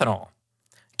ethanol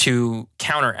to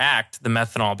counteract the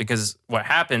methanol, because what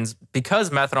happens, because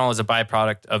methanol is a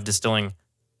byproduct of distilling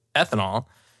ethanol,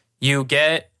 you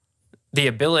get the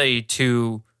ability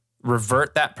to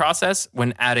revert that process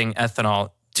when adding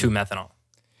ethanol to methanol.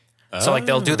 So like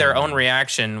they'll do their own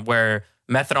reaction where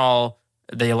methanol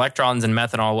the electrons in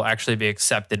methanol will actually be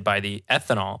accepted by the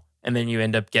ethanol, and then you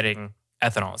end up getting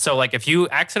ethanol. So like if you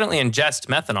accidentally ingest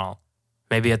methanol,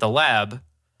 maybe at the lab.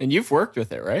 And you've worked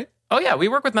with it, right? Oh yeah, we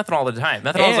work with methanol all the time.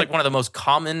 Methanol is like one of the most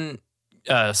common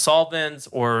solvents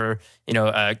or,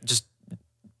 just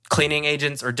cleaning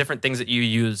agents or different things that you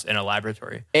use in a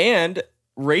laboratory. And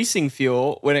racing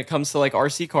fuel, when it comes to like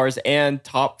RC cars and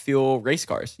top fuel race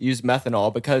cars, use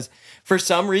methanol because for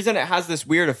some reason it has this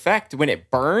weird effect when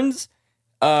it burns.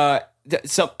 I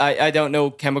don't know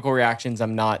chemical reactions.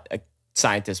 I'm not a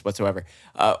scientist whatsoever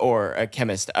or a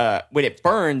chemist. When it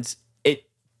burns,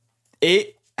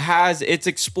 it has its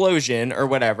explosion or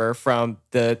whatever from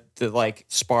the like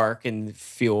spark and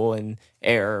fuel and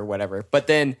air or whatever, but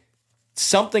then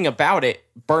something about it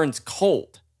burns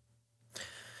cold.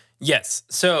 Yes.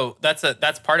 So that's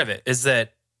part of it, is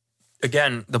that,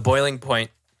 again, the boiling point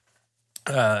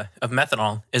of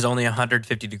methanol is only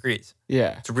 150 degrees.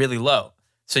 Yeah. It's really low.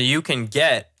 So you can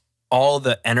get all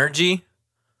the energy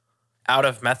out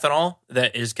of methanol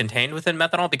that is contained within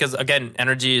methanol because, again,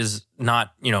 energy is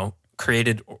not,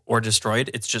 created or destroyed.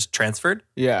 It's just transferred.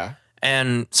 Yeah.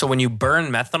 And so when you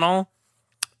burn methanol,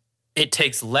 it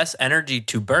takes less energy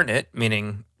to burn it,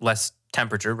 meaning less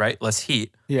temperature, right? Less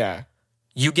heat. Yeah.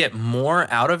 You get more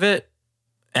out of it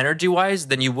energy-wise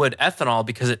than you would ethanol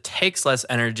because it takes less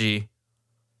energy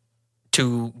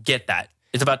to get that.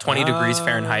 It's about 20 degrees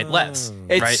Fahrenheit less.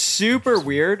 It's right? super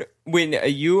weird when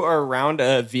you are around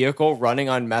a vehicle running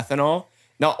on methanol.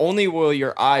 Not only will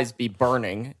your eyes be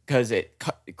burning because it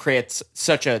creates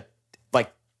such a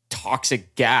like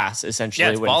toxic gas essentially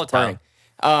Yeah, it's when volatile. it's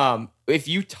burning. If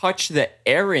you touch the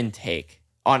air intake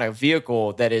on a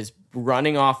vehicle that is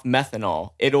running off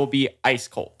methanol, it'll be ice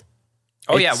cold.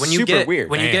 Oh It's yeah, when you super get weird.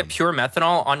 you Damn. get pure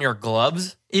methanol on your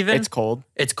gloves, even It's cold.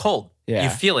 It's cold. Yeah. You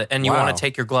feel it, and you Wow. want to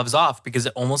take your gloves off because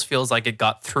it almost feels like it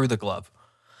got through the glove.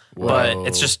 But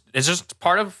it's just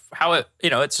part of how it.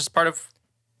 It's just part of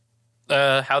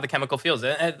how the chemical feels.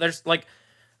 And there's like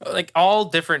all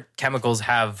different chemicals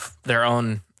have their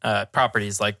own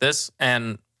properties like this,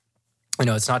 and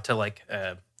it's not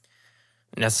to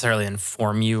necessarily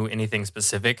inform you anything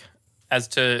specific as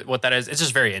to what that is. It's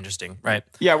just very interesting, right?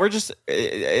 Yeah,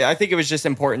 I think it was just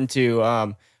important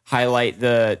to highlight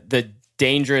the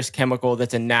dangerous chemical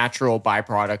that's a natural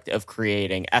byproduct of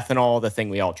creating ethanol, the thing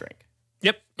we all drink.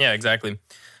 Yep. Yeah, exactly.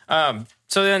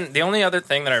 So then the only other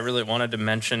thing that I really wanted to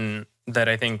mention that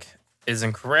I think is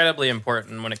incredibly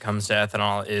important when it comes to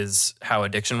ethanol is how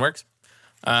addiction works,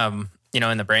 in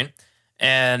the brain.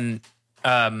 And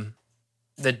the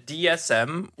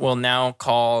DSM will now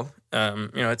call,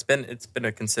 it's been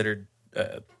a considered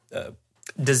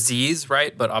disease,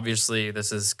 right? But obviously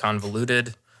this is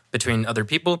convoluted between other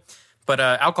people. But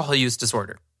alcohol use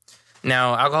disorder.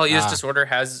 Now, alcohol use disorder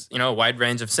has, a wide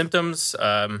range of symptoms.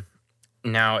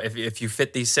 Now, if you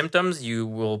fit these symptoms, you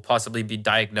will possibly be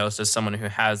diagnosed as someone who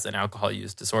has an alcohol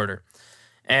use disorder.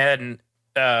 And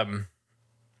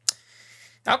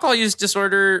alcohol use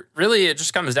disorder, really, it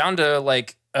just comes down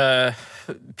to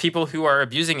people who are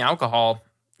abusing alcohol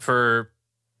for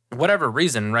whatever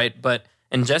reason, right? But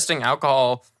ingesting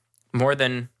alcohol more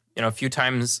than a few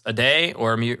times a day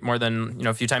or more than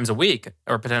a few times a week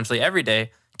or potentially every day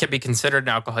can be considered an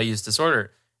alcohol use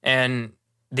disorder. And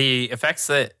the effects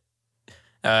that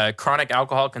chronic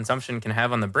alcohol consumption can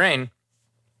have on the brain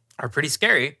are pretty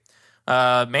scary,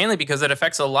 mainly because it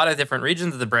affects a lot of different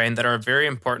regions of the brain that are very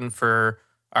important for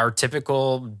our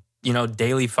typical,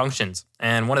 daily functions.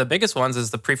 And one of the biggest ones is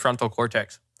the prefrontal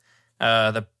cortex.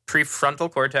 The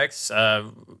prefrontal cortex,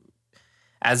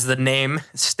 as the name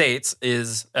states,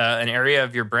 is an area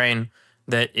of your brain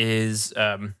that is,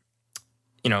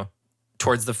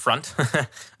 towards the front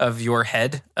of your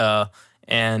head.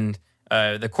 And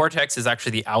the cortex is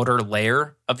actually the outer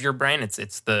layer of your brain.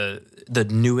 It's the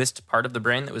newest part of the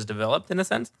brain that was developed in a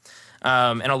sense.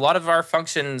 And a lot of our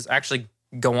functions actually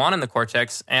go on in the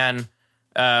cortex. And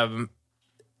the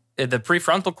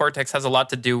prefrontal cortex has a lot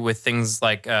to do with things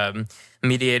like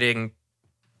mediating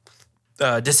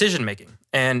decision making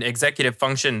and executive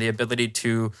function, the ability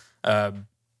to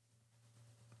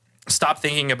stop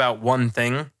thinking about one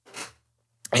thing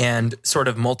and sort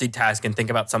of multitask and think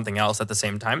about something else at the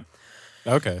same time.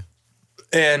 Okay.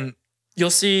 And you'll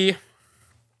see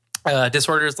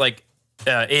disorders like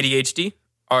ADHD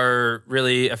are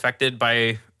really affected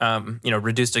by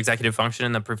reduced executive function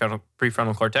in the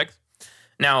prefrontal cortex.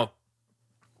 Now,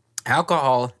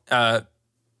 alcohol,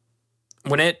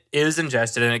 when it is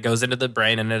ingested and it goes into the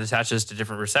brain and it attaches to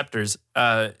different receptors,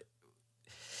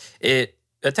 it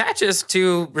attaches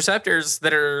to receptors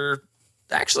that are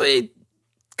actually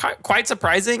quite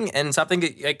surprising and something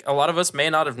that, like, a lot of us may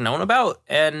not have known about.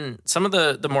 And some of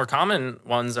the more common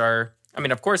ones are, I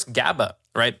mean, of course, GABA,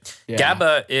 right? Yeah.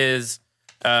 GABA is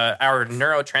our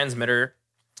neurotransmitter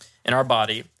in our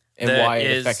body. And that why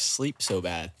it is- affects sleep so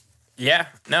bad. Yeah,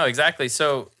 no, exactly.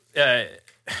 So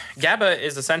GABA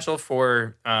is essential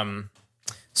for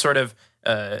sort of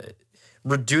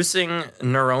reducing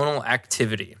neuronal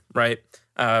activity, right?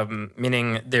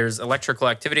 Meaning there's electrical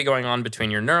activity going on between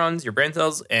your neurons, your brain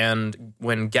cells, and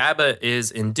when GABA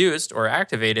is induced or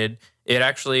activated, it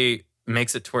actually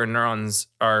makes it to where neurons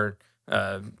are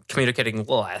communicating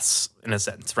less, in a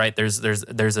sense, right? There's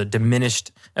a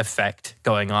diminished effect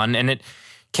going on, and it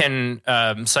can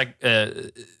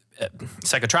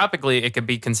psychotropically, it could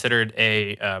be considered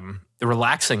a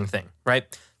relaxing thing,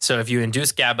 right? So if you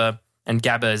induce GABA and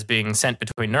GABA is being sent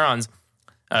between neurons,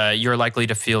 you're likely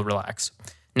to feel relaxed.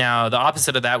 Now, the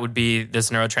opposite of that would be this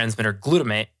neurotransmitter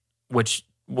glutamate, which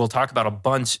we'll talk about a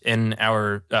bunch in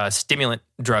our stimulant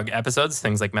drug episodes,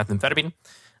 things like methamphetamine.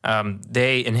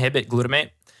 They inhibit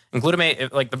glutamate. And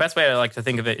glutamate, like the best way I like to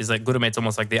think of it is like glutamate's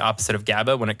almost like the opposite of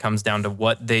GABA when it comes down to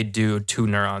what they do to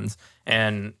neurons.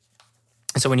 And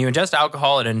so when you ingest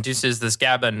alcohol, it induces this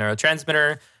GABA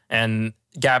neurotransmitter, and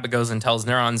GABA goes and tells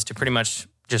neurons to pretty much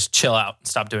just chill out and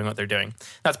stop doing what they're doing.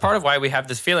 That's part of why we have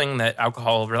this feeling that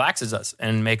alcohol relaxes us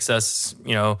and makes us,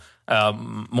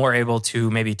 more able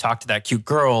to maybe talk to that cute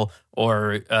girl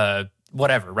or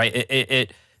whatever, right?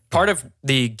 It part of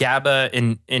the GABA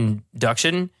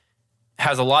induction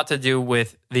has a lot to do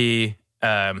with the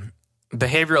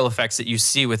behavioral effects that you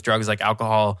see with drugs like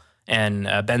alcohol and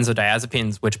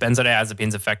benzodiazepines, which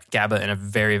benzodiazepines affect GABA in a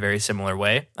very, very similar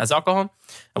way as alcohol.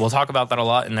 And we'll talk about that a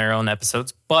lot in their own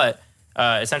episodes. But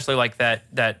essentially, like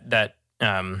that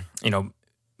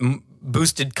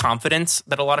boosted confidence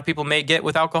that a lot of people may get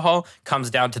with alcohol comes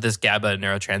down to this GABA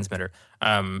neurotransmitter.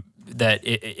 That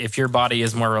if your body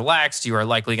is more relaxed, you are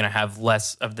likely going to have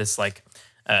less of this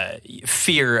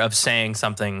fear of saying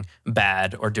something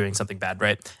bad or doing something bad,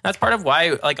 right? That's part of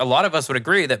why, like, a lot of us would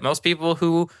agree that most people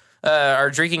who are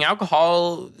drinking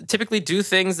alcohol typically do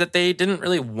things that they didn't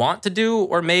really want to do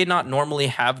or may not normally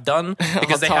have done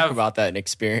because they talk have about that in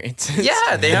experience.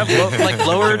 yeah, they have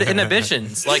lowered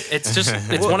inhibitions. Like, it's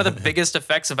one of the biggest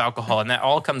effects of alcohol, and that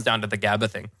all comes down to the GABA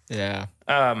thing. Yeah.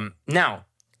 Now,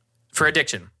 for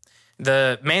addiction,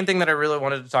 the main thing that I really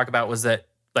wanted to talk about was that,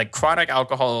 like, chronic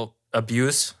alcohol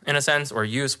abuse, in a sense, or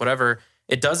use, whatever,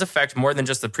 it does affect more than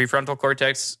just the prefrontal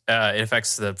cortex. It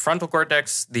affects the frontal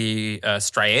cortex, the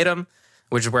striatum,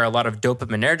 which is where a lot of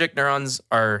dopaminergic neurons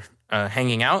are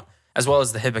hanging out, as well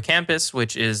as the hippocampus,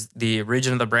 which is the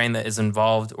region of the brain that is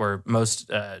involved or most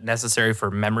necessary for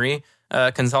memory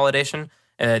consolidation.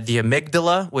 The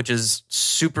amygdala, which is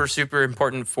super, super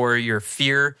important for your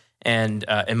fear and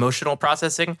emotional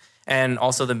processing, and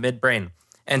also the midbrain.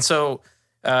 And so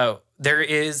there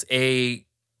is a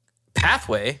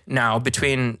pathway now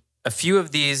between a few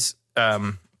of these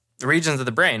regions of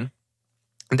the brain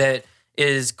that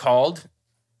is called,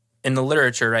 in the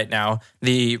literature right now,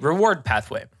 the reward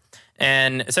pathway.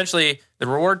 And essentially, the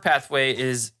reward pathway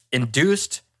is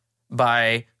induced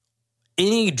by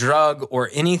any drug or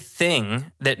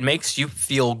anything that makes you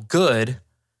feel good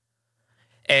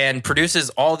and produces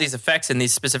all these effects in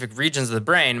these specific regions of the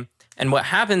brain. And what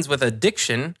happens with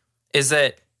addiction is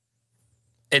that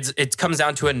it comes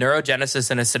down to a neurogenesis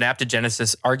and a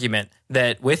synaptogenesis argument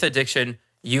that with addiction,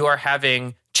 you are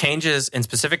having changes in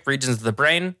specific regions of the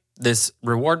brain, this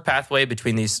reward pathway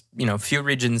between these, few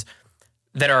regions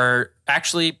that are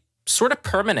actually sort of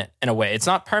permanent in a way. It's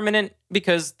not permanent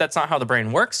because that's not how the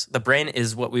brain works. The brain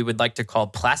is what we would like to call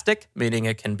plastic, meaning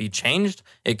it can be changed,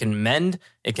 it can mend,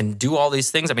 it can do all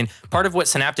these things. I mean, part of what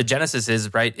synaptogenesis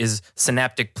is, right, is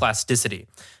synaptic plasticity.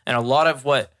 And a lot of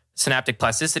what synaptic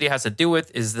plasticity has to do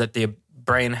with is that the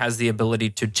brain has the ability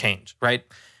to change, right?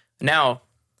 Now,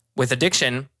 with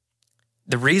addiction,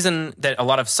 the reason that a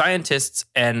lot of scientists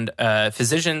and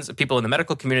physicians, people in the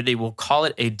medical community will call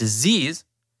it a disease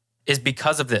is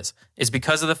because of this. Is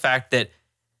because of the fact that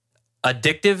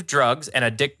addictive drugs and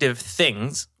addictive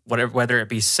things, whether it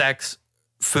be sex,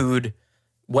 food,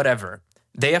 whatever,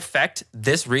 they affect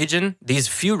this region, these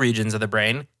few regions of the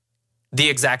brain, the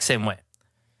exact same way.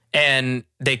 And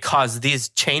they cause these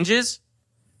changes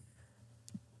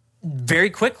very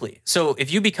quickly. So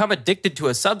if you become addicted to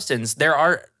a substance, there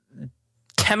are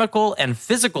chemical and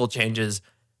physical changes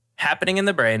happening in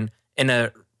the brain in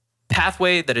a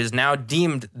pathway that is now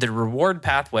deemed the reward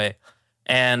pathway.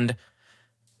 And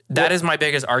that is my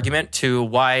biggest argument to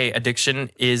why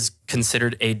addiction is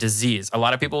considered a disease. A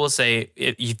lot of people will say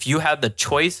if you had the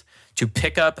choice to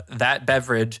pick up that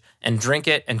beverage and drink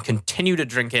it and continue to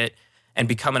drink it and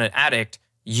become an addict,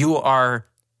 you don't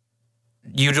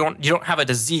have a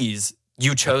disease.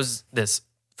 You chose this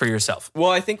for yourself.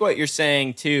 Well, I think what you're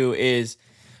saying too is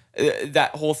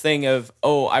that whole thing of,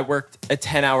 oh, I worked a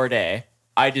 10-hour day,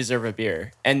 I deserve a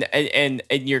beer, and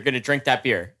you're gonna drink that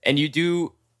beer, and you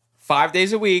do 5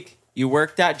 days a week. You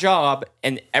work that job,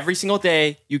 and every single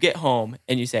day you get home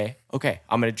and you say, okay,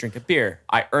 I'm going to drink a beer.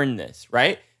 I earned this,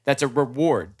 right? That's a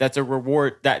reward. That's a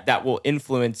reward that will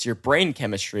influence your brain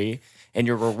chemistry and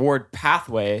your reward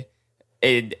pathway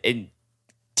in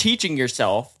teaching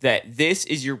yourself that this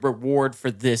is your reward for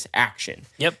this action.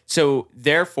 Yep. So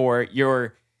therefore,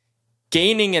 you're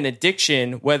gaining an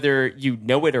addiction, whether you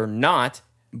know it or not,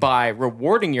 by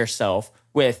rewarding yourself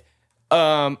with,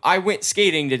 I went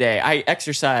skating today. I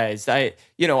exercised. I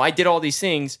did all these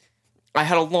things. I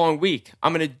had a long week.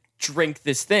 I'm going to drink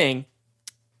this thing.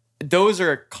 Those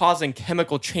are causing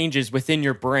chemical changes within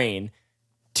your brain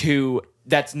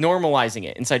that's normalizing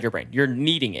it inside your brain. You're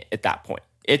needing it at that point.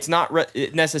 It's not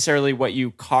necessarily what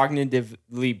you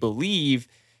cognitively believe,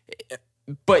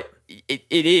 but it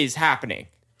is happening.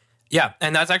 Yeah,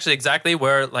 and that's actually exactly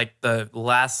where like the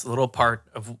last little part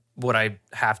of what I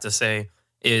have to say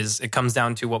is it comes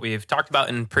down to what we've talked about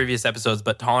in previous episodes,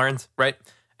 but tolerance, right?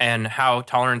 And how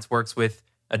tolerance works with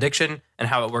addiction and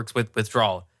how it works with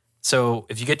withdrawal. So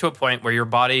if you get to a point where your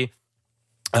body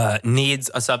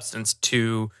needs a substance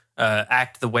to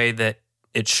act the way that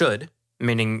it should,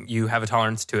 meaning you have a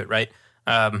tolerance to it, right?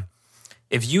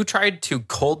 If you tried to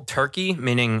cold turkey,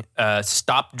 meaning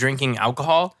stop drinking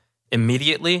alcohol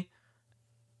immediately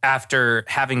after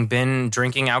having been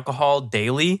drinking alcohol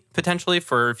daily, potentially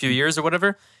for a few years or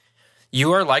whatever,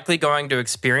 you are likely going to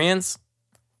experience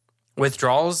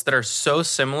withdrawals that are so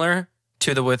similar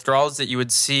to the withdrawals that you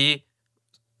would see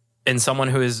in someone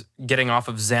who is getting off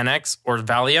of Xanax or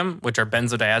Valium, which are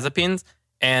benzodiazepines,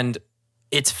 and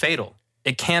it's fatal.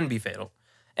 It can be fatal.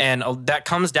 And that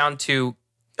comes down to,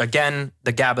 again,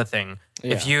 the GABA thing.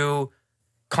 Yeah. If you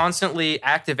constantly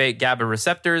activate GABA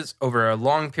receptors over a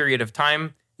long period of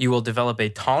time, you will develop a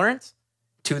tolerance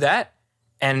to that.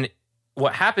 And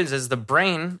what happens is the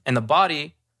brain and the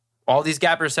body, all these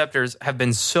GABA receptors have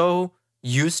been so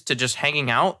used to just hanging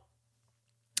out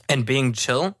and being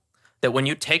chill that when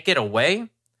you take it away,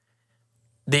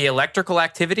 the electrical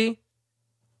activity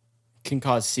can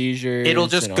cause seizures. It'll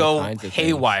just go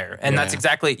haywire. And that's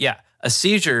exactly, a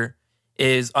seizure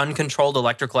is uncontrolled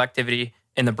electrical activity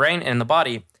in the brain and in the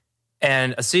body.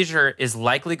 And a seizure is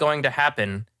likely going to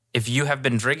happen if you have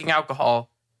been drinking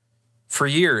alcohol for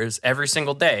years, every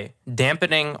single day,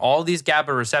 dampening all these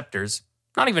GABA receptors,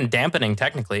 not even dampening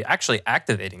technically, actually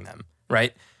activating them,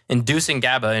 right? Inducing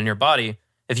GABA in your body.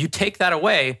 If you take that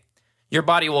away, your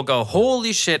body will go,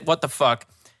 holy shit, what the fuck?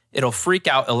 It'll freak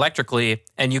out electrically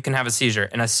and you can have a seizure.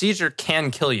 And a seizure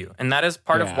can kill you. And that is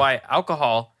part of why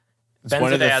alcohol,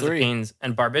 benzodiazepines,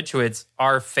 and barbiturates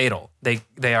are fatal. They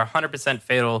are 100%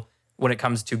 fatal when it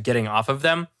comes to getting off of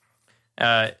them.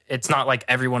 It's not like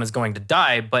everyone is going to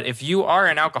die, but if you are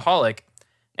an alcoholic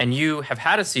and you have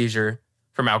had a seizure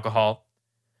from alcohol,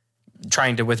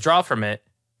 trying to withdraw from it,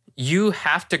 you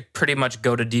have to pretty much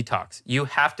go to detox. You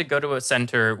have to go to a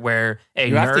center where a nurse...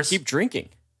 You have to keep drinking.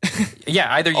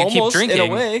 Yeah, either you keep drinking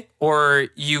in a way, or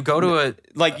you go to a...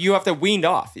 Like, you have to wean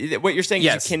off. What you're saying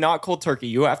is you cannot cold turkey.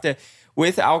 You have to...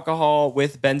 With alcohol,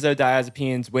 with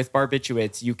benzodiazepines, with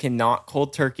barbiturates, you cannot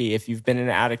cold turkey if you've been an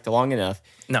addict long enough.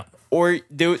 No. Or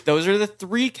those are the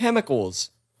three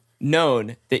chemicals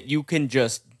known that you can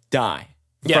just die.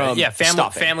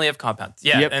 Family of compounds.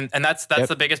 Yeah, and that's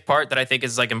the biggest part that I think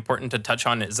is like important to touch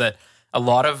on is that a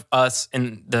lot of us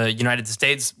in the United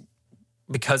States,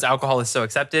 because alcohol is so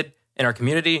accepted in our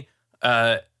community,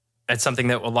 it's something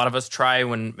that a lot of us try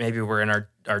when maybe we're in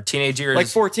our teenage years. Like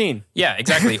 14. Yeah,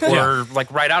 exactly. Or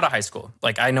like right out of high school.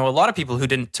 Like I know a lot of people who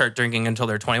didn't start drinking until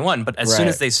they're 21, but as soon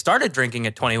as they started drinking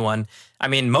at 21, I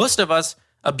mean, most of us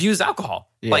abuse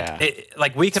alcohol. Yeah.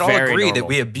 Like we could all agree that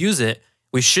we abuse it.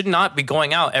 We should not be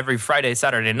going out every Friday,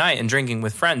 Saturday night and drinking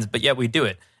with friends, but yet we do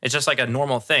it. It's just like a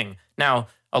normal thing. Now,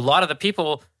 a lot of the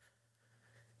people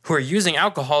who are using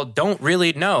alcohol don't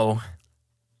really know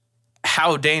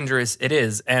how dangerous it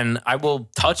is. And I will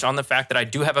touch on the fact that I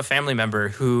do have a family member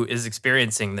who is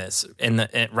experiencing this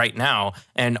right now.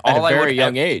 And at a very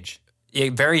young age. Yeah,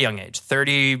 very young age,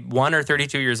 31 or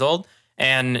 32 years old.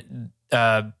 And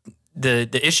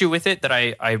the issue with it that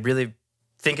I really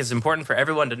think is important for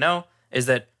everyone to know is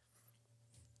that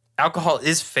alcohol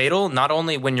is fatal, not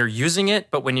only when you're using it,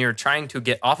 but when you're trying to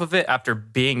get off of it after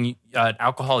being an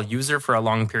alcohol user for a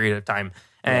long period of time.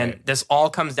 And this all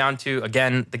comes down to,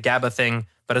 again, the GABA thing,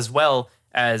 but as well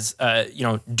as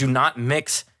do not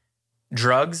mix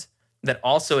drugs that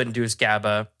also induce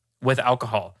GABA with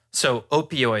alcohol. So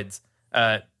opioids.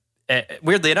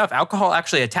 Weirdly enough, alcohol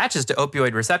actually attaches to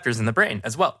opioid receptors in the brain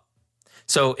as well.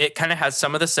 So it kind of has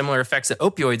some of the similar effects that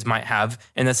opioids might have,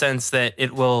 in the sense that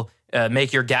it will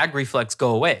make your gag reflex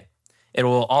go away. It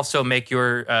will also make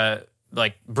your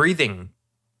breathing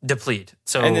deplete.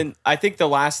 So, and then I think the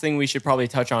last thing we should probably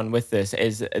touch on with this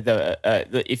is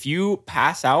the if you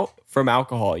pass out from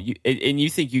alcohol, and you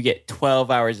think you get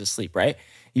 12 hours of sleep, right?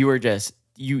 You were just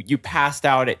you passed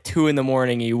out at 2 a.m.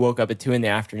 and you woke up at 2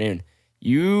 p.m.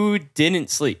 You didn't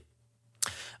sleep.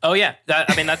 Oh yeah,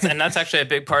 that's actually a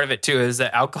big part of it too. Is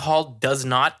that alcohol does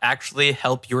not actually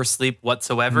help your sleep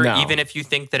whatsoever. No. Even if you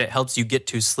think that it helps you get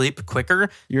to sleep quicker,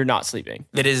 You're not sleeping.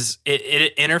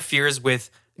 it interferes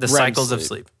with the REM cycles of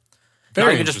sleep. sleep. Very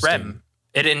Not even just interesting.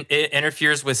 REM. It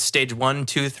interferes with stage 1,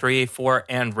 2, 3, 4,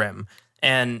 and REM.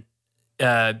 And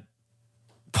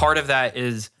part of that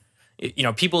is,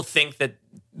 people think that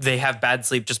they have bad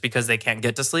sleep just because they can't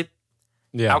get to sleep.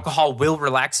 Yeah. Alcohol will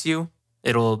relax you.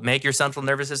 It'll make your central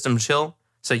nervous system chill.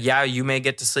 So yeah, you may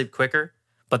get to sleep quicker,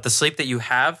 but the sleep that you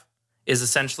have is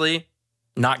essentially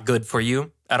not good for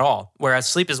you at all. Whereas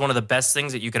sleep is one of the best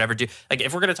things that you could ever do. Like,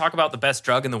 if we're going to talk about the best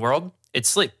drug in the world, it's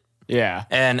sleep. Yeah.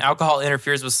 And alcohol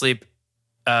interferes with sleep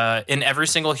in every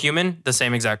single human the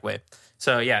same exact way.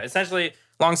 So yeah, essentially,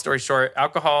 long story short,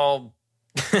 alcohol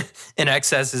in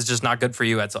excess is just not good for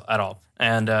you at all.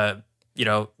 And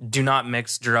do not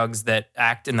mix drugs that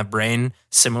act in the brain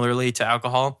similarly to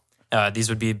alcohol. These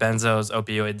would be benzos,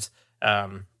 opioids,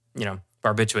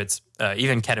 barbiturates,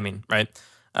 even ketamine, right?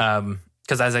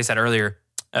 Because as I said earlier,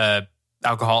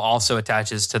 alcohol also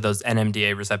attaches to those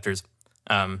NMDA receptors,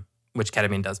 which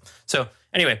ketamine does. So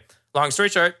anyway, long story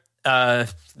short, I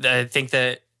think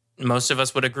that most of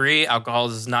us would agree alcohol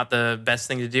is not the best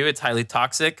thing to do. It's highly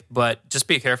toxic, but just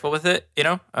be careful with it,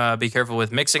 be careful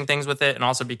with mixing things with it. And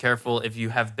also be careful if you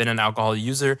have been an alcohol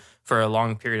user for a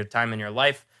long period of time in your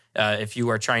life. If you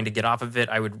are trying to get off of it,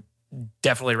 I would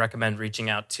definitely recommend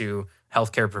reaching out to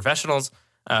healthcare professionals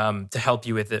to help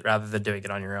you with it rather than doing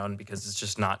it on your own, because it's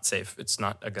just not safe. It's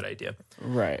not a good idea.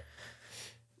 Right.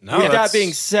 No, With that that's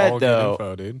being said, all good though,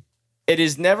 info, dude. it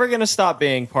is never going to stop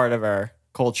being part of our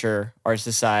culture, our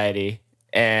society.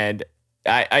 And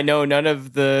I know none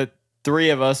of the three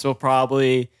of us will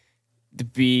probably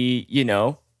be,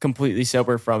 completely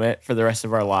sober from it for the rest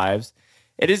of our lives.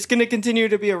 It is going to continue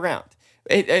to be around.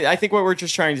 I think what we're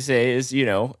just trying to say is,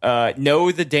 know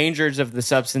the dangers of the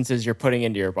substances you're putting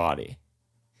into your body.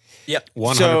 Yep.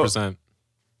 100%.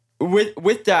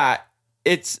 With that,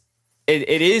 it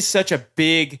is such a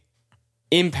big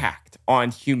impact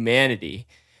on humanity,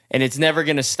 and it's never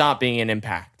going to stop being an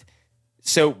impact.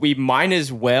 So we might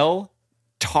as well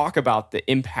talk about the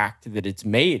impact that it's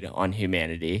made on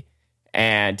humanity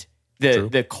and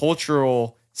the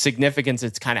cultural significance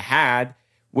it's kind of had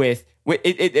with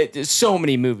it. So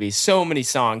many movies, so many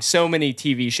songs, so many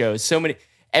TV shows, so many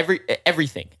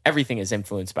everything is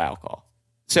influenced by alcohol.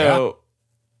 So,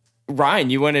 Ryan,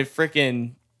 you want to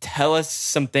freaking tell us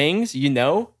some things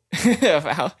about?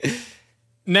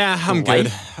 Nah, I'm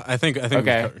good. I think.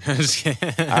 Okay. Okay.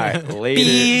 All right, later.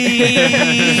 See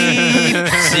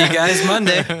you guys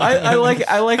Monday. I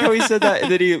like how he said that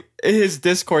his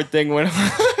Discord thing went.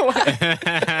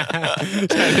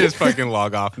 Just fucking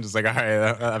log off and just like, all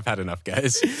right, I've had enough,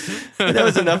 guys. That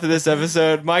was enough of this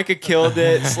episode. Micah killed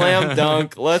it. Slam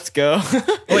dunk. Let's go.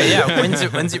 Wait, yeah.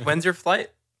 When's your flight?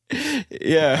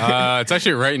 Yeah. It's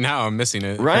actually right now. I'm missing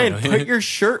it. Ryan, put your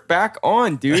shirt back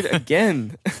on, dude.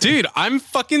 Again. Dude, I'm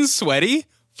fucking sweaty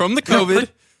from the COVID.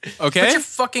 Okay, Put your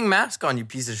fucking mask on, you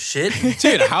piece of shit.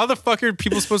 dude, how the fuck are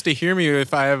people supposed to hear me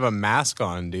if I have a mask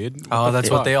on, dude? Oh,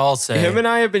 that's what they all say. Him and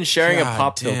I have been sharing a God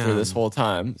pop filter damn. this whole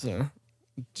time. So.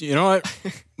 You know what,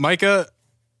 Micah?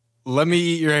 Let me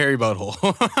eat your hairy butthole.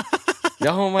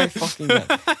 Oh my fucking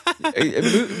god!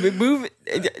 Move,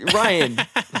 Ryan.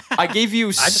 I gave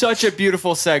you such a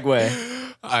beautiful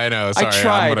segue. I know. Sorry,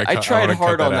 I tried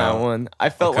hard on that out. one. I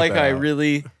felt cut like that I out.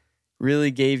 really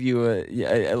gave you a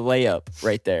layup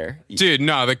right there. Dude,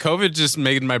 no, the COVID just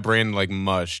made my brain like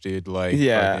mush, dude. Like,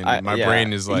 Yeah, fucking- my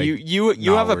brain is like, you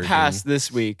not have a working. pass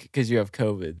this week because you have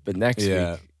COVID, but next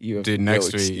Yeah. week you have Dude, no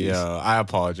next week, excuse. I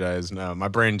apologize. No, my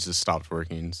brain just stopped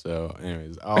working. So,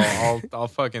 anyways, I'll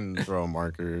fucking throw a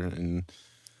marker and.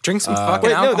 Drink some fucking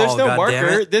Wait, no, alcohol. there's no marker.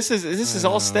 goddammit. This is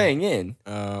all staying in.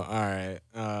 All right.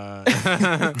 I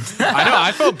know.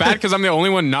 I felt bad because I'm the only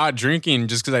one not drinking,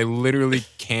 just because I literally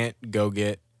can't go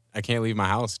get. I can't leave my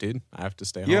house, dude. I have to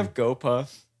stay home. You have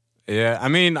GoPuff. Yeah, I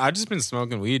mean, I've just been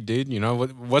smoking weed, dude. You know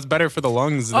what's better for the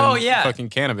lungs than Oh, yeah. fucking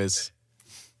cannabis?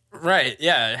 Right,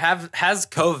 yeah. Has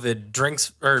COVID,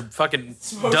 drinks, or fucking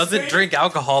doesn't drink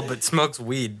alcohol but smokes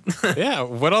weed. Yeah,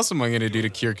 what else am I gonna do to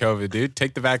cure COVID, dude?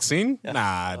 Take the vaccine?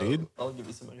 Nah, dude. I'll give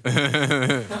you some money.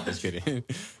 Just kidding.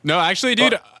 No, actually,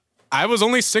 dude, I was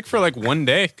only sick for like 1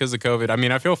 day because of COVID. I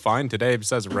mean, I feel fine today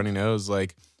besides a runny nose.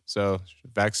 Like, so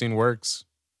vaccine works.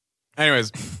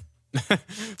 Anyways,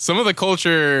 some of the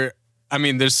culture, I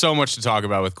mean, there's so much to talk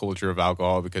about with culture of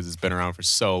alcohol because it's been around for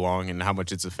so long and how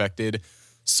much it's affected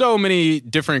so many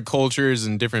different cultures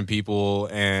and different people,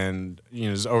 and you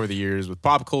know, just over the years with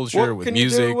pop culture, with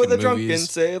music, you do with a and drunken movies.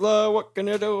 sailor? What can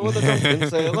you do with a drunken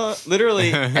sailor?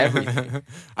 Literally everything.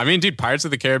 I mean, dude, Pirates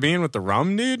of the Caribbean with the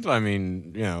rum, dude. I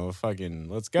mean, you know, fucking,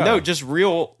 let's go. No, just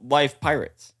real life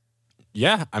pirates.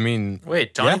 Yeah, I mean,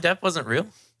 Wait, Johnny Yeah. Depp wasn't real?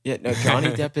 Yeah, no, Johnny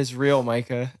Depp is real,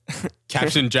 Micah.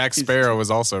 Captain Jack Sparrow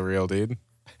was also real, dude.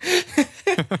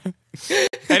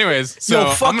 Anyways, so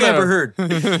Yo, fuck I'm gonna, Amber Heard.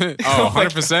 Oh,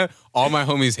 100%. All my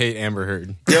homies hate Amber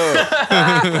Heard. Yo,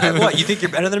 What, you think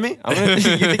you're better than me? you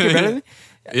think you're better than me?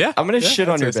 Yeah, I'm gonna yeah, shit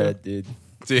on I'd your say so. bed, dude.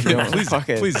 Dude, No, please, fuck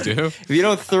it. please do. If you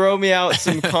don't throw me out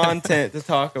some content to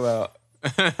talk about,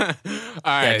 All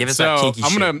right, give us so that kinky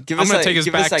I'm gonna shit. Give I'm us gonna that- take us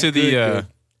give us back that to the good.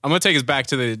 I'm gonna take us back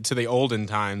to the olden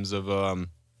times of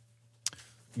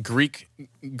Greek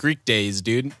days,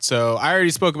 dude. So I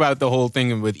already spoke about the whole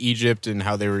thing with Egypt and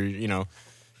how they were, you know,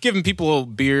 giving people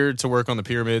beer to work on the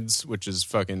pyramids, which is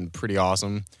fucking pretty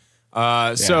awesome.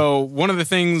 So one of the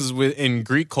things in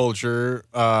Greek culture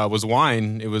was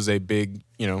wine. It was a big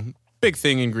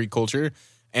thing in Greek culture,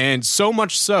 and so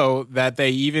much so that they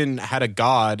even had a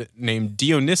god named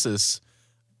Dionysus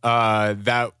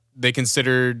that they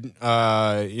considered,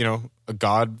 a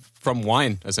god from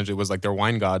wine. Essentially, was like their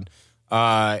wine god,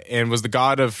 and was the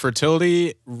god of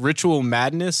fertility, ritual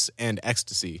madness, and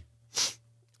ecstasy.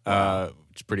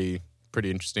 Which is pretty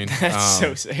interesting. that's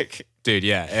so sick. Dude,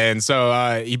 yeah. And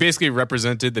so he basically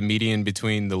represented the median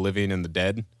between the living and the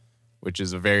dead, which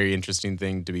is a very interesting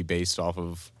thing to be based off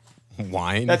of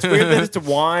wine. That's weird that it's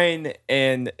wine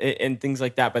and things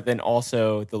like that, but then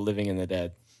also the living and the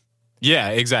dead. Yeah,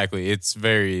 exactly. It's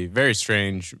very, very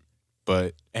strange.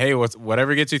 But hey,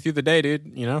 whatever gets you through the day,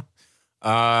 dude, you know?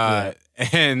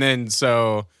 And then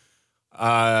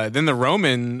then the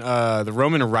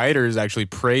Roman writers actually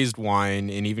praised wine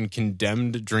and even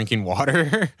condemned drinking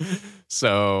water.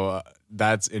 So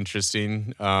that's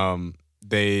interesting.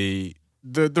 The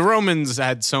Romans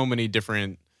had so many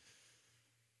different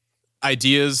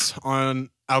ideas on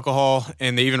alcohol,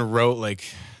 and they even wrote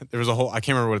there was a whole, I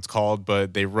can't remember what it's called,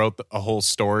 but they wrote a whole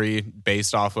story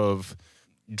based off of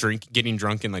getting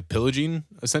drunk and Pillaging,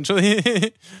 essentially.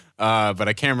 But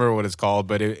I can't remember what it's called,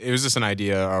 but it was just an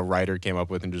idea a writer came up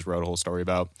with and just wrote a whole story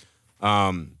about.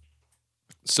 And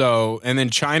then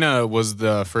China was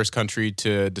the first country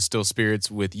to distill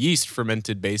spirits with yeast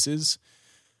fermented bases.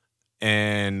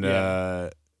 And,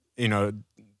 the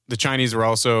Chinese were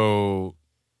also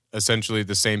essentially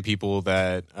the same people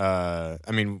that,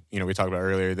 we talked about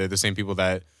earlier, they're the same people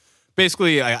that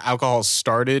basically alcohol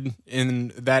started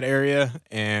in that area,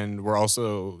 and were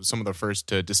also some of the first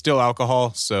to distill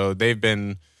alcohol. So they've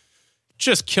been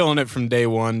just killing it from day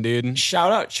one, dude.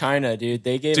 Shout out China, dude.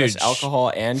 They gave us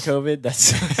alcohol and COVID.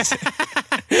 That's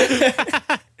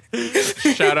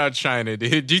Shout out China,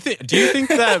 dude. Do you think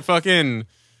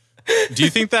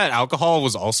that alcohol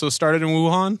was also started in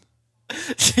Wuhan?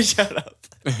 shut up.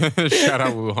 Shout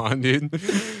out Wuhan, dude.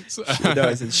 No,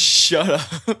 I said shut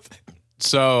up.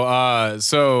 So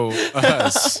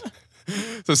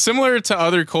similar to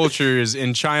other cultures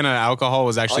in China, alcohol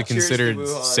was actually Cheers to considered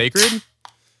Wuhan. sacred.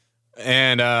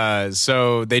 And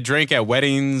so they drank at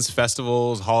weddings,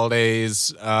 festivals,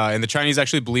 holidays. And the Chinese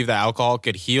actually believed that alcohol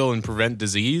could heal and prevent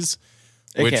disease,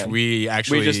 which we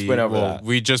just went over that.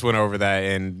 We just went over that,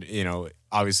 and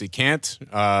obviously can't.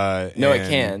 No, it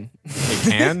can. It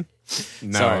can.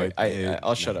 No, Sorry,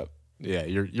 I'll shut up. Yeah,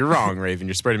 you're wrong, Raven.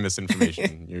 You're spreading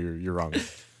misinformation. You're wrong.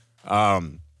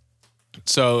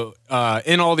 So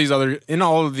in all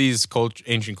of these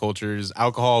ancient cultures,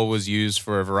 alcohol was used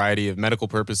for a variety of medical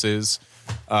purposes.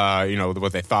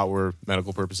 What they thought were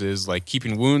medical purposes, like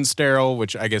keeping wounds sterile,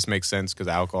 which I guess makes sense because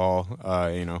alcohol,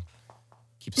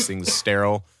 keeps things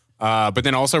sterile. But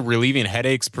then also relieving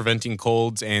headaches, preventing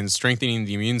colds, and strengthening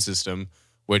the immune system,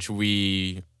 which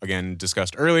we again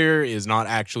discussed earlier is not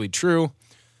actually true.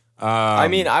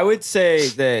 I would say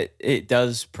that it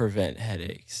does prevent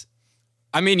headaches.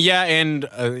 Yeah, and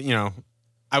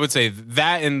I would say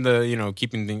that and the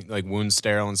keeping things like wounds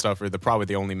sterile and stuff are probably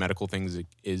the only medical things it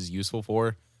is useful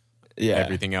for. Yeah.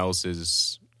 Everything else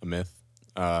is a myth.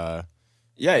 Yeah,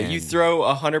 you And- throw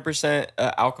 100%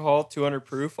 alcohol, 200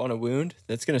 proof on a wound,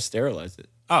 that's going to sterilize it.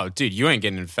 Oh, dude, you ain't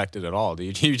getting infected at all,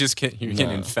 dude. You're getting No.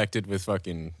 infected with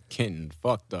fucking getting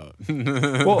fucked up.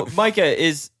 Well, Micah,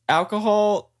 is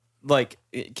alcohol, like,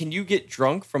 can you get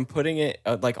drunk from putting it,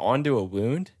 like, onto a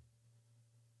wound?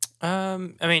 I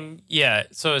mean, yeah.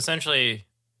 So essentially,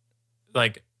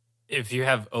 like, if you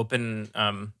have open,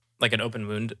 like an open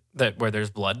wound where there's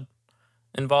blood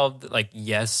involved, like,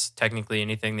 yes, technically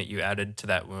anything that you added to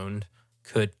that wound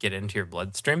could get into your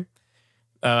bloodstream.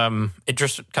 It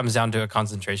just comes down to a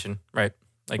concentration, right?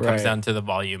 Like, comes Right. down to the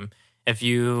volume. If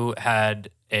you had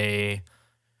a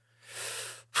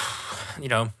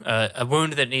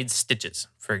wound that needs stitches,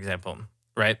 for example,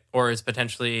 right? Or is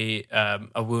potentially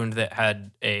a wound that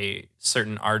had a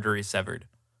certain artery severed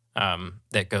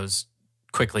that goes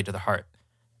quickly to the heart.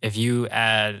 If you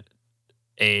add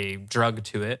a drug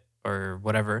to it or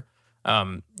whatever,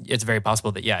 it's very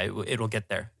possible that it'll get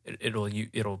there.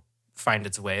 It'll find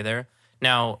its way there.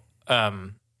 Now,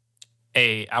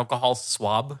 a alcohol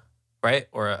swab, right,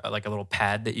 or like a little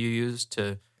pad that you use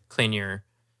to clean your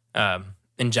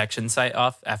injection site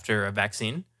off after a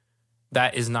vaccine,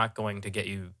 that is not going to get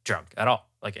you drunk at all.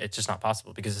 Like, it's just not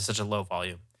possible because it's such a low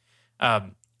volume.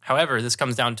 However, this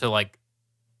comes down to like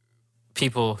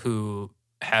people who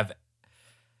have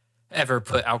ever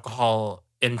put alcohol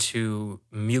into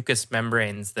mucous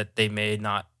membranes that they may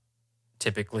not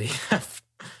typically have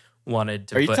wanted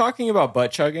to Are you put. talking about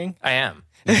butt chugging? I am.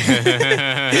 But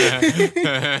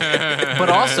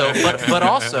also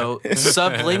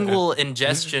sublingual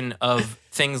ingestion of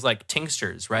things like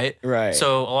tinctures, right? Right.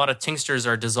 So a lot of tinctures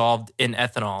are dissolved in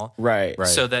ethanol, Right. Right.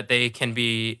 so that they can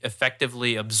be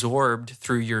effectively absorbed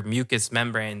through your mucous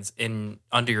membranes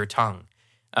under your tongue,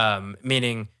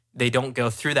 meaning they don't go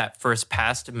through that first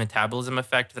pass metabolism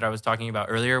effect that I was talking about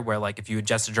earlier, where like if you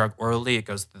ingest a drug orally, it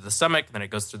goes through the stomach, then it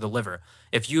goes through the liver.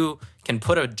 If you can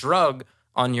put a drug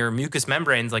on your mucous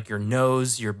membranes, like your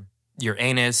nose, your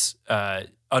anus,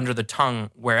 under the tongue,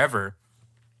 wherever,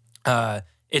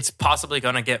 it's possibly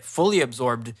going to get fully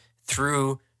absorbed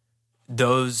through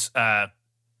those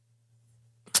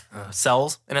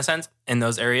cells, in a sense, in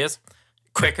those areas,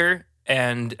 quicker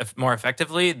and more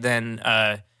effectively than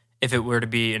if it were to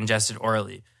be ingested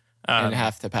orally. And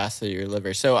have to pass through your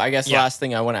liver. So I guess Yeah. last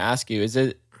thing I want to ask you is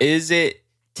it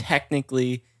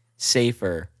technically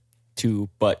safer to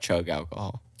butt chug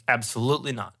alcohol?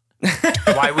 Absolutely not.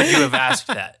 Why would you have asked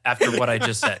that after what I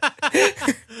just said?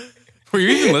 Were you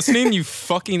even listening, you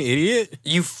fucking idiot?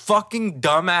 You fucking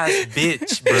dumbass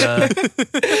bitch,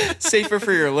 bruh. Safer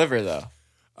for your liver though.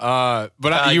 But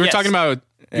you were yes. talking about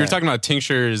Yeah.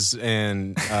 tinctures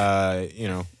and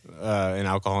and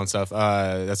alcohol and stuff.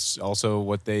 That's also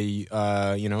what they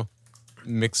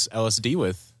mix LSD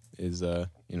with is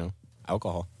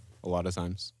alcohol a lot of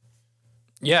times.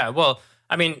 Yeah, well,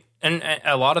 I mean, and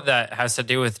a lot of that has to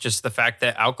do with just the fact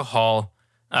that alcohol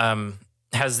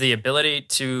has the ability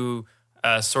to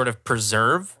sort of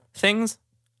preserve things,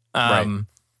 and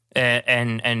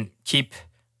keep.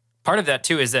 Part of that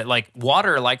too is that like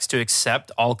water likes to accept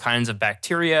all kinds of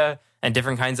bacteria and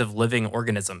different kinds of living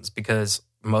organisms because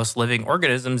most living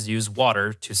organisms use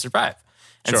water to survive,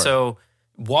 and Sure. so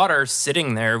water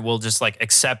sitting there will just like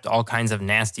accept all kinds of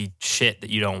nasty shit that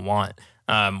you don't want,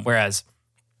 whereas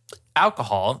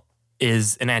alcohol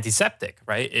is an antiseptic,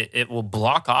 right? It will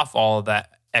block off all of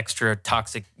that extra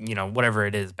toxic, whatever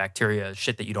it is, bacteria,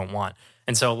 shit that you don't want.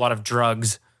 And so a lot of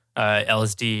drugs,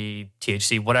 LSD,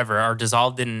 THC, whatever, are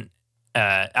dissolved in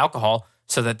alcohol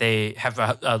so that they have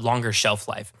a longer shelf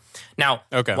life. Now,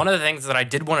 Okay. one of the things that I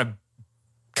did want to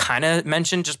kind of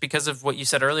mention just because of what you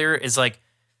said earlier is like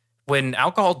when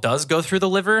alcohol does go through the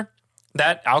liver,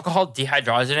 that alcohol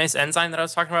dehydrogenase enzyme that I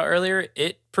was talking about earlier,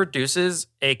 it produces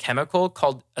a chemical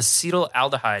called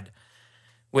acetaldehyde,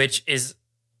 which is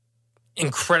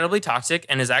incredibly toxic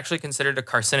and is actually considered a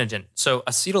carcinogen. So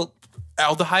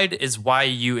acetaldehyde is why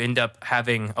you end up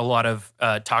having a lot of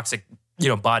toxic,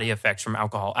 body effects from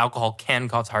alcohol. Alcohol can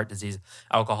cause heart disease.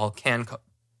 Alcohol can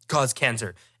cause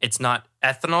cancer. It's not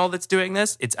ethanol that's doing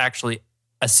this. It's actually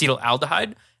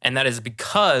acetaldehyde, and that is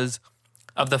because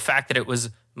of the fact that it was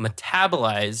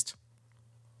metabolized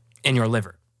in your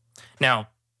liver. Now,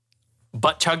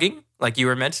 butt chugging, like you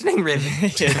were mentioning,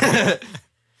 Raven,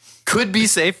 could be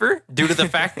safer due to the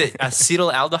fact that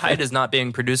acetaldehyde is not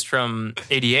being produced from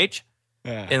ADH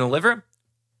in the liver.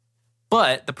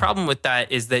 But the problem with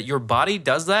that is that your body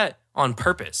does that on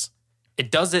purpose. It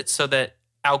does it so that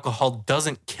alcohol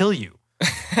doesn't kill you.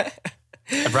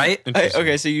 Right?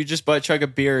 Okay, so you just butt chug a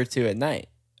beer or two at night.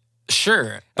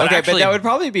 Sure. Okay, but actually, that would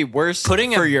probably be worse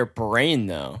putting for a- your brain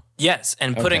though. Yes,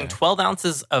 and putting Okay. 12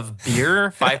 ounces of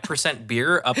beer, 5%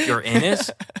 beer up your anus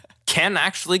can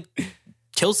actually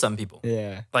kill some people.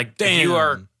 Yeah. Like, if you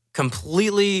are Damn.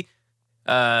 completely,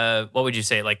 what would you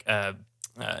say, like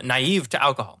naive to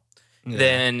alcohol,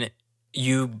 then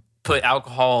you put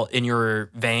alcohol in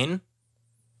your vein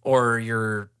or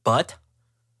your butt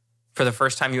for the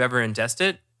first time you ever ingest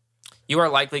it, you are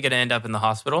likely going to end up in the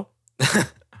hospital.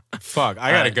 Fuck,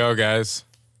 I gotta right. go, guys.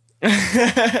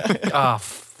 Oh,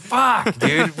 fuck,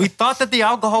 dude. We thought that the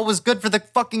alcohol was good for the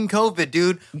fucking COVID,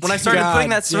 dude. When I started God putting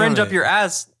that syringe damn up it. your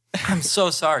ass, I'm so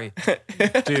sorry.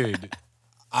 Dude.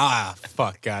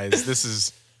 Fuck, guys. This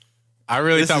is. I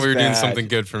really This thought is we were doing bad. something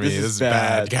good for me. This This is is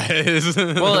bad, guys.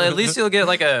 Well, at least you'll get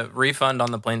like a refund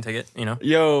on the plane ticket, you know?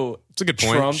 Yo, it's a good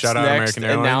point. Trump's Shout out next American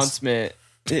Airlines. announcement.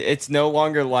 It's no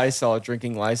longer Lysol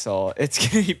drinking Lysol. It's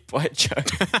gonna be butt chug.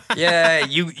 Yeah,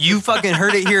 you fucking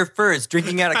heard it here first.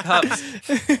 Drinking out of cups.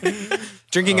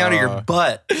 Drinking out of your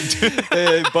butt.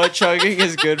 Butt chugging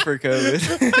is good for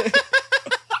COVID.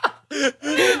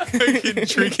 Fucking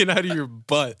drinking out of your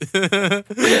butt.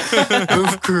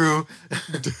 Boof crew.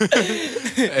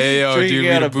 Hey, yo, Drinking dude,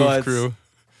 we out need a of boof butts. crew.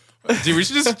 Dude, we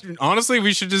should just, honestly,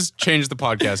 we should just change the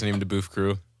podcast name to Boof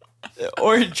Crew.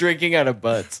 Or drinking out of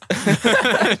butts.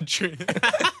 I'm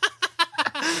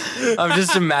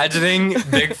just imagining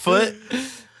Bigfoot.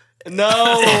 No,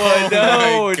 my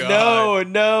no, God.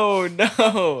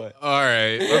 no. All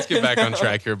right, let's get back on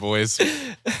track here, boys.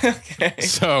 Okay.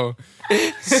 So,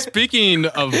 speaking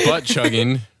of butt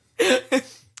chugging,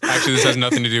 actually, this has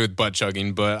nothing to do with butt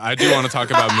chugging, but I do want to talk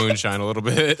about moonshine a little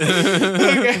bit.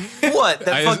 What?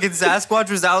 That fucking Sasquatch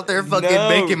was out there fucking No.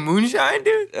 making moonshine,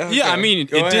 dude? Yeah, I mean,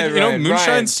 Go it ahead, did. You know, Ryan. moonshine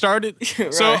Ryan. started.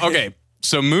 So Ryan. okay,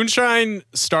 so moonshine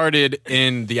started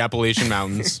in the Appalachian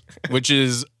Mountains, which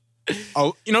is,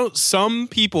 some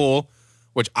people,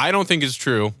 which I don't think is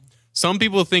true. Some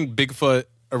people think Bigfoot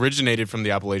originated from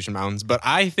the Appalachian Mountains, but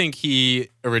I think he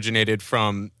originated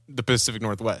from the Pacific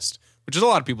Northwest, which is a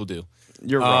lot of people do.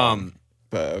 You're wrong.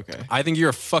 But okay. I think you're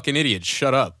a fucking idiot.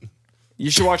 Shut up.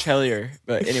 You should watch Hellier.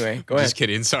 But anyway, go ahead. Just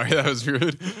kidding. Sorry, that was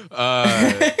rude.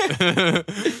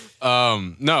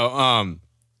 No.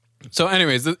 So,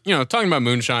 anyways, talking about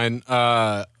moonshine,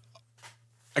 I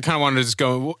kind of wanted to just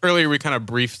go earlier. We kind of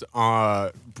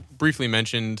briefly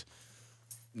mentioned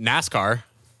NASCAR.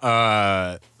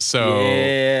 So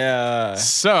Yeah.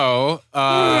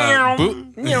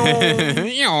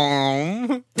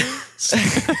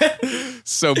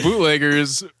 So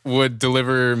bootleggers would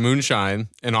deliver moonshine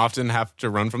and often have to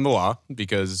run from the law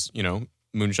because,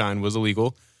 moonshine was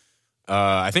illegal.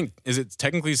 I think, is it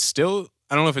technically still?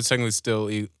 I don't know if it's technically still.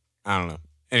 I don't know.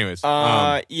 Anyways.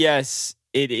 Yes,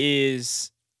 it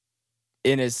is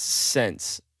in a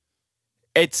sense.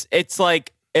 It's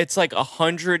like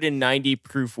 190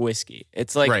 proof whiskey.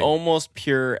 It's like Right. almost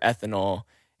pure ethanol.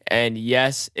 And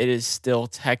yes, it is still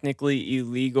technically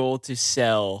illegal to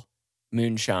sell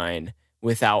moonshine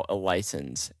without a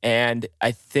license. And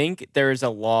I think there is a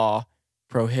law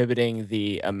prohibiting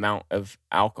the amount of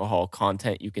alcohol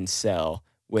content you can sell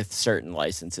with certain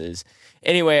licenses.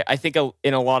 Anyway, I think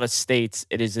in a lot of states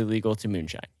it is illegal to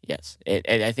moonshine. Yes,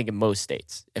 I think in most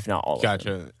states, if not all of them.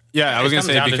 Gotcha. Yeah, I was gonna It comes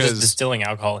say down to just because distilling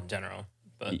alcohol in general.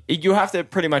 But You have to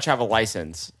pretty much have a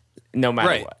license, no matter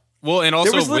right. what. Well, and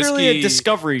also There was literally whiskey. a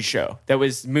Discovery show that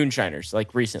was moonshiners,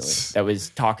 like recently, that was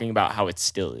talking about how it's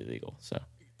still illegal. So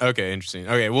Okay, interesting.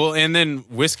 Okay, well, and then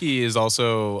whiskey is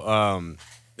also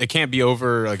it can't be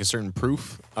over like a certain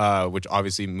proof, which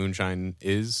obviously moonshine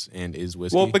is and is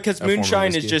whiskey. well, because a form of moonshine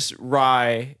is whiskey. just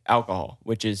rye alcohol,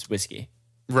 which is whiskey.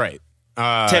 right.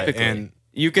 Typically, and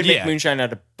you could make yeah. moonshine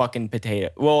out of fucking potato.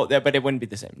 Well, but it wouldn't be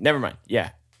the same. Never mind.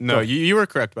 Yeah. no, you were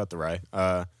correct about the rye.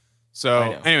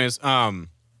 So, know. anyways,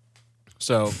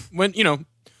 so when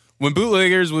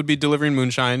bootleggers would be delivering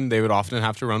moonshine, they would often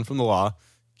have to run from the law.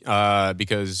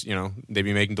 Because they'd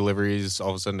be making deliveries, all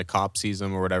of a sudden a cop sees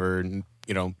them or whatever, and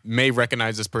may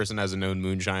recognize this person as a known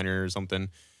moonshiner or something,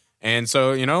 and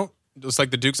so just like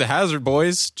the Dukes of Hazzard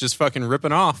boys, just fucking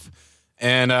ripping off,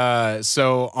 and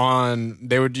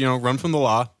they would run from the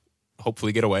law,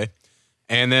 hopefully get away,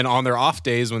 and then on their off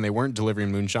days when they weren't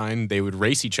delivering moonshine, they would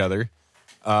race each other,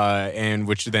 and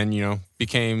which then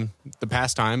became the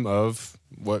pastime of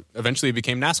what eventually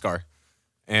became NASCAR,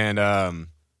 and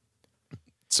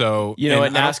So You know what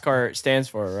and I don't- NASCAR stands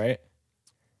for, right?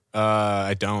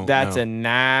 I don't. That's know. a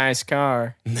nice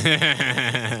car.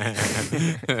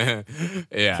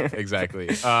 Yeah, exactly.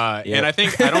 And I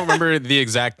think I don't remember the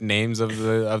exact names of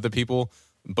the people,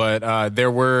 but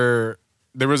there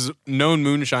was known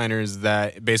moonshiners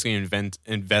that basically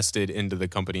invested into the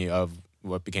company of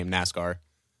what became NASCAR,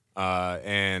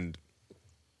 and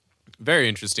very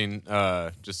interesting.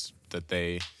 Just that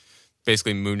they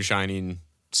basically moonshining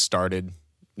started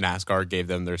NASCAR, gave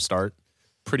them their start.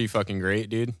 Pretty fucking great,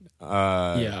 dude.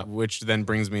 Yeah. Which then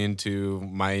brings me into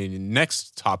my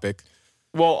next topic.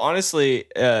 Well, honestly,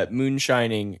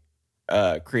 moonshining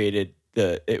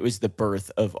it was the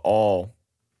birth of all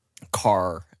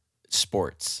car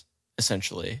sports,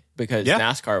 essentially, because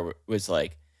NASCAR was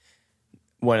like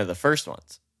one of the first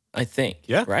ones, I think.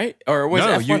 Yeah. Right? Or was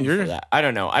No, F1 you're- for that? I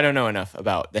don't know. I don't know enough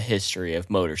about the history of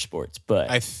motorsports, but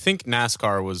I think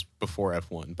NASCAR was before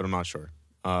F1, but I'm not sure.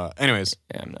 Anyways,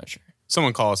 yeah, I'm not sure.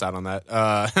 someone call us out on that.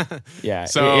 Yeah.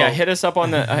 So- yeah, hit us up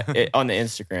on the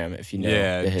Instagram if you know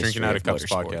Yeah, the history Drinking Out of of Cups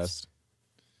motorsports.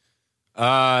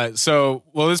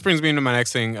 podcast. This brings me into my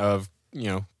next thing of,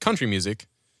 country music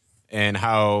and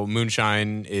how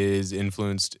moonshine is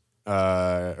influenced,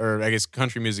 or I guess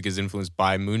country music is influenced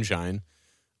by moonshine,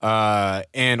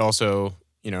 and also,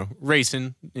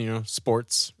 racing,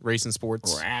 sports, racing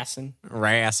sports.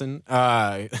 Racing.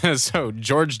 So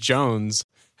George Jones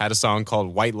had a song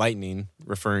called White Lightning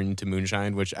referring to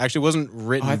moonshine, which actually wasn't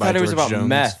written I by thought it George was about Jones.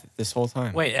 meth this whole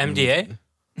time. Wait, MDA?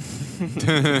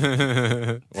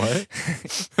 What?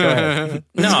 Go ahead.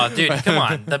 No, dude, come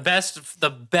on. The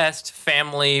best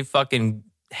family fucking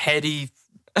heady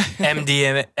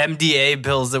MDA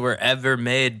bills that were ever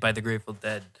made by the Grateful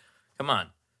Dead. Come on.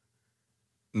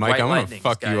 Mike, White I'm gonna Lightnings,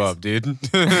 fuck you guys. up, dude.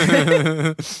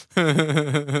 The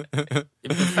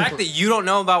fact that you don't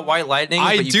know about White Lightning,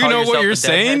 I but you do call know what yourself you're a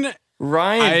saying. Deadhead?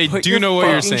 Ryan, I put do your know what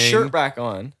you're fucking saying. shirt back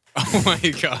on. Oh my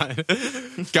god,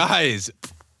 guys,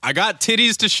 I got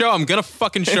titties to show. I'm gonna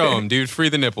fucking show them, dude. Free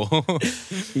the nipple.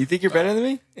 You think you're better than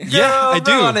me? Yeah, I do.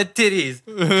 Bro, on the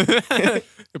titties.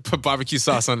 Put barbecue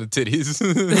sauce on the titties.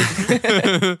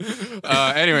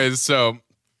 Anyways, so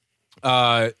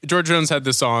George Jones had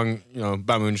this song,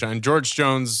 about moonshine. George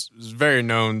Jones is very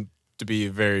known to be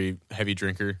a very heavy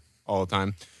drinker all the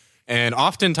time. And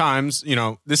oftentimes,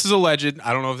 this is alleged.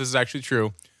 I don't know if this is actually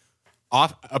true.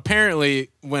 Apparently,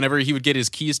 whenever he would get his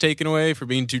keys taken away for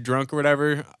being too drunk or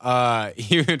whatever,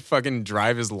 he would fucking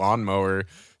drive his lawnmower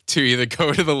to either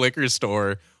go to the liquor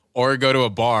store or go to a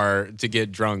bar to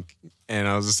get drunk. And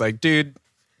I was just like, dude,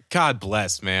 God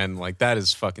bless, man. Like, that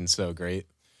is fucking so great.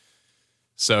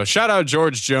 So shout out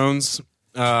George Jones.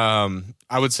 I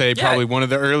would say probably one of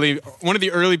the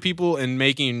early people in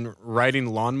making riding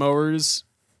lawnmowers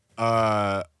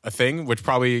a thing, which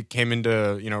probably came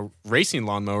into, racing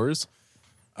lawnmowers.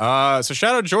 So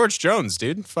shout out George Jones,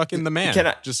 dude. Fucking the man.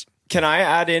 Can I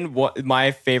add in what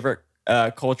my favorite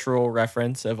cultural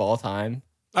reference of all time?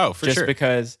 Oh, for Just sure.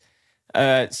 because.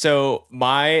 So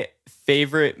my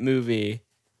favorite movie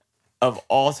of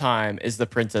all time is The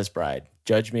Princess Bride.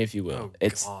 Judge me if you will. Oh,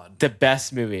 it's God. the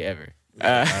best movie ever.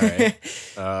 right.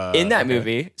 In that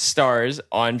movie stars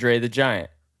Andre the Giant,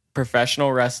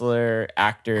 professional wrestler,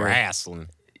 actor, Wrestling.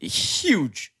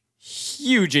 huge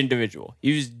individual.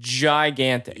 He was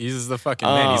gigantic. He's the fucking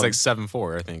man. He's like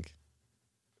 7'4", I think.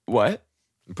 What?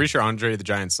 I'm pretty sure Andre the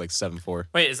Giant's like 7'4".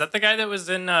 Wait, is that the guy that was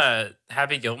in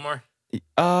Happy Gilmore?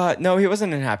 No, he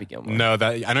wasn't in Happy Gilmore. No,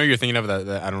 that I know you're thinking of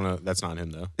that. I don't know. That's not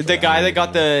him though. The guy that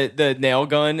got the nail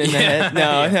gun in the head?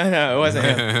 No, it wasn't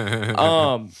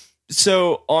him.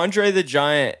 So Andre the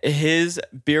Giant, his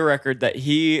beer record that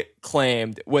he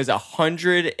claimed was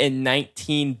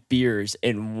 119 beers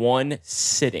in one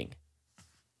sitting.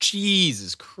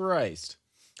 Jesus Christ.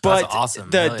 But That's awesome.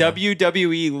 the Hell yeah.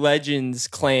 WWE Legends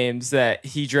claims that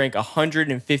he drank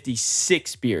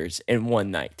 156 beers in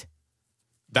one night.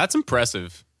 That's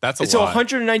impressive. That's a So lot.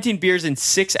 119 beers in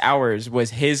 6 hours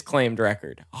was his claimed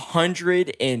record.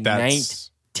 119.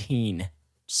 That's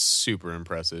super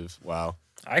impressive. Wow.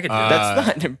 I could do That's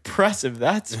not impressive.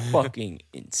 That's fucking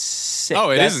insane.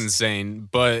 Oh, it is That's- insane,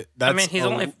 but that's mean, he's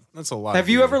only- that's a lot. Have of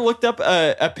you beer. ever looked up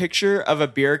a picture of a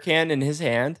beer can in his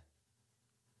hand?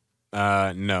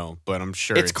 No, but I'm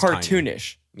sure It's tiny.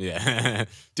 cartoonish. Yeah,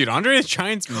 dude, Andre the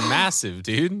Giant's massive,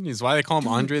 dude. He's why they call him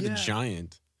Andre the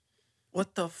Giant.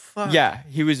 What the fuck? Yeah,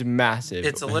 he was massive.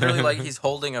 It's literally like he's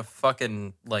holding a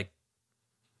fucking, like,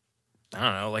 I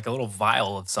don't know, like a little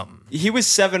vial of something. He was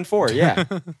 7'4", yeah.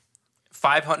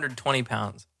 520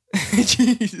 pounds.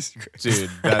 Jesus Christ. Dude,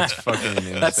 that's fucking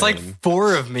insane. That's like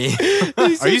 4 of me.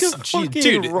 He's Are you, like a fucking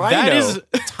dude? rhino. That is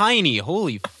tiny.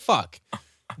 Holy fuck!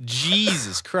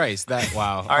 Jesus Christ! That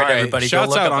wow. All right, everybody, go Shouts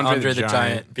look out up Andre the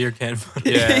Giant beer can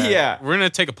footage. Yeah, Yeah. We're gonna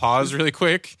take a pause really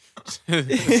quick.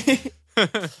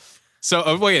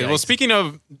 So wait, well, Yikes. speaking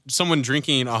of someone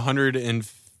drinking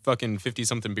 150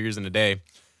 something beers in a day,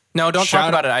 No, don't Shout talk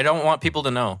about it. I don't want people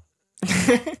to know.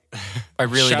 I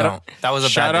really Shout don't. out- That was a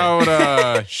shout bad day.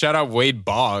 out, shout out Wade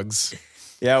Boggs.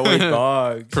 Yeah, Wade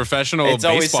Boggs. Professional It's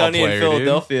always baseball sunny player, in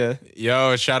Philadelphia. Dude.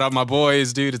 Yo, shout out my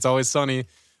boys, dude. It's always sunny.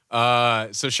 So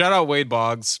shout out Wade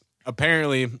Boggs.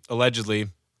 Apparently, allegedly,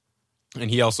 and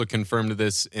he also confirmed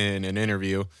this in an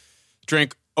interview,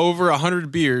 drank over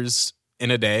 100 beers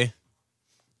in a day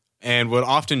and would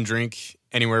often drink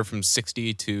anywhere from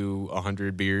 60 to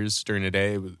 100 beers during a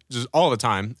day, just all the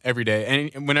time, every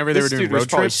day. And whenever they were doing dude was road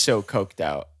probably trips, so coked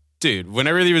out. dude,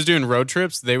 whenever he was doing road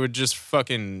trips, they would just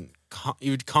fucking,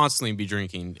 he would constantly be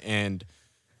drinking. And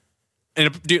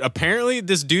dude, apparently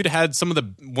this dude had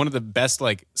one of the best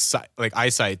like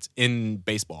eyesight in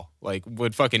baseball. Like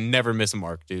would fucking never miss a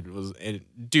mark, dude.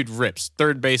 Dude rips.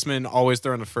 Third baseman, always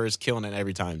throwing the first, killing it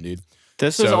every time, dude.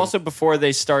 This was So- also before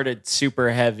they started super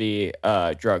heavy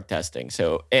drug testing.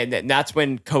 So and that's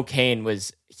when cocaine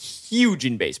was huge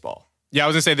in baseball. Yeah, I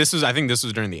was gonna say I think this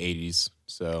was during the 80s.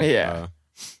 So Yeah.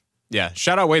 yeah.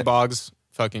 Shout out Wade Boggs,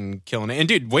 fucking killing it. And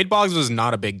dude, Wade Boggs was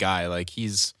not a big guy. Like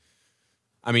he's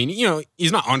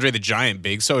not Andre the Giant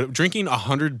big. So drinking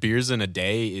 100 beers in a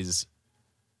day is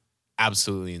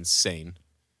absolutely insane.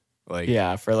 Like,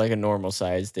 Yeah, for like a normal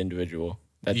sized individual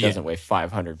that Yeah. doesn't weigh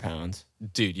 500 pounds.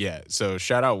 dude, yeah. So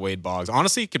shout out Wade Boggs.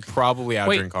 Honestly, could probably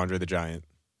Wait. outdrink Andre the Giant.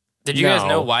 Did you guys No.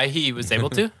 know why he was able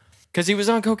to? Because he was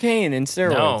on cocaine and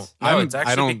steroids. No, it's I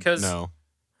actually don't because know.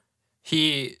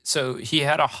 he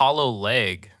had a hollow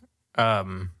leg.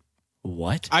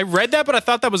 What? I read that, but I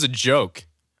thought that was a joke.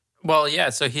 Well, yeah.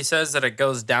 So he says that it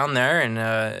goes down there,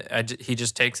 and he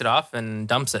just takes it off and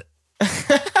dumps it.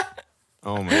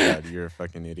 Oh my god, you're a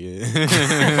fucking idiot.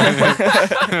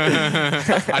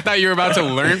 I thought you were about to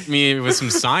learn me with some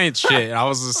science shit. I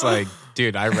was just like,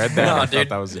 dude, I read that. No, I dude. thought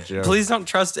that was a joke. Please don't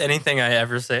trust anything I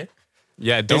ever say.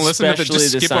 Yeah, don't listen to Especially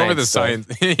just the skip over the science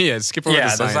science. Yeah, skip over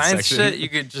Yeah, the science section. section. You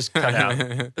could just cut out.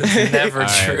 It's never All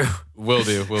right. true. Will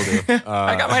do.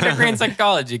 I got my degree in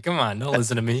psychology. Come on, don't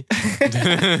listen to me.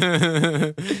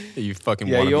 You fucking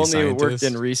Yeah, wannabe you only scientist. worked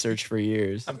in research for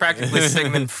years. I'm practically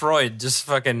Sigmund Freud, just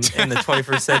fucking in the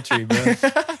 21st century, bro.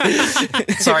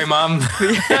 Sorry, mom.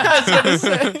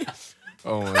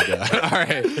 Oh my god! All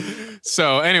right.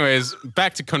 So, anyways,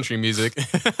 back to country music.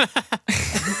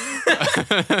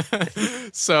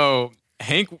 So,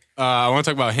 Hank, I want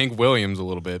to talk about Hank Williams a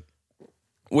little bit.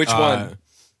 Which one?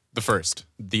 The first,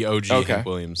 the OG Okay. Hank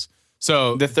Williams.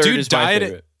 So, The third dude is my died.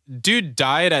 favorite. Dude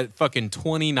died at fucking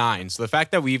 29. So the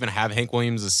fact that we even have Hank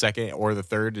Williams the second or the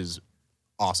third is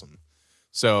awesome.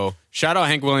 So shout out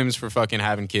Hank Williams for fucking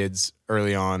having kids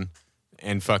early on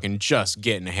and fucking just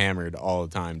getting hammered all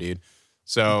the time, dude.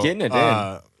 So Getting it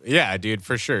in. Yeah, dude,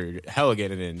 for sure. Hella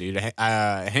getting it in, dude.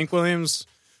 Hank Williams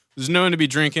was known to be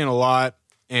drinking a lot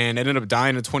and ended up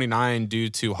dying at 29 due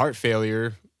to heart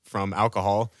failure from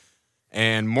alcohol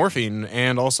and morphine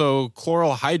and also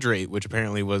chloral hydrate, which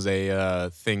apparently was a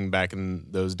thing back in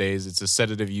those days. It's a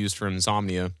sedative used for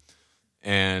insomnia.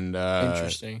 And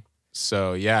Interesting.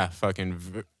 so, yeah,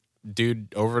 dude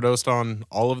overdosed on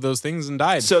all of those things and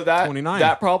died. So that 29.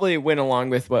 that probably went along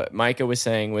with what Micah was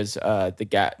saying was like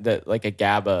a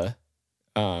GABA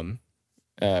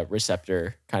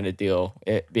receptor kind of deal,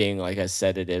 it being like a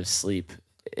sedative sleep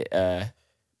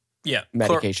Yeah.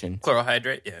 medication.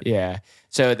 Chlorohydrate. Yeah. Yeah.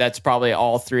 So that's probably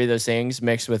all three of those things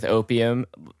mixed with opium.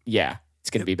 Yeah, it's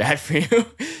gonna be bad for you.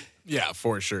 Yeah,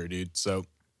 for sure, dude. So,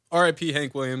 R.I.P.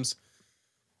 Hank Williams.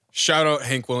 Shout out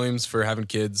Hank Williams for having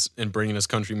kids and bringing us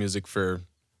country music for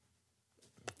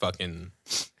fucking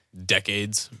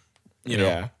decades. You know,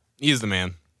 Yeah. he's the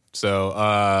man.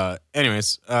 So,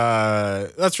 anyways,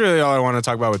 that's really all I want to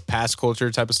talk about with past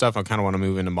culture type of stuff. I kind of want to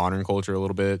move into modern culture a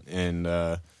little bit and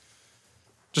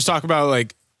just talk about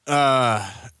like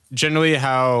generally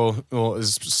how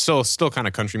it's still kind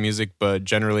of country music, but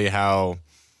generally how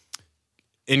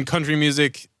in country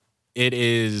music it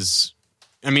is.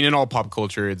 I mean, in all pop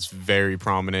culture, it's very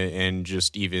prominent and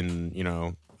just even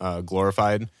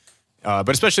glorified. But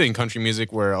especially in country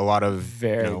music, where a lot of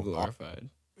Very glorified.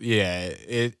 yeah,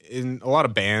 in a lot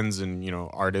of bands and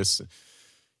artists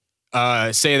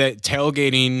say that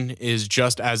tailgating is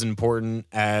just as important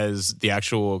as the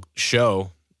actual show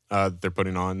they're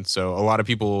putting on. So a lot of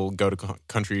people go to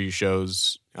country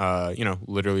shows,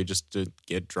 literally just to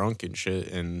get drunk and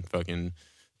shit and fucking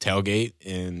tailgate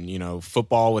and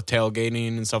football with tailgating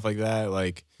and stuff like that.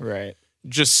 Like Right.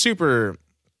 just super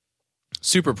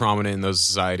prominent in those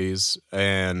societies.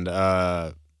 And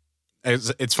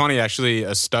it's funny, actually,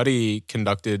 a study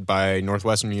conducted by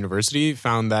Northwestern University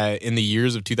found that in the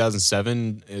years of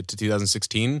 2007 to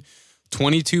 2016,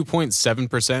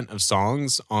 22.7% of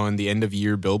songs on the end of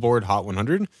year Billboard Hot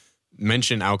 100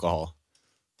 mention alcohol.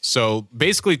 So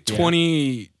basically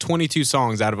 22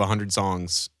 songs out of 100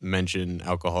 songs mention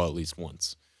alcohol at least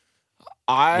once.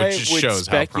 I Which just would shows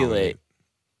how speculate. prominent.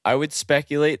 I would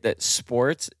speculate that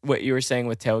sports, what you were saying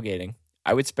with tailgating,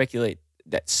 I would speculate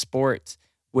that sports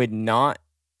would not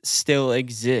still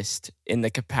exist in the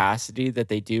capacity that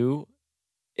they do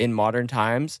in modern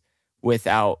times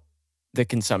without the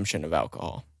consumption of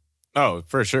alcohol. Oh,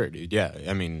 for sure, dude. Yeah.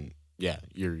 I mean, yeah,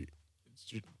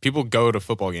 people go to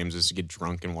football games just to get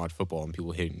drunk and watch football and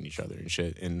people hitting each other and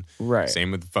shit. And Right.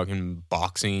 same with fucking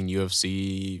boxing,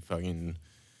 UFC, fucking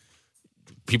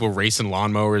people racing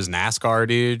lawnmowers, NASCAR,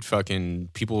 dude. Fucking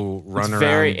people running around.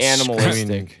 very screaming-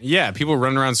 animalistic. Yeah, people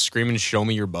running around screaming, "Show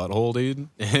me your butthole, dude."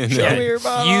 And, Show me your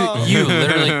butthole. You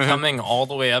literally coming all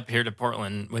the way up here to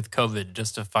Portland with COVID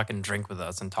just to fucking drink with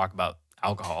us and talk about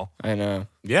alcohol. I know.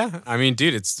 yeah, I mean,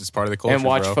 dude, it's part of the culture, And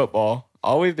watch bro. football.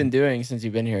 All we've been doing since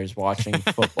you've been here is watching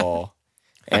football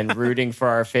and rooting for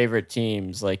our favorite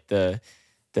teams, like the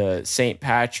St.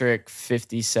 Patrick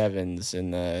 57s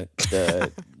and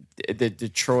the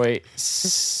Detroit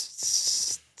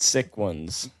sick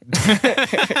ones.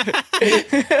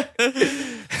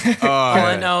 All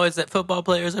I know is that football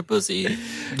players are pussy.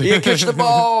 Yeah, catch the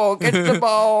ball, catch the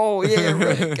ball. Yeah,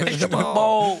 right, catch the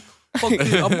ball. Fuck you,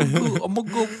 I'm gonna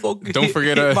go fucking Don't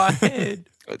forget hit a- my head.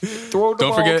 Throw the Don't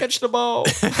ball, forget- catch the ball.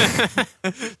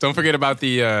 Don't forget about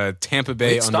the Tampa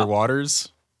Bay Wait, stop. underwaters.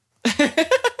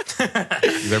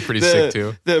 They're pretty sick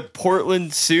too. The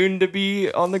Portland soon to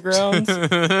be on the grounds.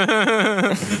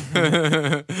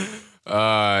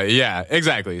 Yeah,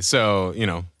 exactly. So,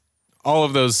 all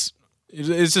of those,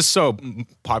 it's just so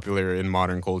popular in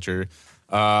modern culture.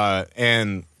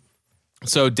 And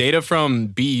so data from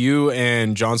BU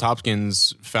and Johns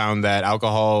Hopkins found that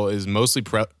alcohol is mostly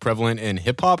prevalent in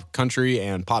hip hop, country,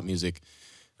 and pop music,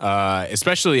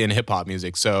 especially in hip hop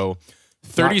music. So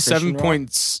 37 rock?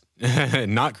 points,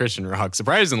 not Christian rock.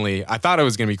 Surprisingly, I thought it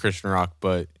was going to be Christian rock,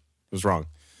 but it was wrong.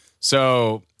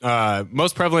 So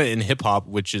most prevalent in hip hop,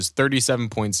 which is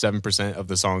 37.7% of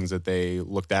the songs that they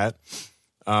looked at.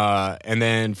 And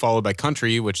then followed by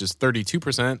country, which is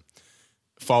 32%,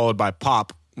 followed by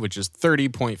pop, which is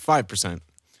 30.5%.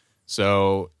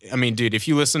 So, I mean, dude, if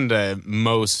you listen to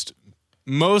most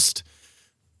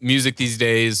music these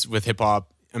days with hip hop,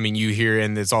 I mean, you hear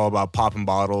and it's all about popping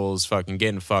bottles, fucking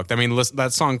getting fucked. I mean, listen,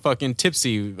 that song fucking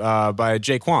Tipsy by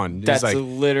Jaquan. It's That's like,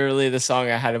 literally the song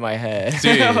I had in my head.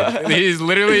 dude, he's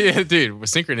literally, dude,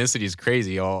 synchronicity is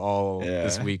crazy all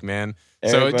this week, man.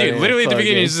 So, Everybody dude, literally at the plug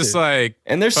beginning is just into- like,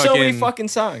 And there's so many fucking- fucking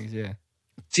songs, yeah.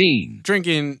 Teen.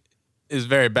 drinking is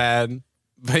very bad.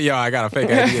 But yo, I got a fake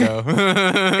ID though.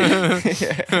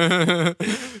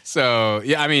 So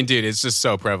yeah, I mean, dude, it's just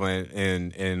so prevalent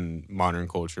in modern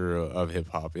culture of hip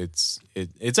hop. It's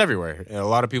everywhere. A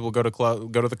lot of people go to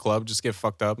the club, just get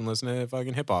fucked up and listen to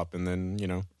fucking hip hop, and then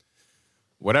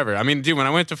whatever. I mean, dude, when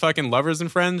I went to fucking Lovers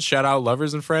and Friends, shout out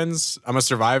Lovers and Friends. I'm a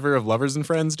survivor of Lovers and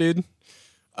Friends, dude.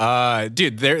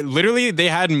 Dude, they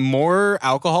had more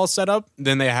alcohol set up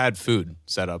than they had food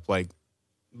set up. Like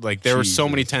there were so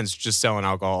many tents just selling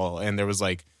alcohol, and there was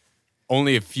like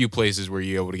only a few places where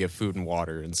you're able to get food and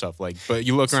water and stuff. But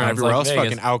you look around Sounds everywhere like else, Vegas.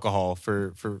 fucking alcohol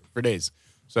for days.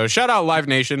 So shout out Live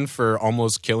Nation for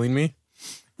almost killing me.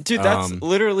 Dude, that's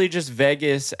literally just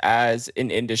Vegas as an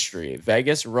industry.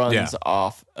 Vegas runs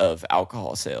off of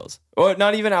alcohol sales. Well,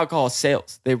 not even alcohol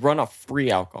sales. They run off free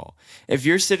alcohol. If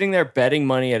you're sitting there betting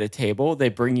money at a table, they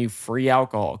bring you free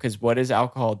alcohol. Because what does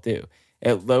alcohol do?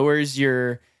 It lowers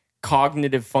your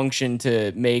cognitive function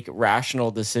to make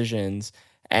rational decisions.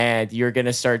 And you're going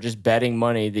to start just betting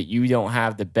money that you don't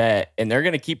have to bet. And they're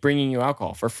going to keep bringing you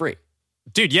alcohol for free.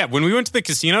 Dude, yeah, when we went to the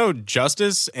casino,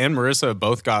 Justice and Marissa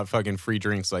both got fucking free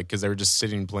drinks, like, because they were just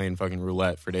sitting playing fucking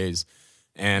roulette for days.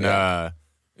 And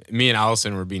me and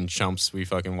Allison were being chumps. We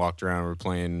fucking walked around, we were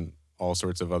playing all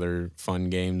sorts of other fun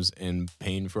games and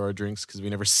paying for our drinks because we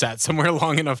never sat somewhere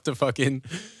long enough to fucking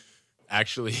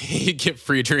actually get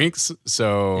free drinks.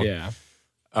 So,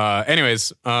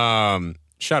 anyways,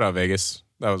 shout out Vegas.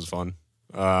 That was fun.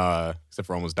 Except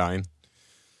for almost dying.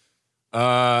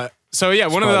 So yeah,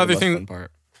 one of the other things.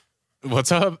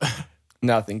 What's up?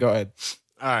 Nothing. Go ahead.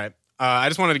 All right. I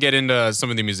just wanted to get into some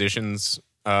of the musicians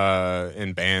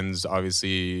and bands,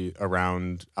 obviously,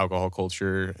 around alcohol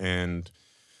culture and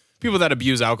people that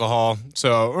abuse alcohol.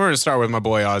 So we're going to start with my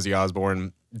boy Ozzy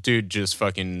Osbourne. Dude, just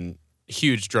fucking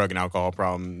huge drug and alcohol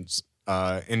problems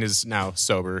and is now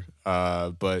sober.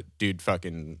 But dude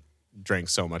fucking drank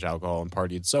so much alcohol and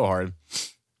partied so hard.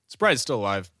 Surprised he's still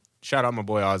alive. Shout out my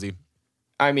boy Ozzy.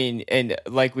 I mean, and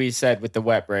like we said with the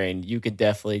wet brain, you could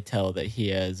definitely tell that he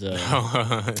has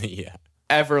Yeah.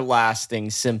 everlasting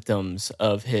symptoms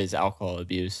of his alcohol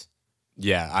abuse.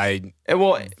 Yeah,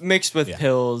 Well, mixed with Yeah.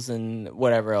 pills and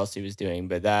whatever else he was doing,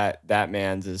 but that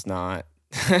man's is not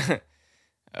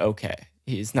okay.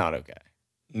 He's not okay.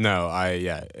 No,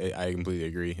 I completely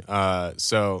agree.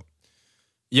 So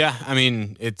yeah, I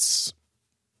mean, it's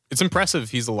impressive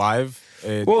he's alive.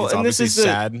 It's And this obviously is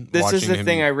sad. this is watching the him.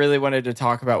 thing I really wanted to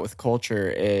talk about with culture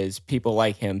is people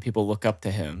like him, people look up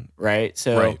to him, right?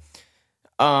 So,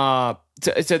 Right.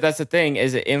 So that's the thing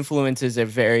is it influences a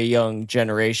very young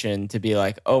generation to be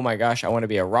like, oh my gosh, I want to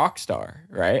be a rock star,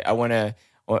 right? I want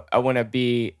to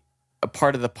be a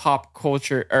part of the pop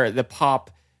culture or the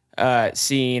pop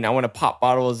scene. I want to pop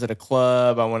bottles at a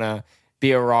club. I want to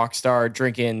be a rock star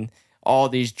drinking all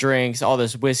these drinks, all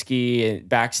this whiskey and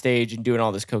backstage and doing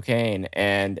all this cocaine.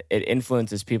 And it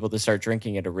influences people to start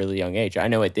drinking at a really young age. I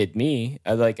know it did me.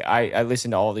 I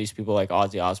listened to all these people like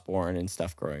Ozzy Osbourne and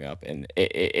stuff growing up, and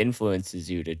it influences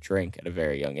you to drink at a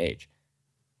very young age.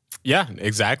 Yeah,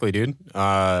 exactly, dude.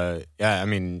 Yeah, I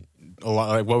mean, a lot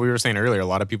like what we were saying earlier. A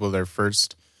lot of people, the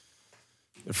first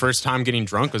time getting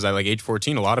drunk was at like age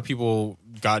 14. A lot of people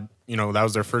got, that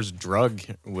was their first drug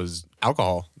was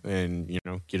alcohol, and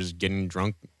just getting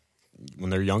drunk when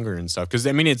they're younger and stuff. Because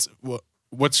I mean,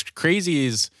 what's crazy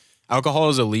is alcohol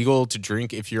is illegal to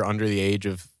drink if you're under the age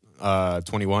of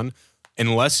 21,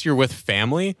 unless you're with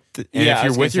family. And if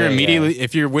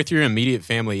you're with your immediate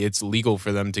family, it's legal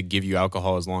for them to give you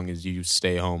alcohol as long as you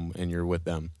stay home and you're with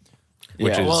them.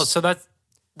 Which Yeah. is Well, so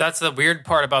that's the weird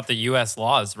part about the U.S.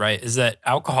 laws, right? Is that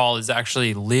alcohol is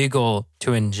actually legal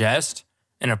to ingest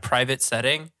in a private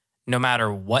setting, no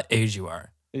matter what age you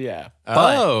are. Yeah.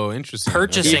 oh, interesting.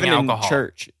 purchasing Even alcohol. in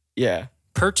church. Yeah.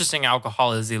 Purchasing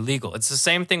alcohol is illegal. It's the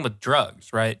same thing with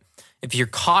drugs, right? If you're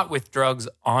caught with drugs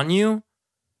on you,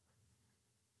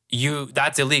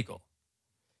 that's illegal.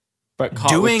 But caught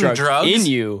Doing with drugs in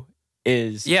you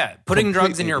is Yeah, putting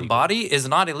drugs in Completely your legal. body is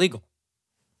not illegal.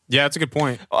 Yeah, that's a good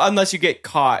point. unless you get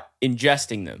caught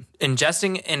ingesting them.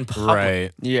 Ingesting in public.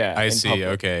 Right. Yeah. I in see. public.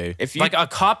 Okay. If you Like a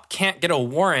cop can't get a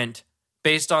warrant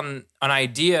based on an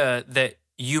idea that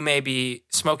you may be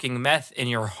smoking meth in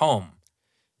your home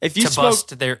if you to smoke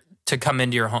bust to come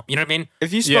into your home. You know what I mean?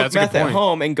 if you Yeah, smoke that's a good meth at point.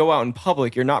 home and go out in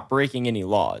public, you're not breaking any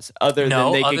laws other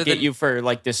No, than they other could get than- you for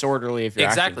like disorderly if you're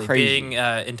Exactly. acting crazy. Being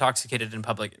intoxicated in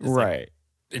public. It's like right.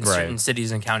 in Right. certain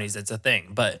cities and counties, it's a thing.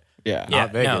 But Yeah. yeah,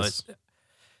 Not Vegas.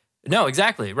 no,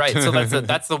 exactly. Right. So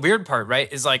that's the weird part,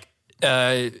 right? Is like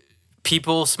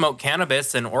people smoke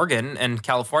cannabis in Oregon and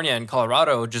California and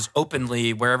Colorado just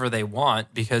openly wherever they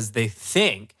want because they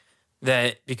think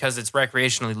that because it's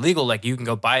recreationally legal, like you can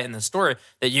go buy it in the store,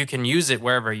 that you can use it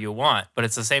wherever you want. But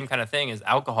it's the same kind of thing as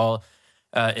alcohol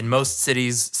in most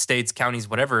cities, states, counties,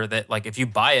 whatever, that like if you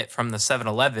buy it from the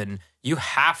 7-Eleven, you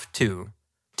have to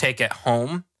take it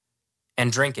home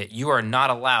and drink it. You are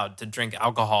not allowed to drink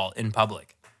alcohol in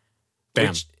public. Damn.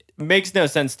 Which, Makes no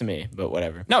sense to me, but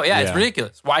whatever. no, yeah, it's Yeah.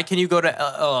 ridiculous. Why can you go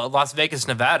to Las Vegas,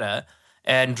 Nevada,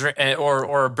 and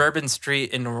or Bourbon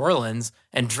Street in New Orleans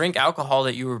and drink alcohol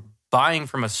that you were buying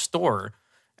from a store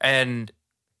and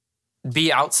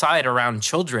be outside around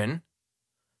children?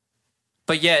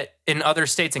 But yet, in other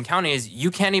states and counties, you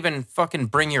can't even fucking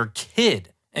bring your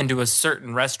kid into a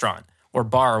certain restaurant or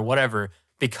bar or whatever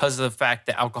because of the fact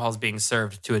that alcohol is being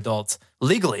served to adults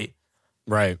legally.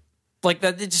 Right. Like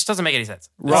that, it just doesn't make any sense.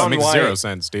 No, it Ron makes White, zero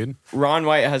sense, dude. Ron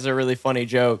White has a really funny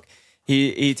joke.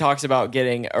 He talks about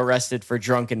getting arrested for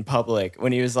drunk in public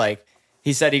when he was like,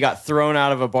 he said he got thrown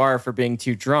out of a bar for being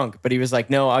too drunk, but he was like,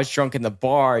 no, I was drunk in the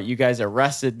bar. You guys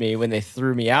arrested me when they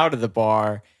threw me out of the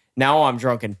bar. Now I'm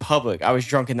drunk in public. I was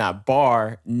drunk in that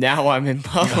bar. Now I'm in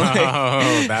public.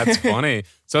 Oh, that's funny.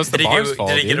 So it's the bar's fault.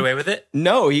 Did he dude. get away with it?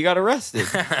 No, he got arrested.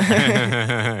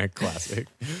 Classic.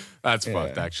 That's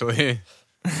fucked, actually.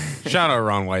 Shout out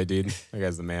Ron White, dude. That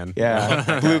guy's the man.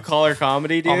 Yeah. Blue collar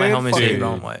comedy, dude. All my homies Fuck do you.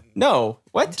 wrong way. No.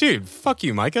 What? Dude, fuck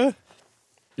you, Micah.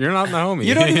 You're not my homie.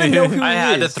 You don't even know who he I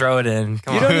had to is. throw it in.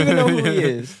 Come You on. don't even know who he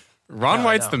is. Ron No,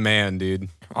 White's no. the man, dude.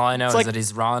 All I know is like- that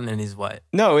he's Ron and he's white.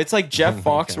 No, it's like Jeff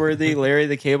Foxworthy, Larry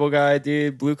the Cable Guy,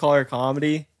 dude. Blue collar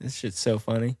comedy. This shit's so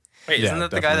funny. Wait, Yeah, isn't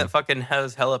that the guy definitely. that fucking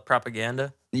has hella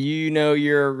propaganda? You know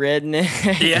you're a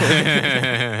redneck.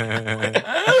 Yeah.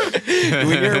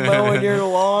 When you're mowing your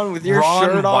lawn with your Ron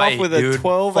shirt White, off with a dude.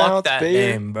 12 Fuck ounce that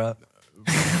beer. name, bro.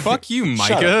 Fuck you, Shut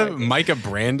Micah. up, Micah. Micah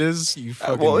Brandes. You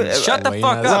fucking well, Shut the lame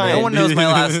fuck ass up. Ryan. No one knows my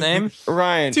last name.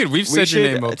 Ryan, Dude, we've we said your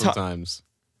should name multiple ta- times.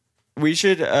 We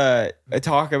should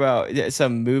talk about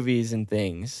some movies and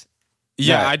things.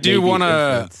 Yeah, that I do maybe want to.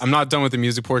 influence. I'm not done with the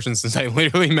music portion since I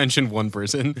literally mentioned one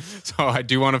person. So I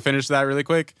do want to finish that really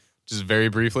quick, just very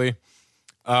briefly.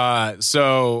 I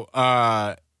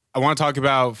want to talk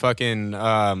about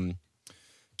fucking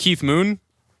Keith Moon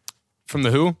from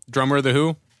The Who, drummer of The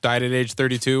Who, died at age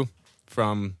 32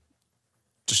 from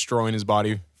destroying his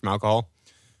body from alcohol.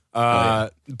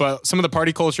 But some of the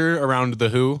party culture around The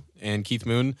Who and Keith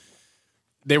Moon,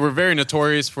 they were very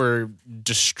notorious for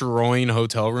destroying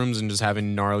hotel rooms and just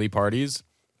having gnarly parties.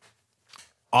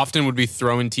 Often would be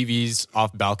throwing TVs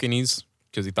off balconies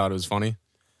because he thought it was funny.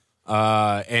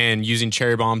 And using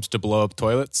cherry bombs to blow up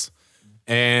toilets.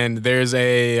 And there's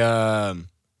a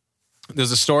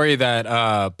story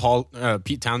that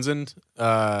Pete Townsend,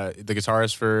 the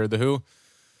guitarist for The Who,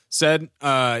 said.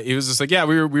 He was just like, yeah,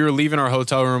 we were leaving our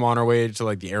hotel room on our way to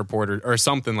like the airport or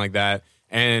something like that.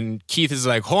 And Keith is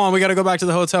like, hold on, we got to go back to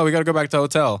the hotel.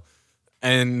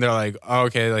 And they're like, oh,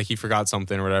 okay, like he forgot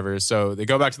something or whatever. So they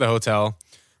go back to the hotel.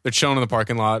 They're chilling in the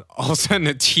parking lot. All of a sudden,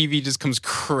 the TV just comes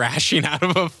crashing out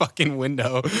of a fucking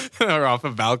window or off a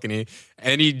balcony.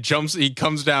 And he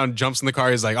comes down, jumps in the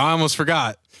car. He's like, oh, I almost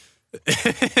forgot.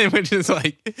 Which is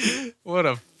like, what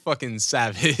a fucking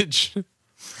savage.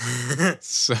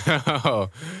 So,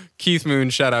 Keith Moon,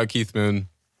 shout out Keith Moon.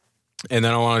 And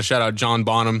then I want to shout out John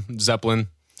Bonham, Zeppelin,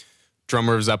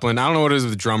 drummer of Zeppelin. I don't know what it is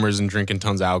with drummers and drinking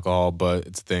tons of alcohol, but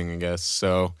it's a thing, I guess.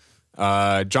 So,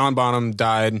 John Bonham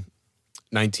died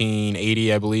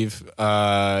 1980, I believe,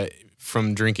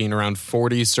 from drinking around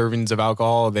 40 servings of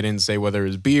alcohol. They didn't say whether it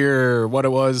was beer or what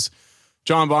it was.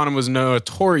 John Bonham was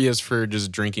notorious for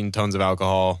just drinking tons of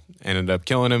alcohol. Ended up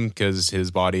killing him because his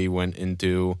body went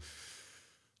into...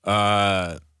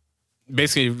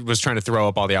 basically was trying to throw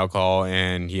up all the alcohol,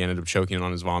 and he ended up choking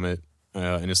on his vomit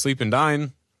in his sleep and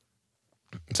dying.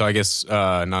 So I guess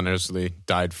not necessarily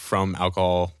died from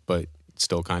alcohol, but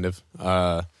still kind of.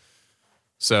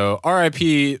 So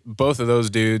R.I.P. both of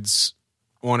those dudes.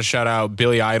 I want to shout out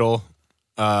Billy Idol.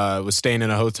 Was staying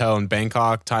in a hotel in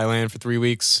Bangkok, Thailand for 3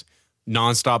 weeks.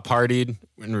 Nonstop partied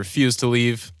and refused to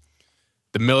leave.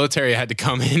 The military had to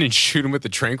come in and shoot him with the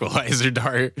tranquilizer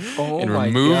dart and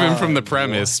remove him from the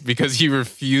premise because he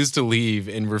refused to leave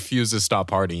and refused to stop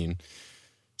partying.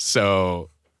 So,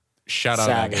 shout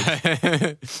out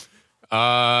that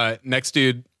guy. Next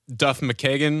dude, Duff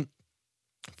McKagan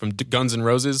from Guns N'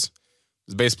 Roses,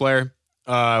 was a bass player,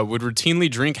 would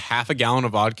routinely drink half a gallon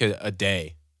of vodka a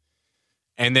day.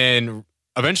 And then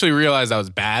eventually realized that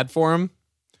was bad for him.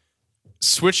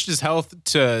 Switched his health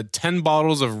to 10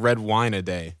 bottles of red wine a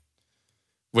day,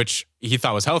 which he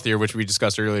thought was healthier, which we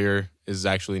discussed earlier is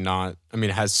actually not. I mean,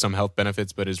 it has some health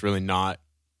benefits, but is really not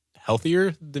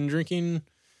healthier than drinking.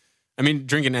 I mean,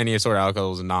 drinking any sort of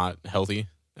alcohol is not healthy,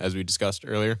 as we discussed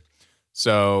earlier.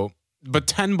 So, but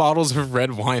 10 bottles of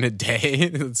red wine a day,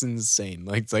 it's insane.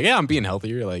 Like, it's like, yeah, I'm being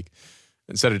healthier. Like,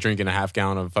 instead of drinking a half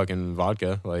gallon of fucking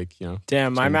vodka, like, you know.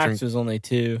 Damn, my max was only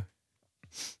 2.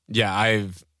 Yeah,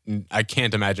 I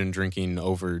can't imagine drinking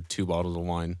over 2 bottles of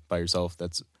wine by yourself.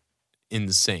 That's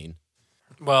insane.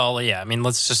 Well, yeah. I mean,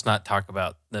 let's just not talk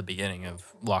about the beginning of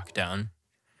lockdown.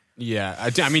 Yeah.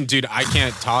 I mean, dude, I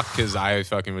can't talk because I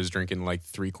fucking was drinking like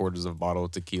 3/4 of a bottle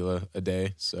of tequila a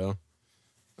day. So,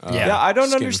 yeah, I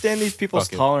don't understand these people's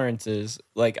tolerances.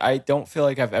 Like, I don't feel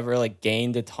like I've ever like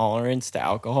gained a tolerance to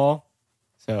alcohol.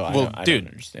 So, I don't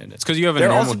understand it. It's because you have a They're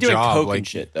normal also doing job. coke like and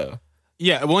shit, though.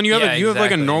 Yeah, well, and you have like a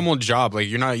exactly. normal job. Like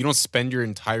you don't spend your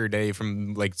entire day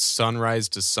from like sunrise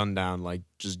to sundown like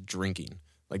just drinking.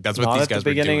 Like that's what Not these at guys the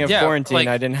beginning were of doing. Yeah, quarantine. like,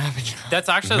 I didn't have a job. That's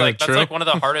actually Yeah, like that's true. like one of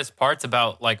the hardest parts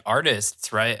about like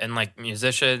artists, right? And like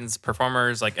musicians,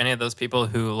 performers, like any of those people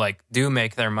who like do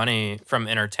make their money from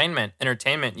entertainment.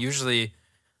 Entertainment usually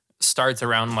starts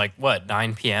around like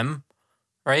 9 p.m.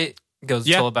 right? Goes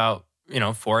till about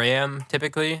 4 a.m.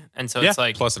 typically, and so it's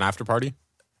like plus an after party.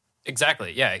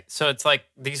 Exactly, yeah. So it's like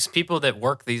these people that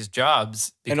work these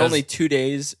jobs because, and only 2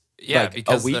 days. yeah, like,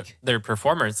 because a week. they're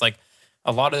performers. Like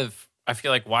a lot of, I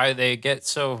feel like why they get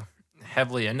so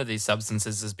heavily into these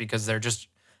substances is because they're just,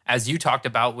 as you talked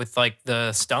about with like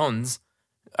the Stones.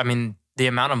 I mean, the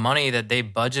amount of money that they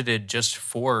budgeted just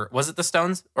for, was it the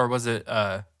Stones or was it?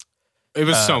 It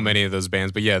was so many of those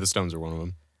bands, but yeah, the Stones are one of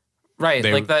them. Right,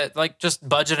 They- like that, like just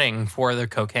budgeting for the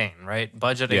cocaine, right?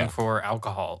 Budgeting Yeah. for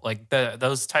alcohol, like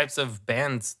those types of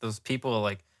bands, those people,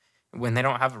 like when they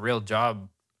don't have a real job,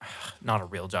 not a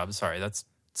real job. Sorry, that's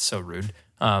so rude.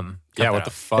 Cut Yeah, that what out.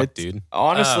 the fuck, It's dude?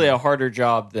 honestly a harder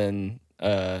job than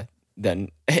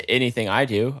anything I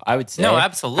do. I would say. No,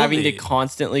 absolutely. Having to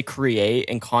constantly create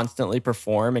and constantly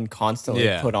perform and constantly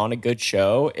Yeah. put on a good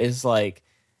show is like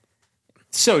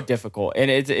so difficult, and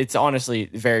it's honestly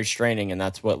very straining, and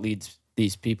that's what leads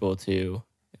these people to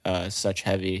such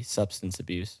heavy substance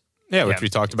abuse. Yeah, which Yeah, we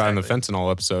talked about in the exactly. fentanyl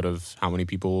episode of how many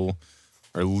people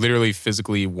are literally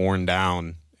physically worn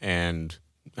down and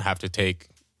have to take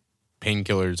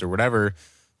painkillers or whatever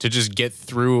to just get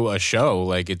through a show.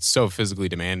 Like, it's so physically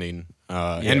demanding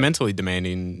and mentally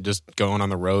demanding, just going on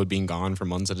the road, being gone for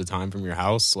months at a time from your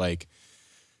house. Like,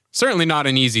 certainly not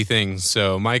an easy thing.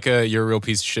 So, Micah, you're a real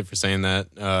piece of shit for saying that.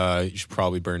 You should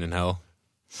probably burn in hell.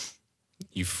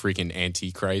 You freaking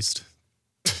antichrist.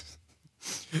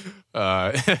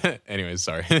 Anyways,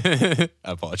 sorry. I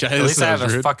apologize. At least That I have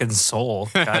was a rude. fucking soul.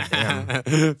 God damn.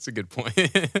 That's a good point.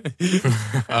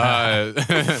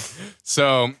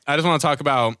 So I just want to talk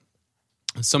about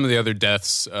some of the other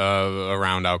deaths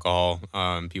around alcohol,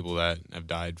 people that have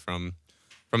died from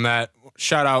that.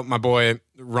 Shout out my boy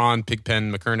Ron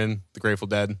Pigpen McKernan, the Grateful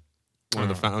Dead, one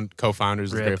of the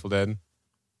co-founders of the Rip. Grateful Dead.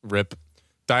 Rip.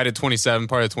 Died at 27,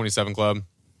 part of the 27 Club.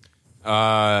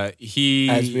 He,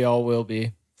 As we all will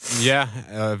be. yeah,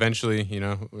 eventually, you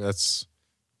know, that's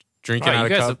drinking Wow, out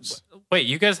you of guys cups. wait,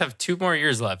 you guys have 2 more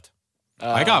years left.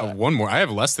 I got one more. I have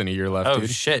less than a year left, Oh dude.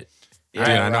 shit. Yeah,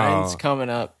 Dude, I know. Ryan's coming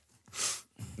up.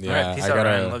 Yeah, All right, peace I out, gotta.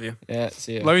 Ryan. Love you. Yeah,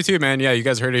 see ya. Love you too, man. Yeah, you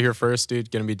guys heard it here first, dude.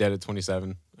 Gonna be dead at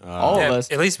 27. All Yeah, of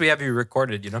us. at least we have you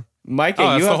recorded, you know? Micah, Oh,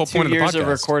 that's you the have whole 2 point of the years of podcast.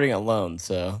 recording alone,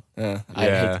 so I'd hate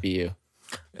Yeah. to be you.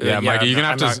 Yeah, Micah, you're gonna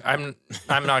have to.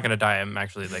 I'm not gonna die. I'm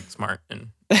actually like smart and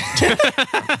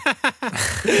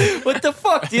What the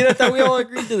fuck, dude? I thought we all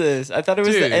agreed to this. I thought it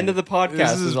was Dude, the end of the podcast.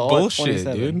 this It was is all bullshit, at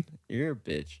 27. dude. You're a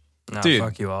bitch. no, Dude.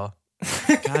 fuck you all.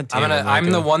 God damn it, I'm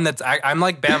the Micah. one I'm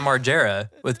like Bam Margera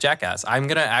with Jackass. I'm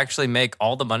gonna actually make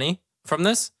all the money from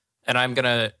this, and I'm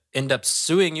gonna end up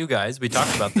suing you guys. We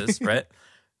talked about this, right?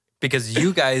 Because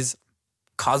you guys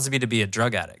caused me to be a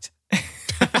drug addict.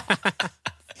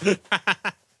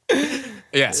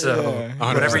 Yeah. So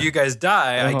Yeah. whenever 100%. you guys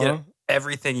die, I Uh-huh. get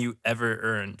everything you ever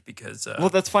earned because Well,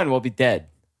 that's fine. We'll be dead.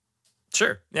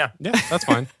 sure, yeah. Yeah, that's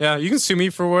fine. Yeah, you can sue me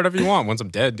for whatever you want. Once I'm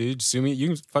dead, dude, sue me. You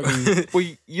can fucking. Well,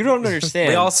 you don't understand.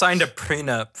 We all signed a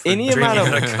prenup for Any drinking amount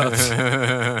out of-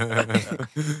 of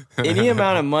cups. Any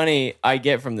amount of money I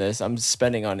get from this, I'm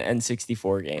spending on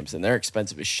N64 games, and they're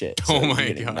expensive as shit. So Oh you're my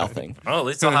getting God. Nothing. Well, at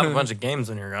least I'll have a bunch of games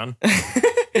when you're gone.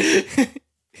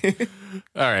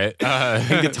 All right.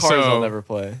 Guitars so, I'll never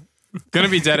play. gonna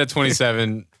be dead at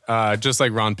 27, just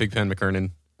like Ron Pigpen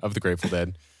McKernan of the Grateful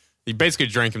Dead. He basically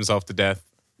drank himself to death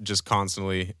just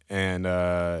constantly, and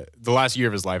the last year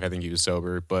of his life, I think he was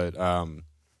sober, but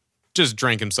just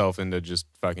drank himself into just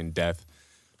fucking death.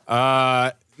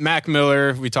 Mac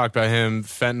Miller, we talked about him.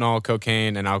 Fentanyl,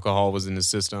 cocaine, and alcohol was in his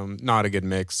system. Not a good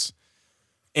mix.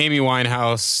 Amy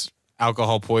Winehouse,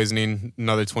 alcohol poisoning,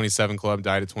 another 27 Club,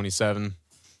 died at 27.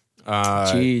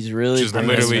 Jeez, really just bringing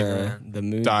literally the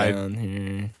mood died. down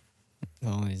here.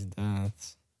 All these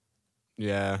deaths.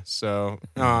 Yeah, so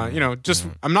just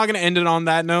I'm not going to end it on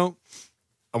that note.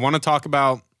 I want to talk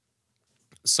about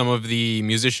some of the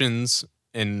musicians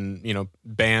and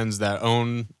bands that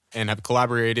own and have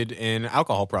collaborated in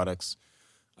alcohol products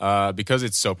because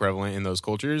it's so prevalent in those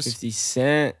cultures. 50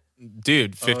 Cent.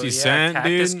 Dude, 50 Oh, yeah, Cent,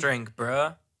 Cactus dude. drink,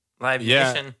 bruh. Live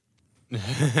Yeah. Nation.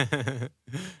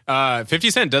 50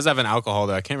 Cent does have an alcohol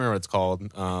though. I can't remember what it's called.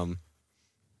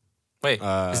 Wait,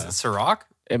 is it Ciroc?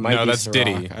 It might No, be that's Ciroc.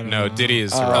 Diddy. I don't No, know. Diddy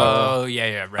is Oh. Ciroc. Oh,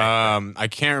 yeah, right. I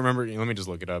can't remember. Let me just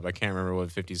look it up. I can't remember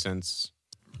what 50 Cent's.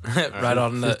 right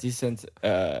on the. 50 Cent's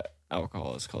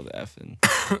alcohol is called Effin.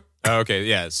 Oh, okay,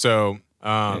 yeah. So,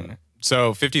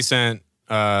 so 50 Cent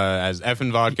has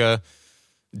Effin vodka.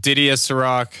 Diddy has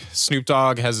Ciroc. Snoop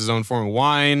Dogg has his own form of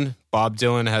wine. Bob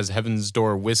Dylan has Heaven's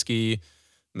Door whiskey.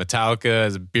 Metallica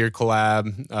has a beer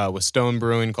collab with Stone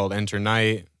Brewing called Enter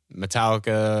Night.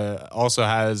 Metallica also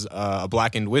has a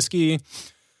blackened whiskey.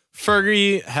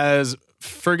 Fergie has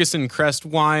Ferguson Crest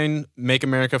wine. Make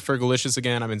America Fergalicious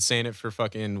again. I've been saying it for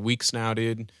fucking weeks now,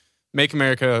 dude. Make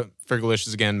America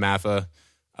Fergalicious again, Matha.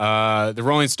 The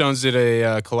Rolling Stones did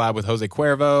a collab with Jose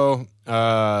Cuervo.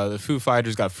 The Foo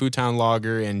Fighters got Foo Town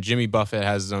Lager, and Jimmy Buffett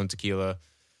has his own tequila.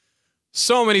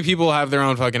 So many people have their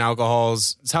own fucking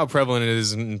alcohols. It's how prevalent it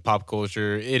is in pop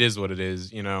culture. It is what it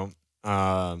is,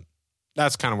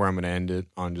 That's kind of where I'm going to end it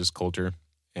on just culture.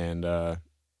 And,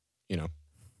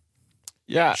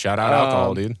 Yeah. shout out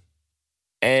alcohol, dude.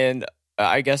 And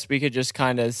I guess we could just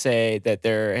kind of say that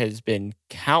there has been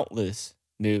countless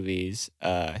movies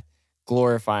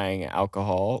glorifying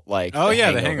alcohol, like Oh,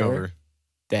 yeah, The Hangover.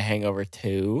 The Hangover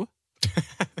 2.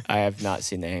 I have not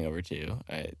seen The Hangover 2.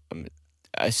 I'm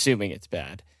assuming it's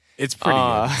bad. It's pretty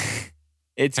good.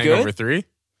 It's Hangover good. 3?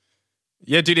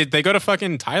 Yeah, dude, they go to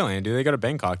fucking Thailand, dude. They go to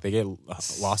Bangkok. They get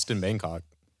lost in Bangkok.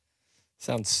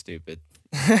 Sounds stupid.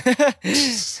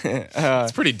 It's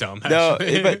pretty dumb, no,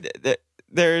 actually. but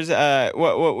there's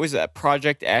what was that?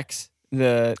 Project X.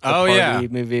 The Oh, party yeah.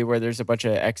 movie where there's a bunch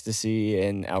of ecstasy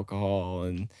and alcohol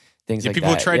and things like People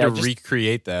that. tried Yeah, to just-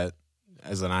 recreate that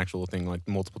as an actual thing like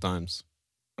multiple times.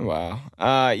 Wow.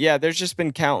 Yeah, there's just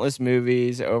been countless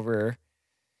movies over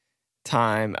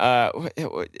time.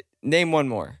 Name one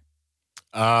more.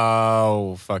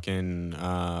 Oh, fucking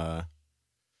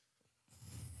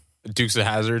Dukes of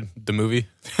Hazzard, the movie.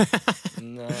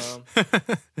 No.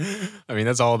 I mean,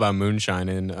 that's all about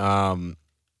moonshining.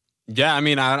 Yeah, I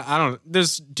mean, I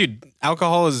don't. Dude,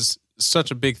 alcohol is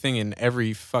such a big thing in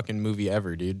every fucking movie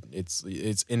ever, dude. It's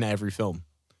in every film.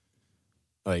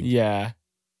 Like, Yeah.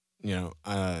 you know,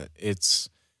 it's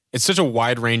such a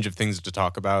wide range of things to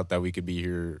talk about that we could be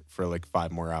here for like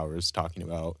 5 more hours talking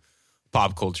about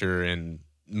pop culture and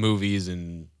movies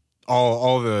and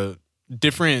all the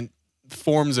different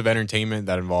forms of entertainment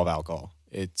that involve alcohol.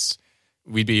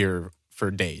 We'd be here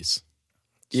for days.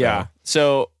 So- Yeah.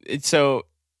 So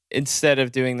instead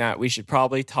of doing that, we should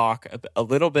probably talk a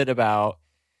little bit about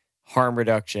harm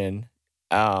reduction.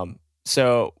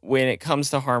 So when it comes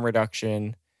to harm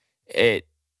reduction, it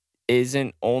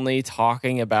isn't only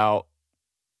talking about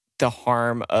the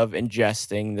harm of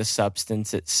ingesting the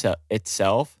substance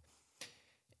itself.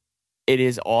 It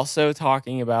is also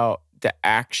talking about the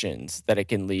actions that it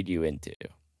can lead you into.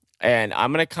 And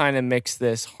I'm going to kind of mix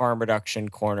this harm reduction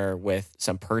corner with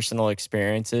some personal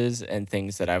experiences and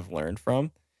things that I've learned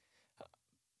from.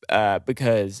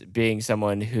 Because being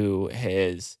someone who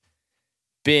has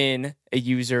been a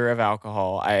user of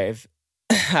alcohol, I've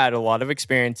had a lot of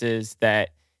experiences that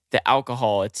the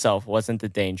alcohol itself wasn't the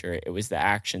danger. It was the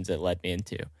actions it led me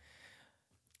into.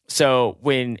 So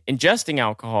when ingesting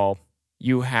alcohol,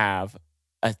 you have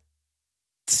a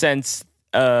sense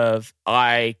of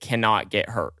I cannot get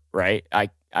hurt, right? I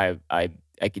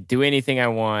could do anything I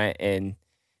want, and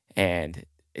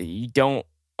you don't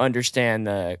understand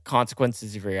the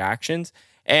consequences of your actions.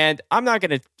 And I'm not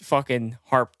going to fucking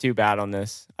harp too bad on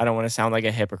this. I don't want to sound like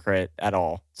a hypocrite at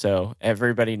all. So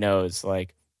everybody knows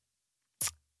like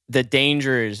the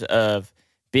dangers of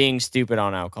being stupid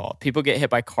on alcohol. People get hit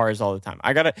by cars all the time.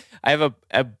 I have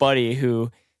a buddy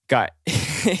who got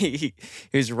he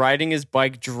was riding his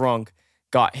bike drunk,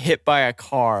 got hit by a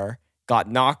car, got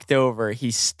knocked over.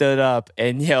 He stood up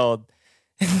and yelled,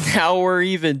 "Now we're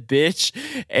even, bitch,"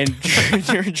 and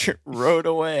rode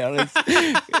away on his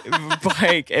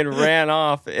bike and ran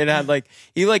off. And had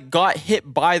he got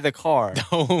hit by the car.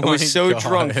 Oh and my was so God.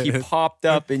 drunk he popped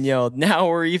up and yelled, "Now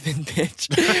we're even,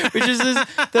 bitch," which is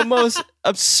the most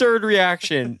absurd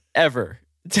reaction ever.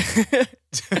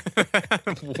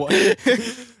 What?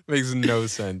 Makes no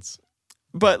sense.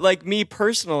 But like me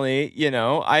personally,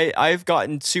 I've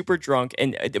gotten super drunk,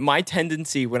 and my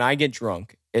tendency when I get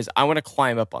drunk is I want to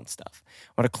climb up on stuff.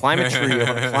 I want to climb a tree.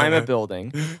 I want to climb a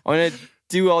building. I want to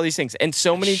do all these things. And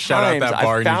so many Shout out times that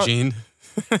bar I've found in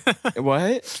Eugene.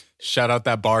 What? Shout out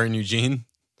that bar in Eugene.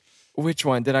 Which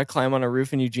one? Did I climb on a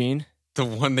roof in Eugene? The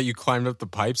one that you climbed up the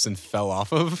pipes and fell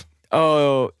off of?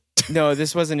 Oh, no,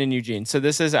 this wasn't in Eugene. So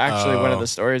this is actually one of the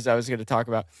stories I was going to talk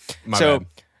about. My so bad.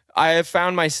 I have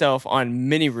found myself on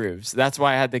many roofs. That's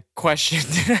why I had the question,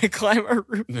 did I climb a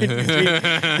roof in Eugene?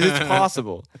 'Cause it's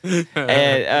possible.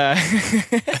 And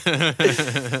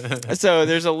so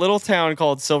there's a little town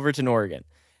called Silverton, Oregon.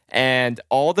 And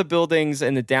all the buildings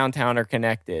in the downtown are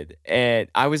connected. And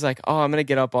I was like, oh, I'm going to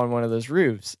get up on one of those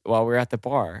roofs while we're at the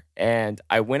bar. And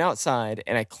I went outside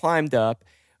and I climbed up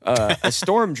a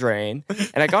storm drain,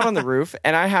 and I got on the roof,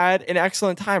 and I had an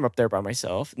excellent time up there by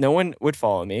myself. No one would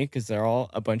follow me because they're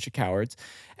all a bunch of cowards.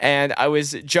 And I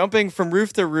was jumping from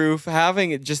roof to roof,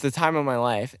 having just the time of my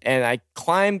life. And I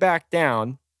climbed back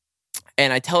down,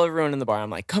 and I tell everyone in the bar, I'm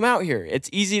like, come out here. It's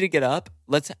easy to get up.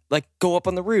 Let's go up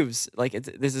on the roofs.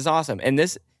 This is awesome. And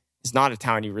this is not a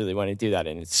town you really want to do that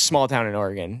in. It's a small town in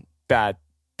Oregon. Bad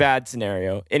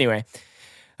scenario. Anyway,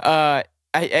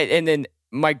 and then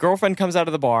my girlfriend comes out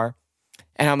of the bar,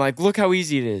 and I'm like, look how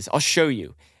easy it is. I'll show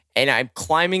you. And I'm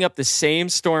climbing up the same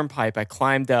storm pipe I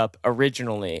climbed up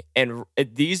originally. And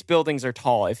these buildings are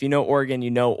tall. If you know Oregon,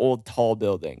 you know old tall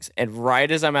buildings. And right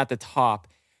as I'm at the top,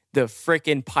 the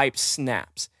freaking pipe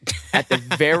snaps at the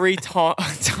very top of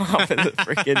the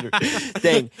freaking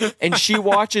thing. And she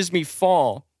watches me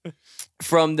fall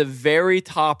from the very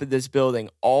top of this building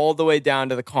all the way down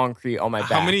to the concrete on my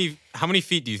back. How many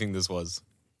feet do you think this was?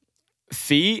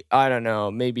 Feet? I don't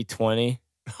know, maybe 20.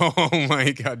 Oh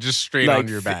my God, just straight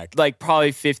onto your back. Like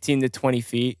probably 15 to 20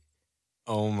 feet.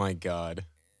 Oh my God.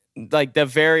 Like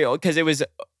because it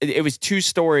was 2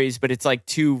 stories, but it's like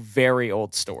 2 very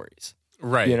old stories.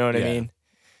 Right. You know what I mean?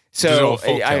 These So old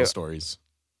folktale stories.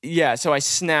 Yeah, so I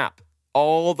snap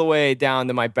all the way down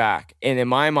to my back. And in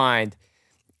my mind,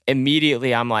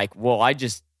 immediately I'm like, well, I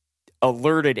just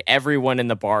alerted everyone in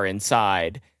the bar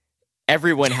inside.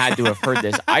 Everyone had to have heard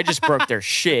this. I just broke their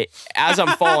shit. As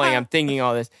I'm falling, I'm thinking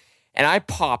all this. And I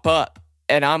pop up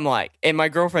and I'm like, and my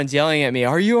girlfriend's yelling at me,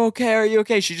 are you okay? Are you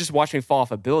okay? She just watched me fall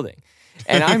off a building.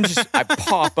 And I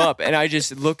pop up and I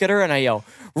just look at her and I yell,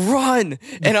 run.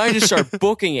 And I just start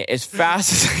booking it as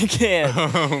fast as I can.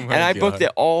 And I booked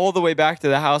it all the way back to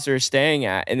the house we were staying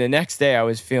at. And the next day I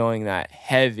was feeling that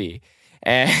heavy.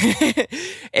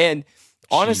 And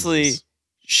honestly,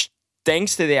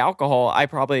 thanks to the alcohol, I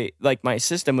probably, like, my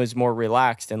system was more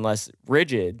relaxed and less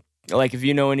rigid. Like, if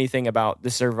you know anything about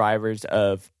the survivors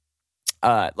of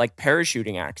like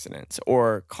parachuting accidents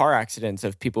or car accidents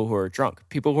of people who are drunk.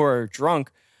 People who are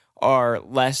drunk are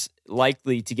less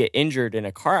likely to get injured in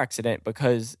a car accident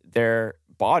because their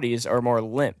bodies are more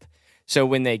limp. So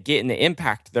when they get in the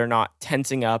impact, they're not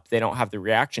tensing up. They don't have the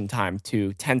reaction time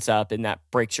to tense up, and that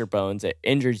breaks your bones. It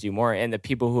injures you more. And the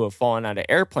people who have fallen out of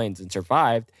airplanes and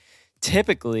survived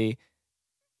typically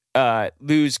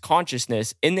lose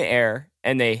consciousness in the air,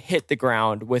 and they hit the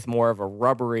ground with more of a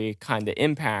rubbery kind of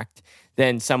impact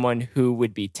than someone who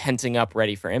would be tensing up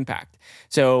ready for impact.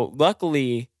 So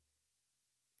luckily,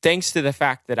 thanks to the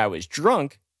fact that I was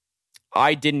drunk,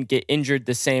 I didn't get injured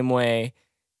the same way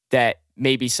that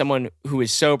maybe someone who is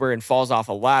sober and falls off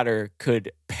a ladder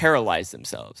could paralyze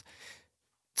themselves.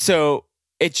 So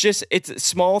it's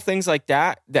small things like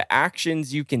that. The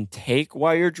actions you can take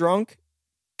while you're drunk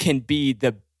can be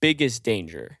the biggest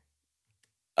danger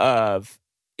of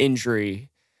injury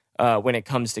when it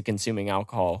comes to consuming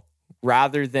alcohol,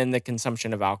 rather than the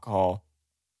consumption of alcohol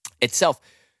itself.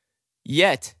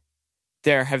 Yet,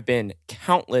 there have been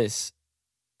countless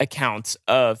accounts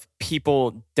of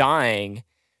people dying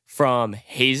from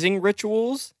hazing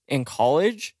rituals in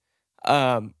college.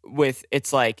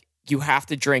 It's like, you have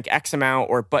to drink X amount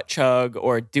or butt chug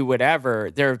or do whatever.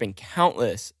 There have been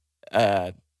countless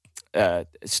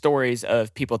stories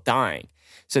of people dying.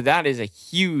 So that is a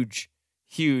huge,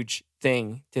 huge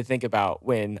thing to think about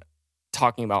when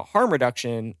talking about harm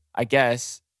reduction. I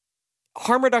guess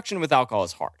harm reduction with alcohol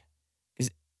is hard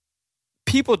because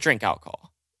people drink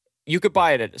alcohol. You could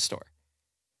buy it at a store.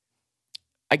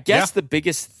 I guess the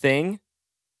biggest thing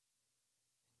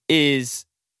is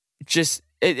just,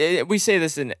 we say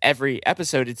this in every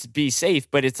episode, it's be safe,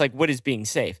 but it's like, what is being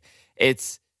safe?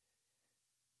 It's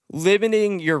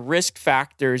limiting your risk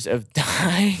factors of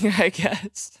dying, I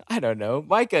guess. I don't know.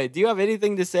 Micah, do you have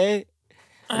anything to say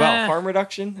about harm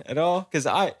reduction at all? Because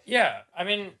I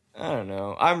don't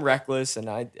know. I'm reckless and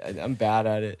I'm bad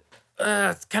at it.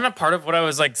 It's kind of part of what I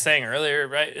was like saying earlier,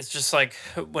 right? It's just like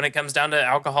when it comes down to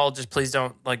alcohol, just please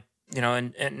don't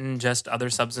ingest other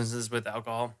substances with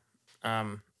alcohol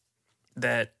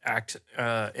that act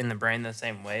in the brain the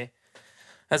same way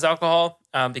as alcohol,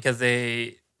 because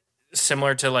they,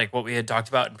 similar to like what we had talked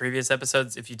about in previous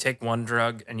episodes, if you take one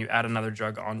drug and you add another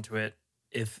drug onto it,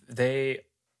 if they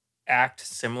act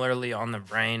similarly on the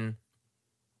brain,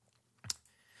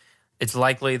 it's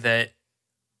likely that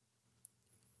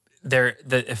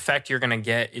the effect you're going to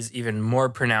get is even more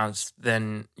pronounced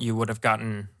than you would have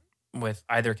gotten with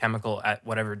either chemical at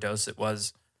whatever dose it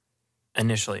was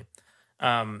initially.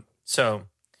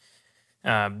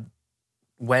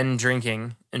 When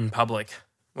drinking in public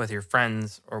with your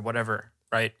friends or whatever,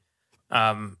 right?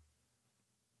 I'd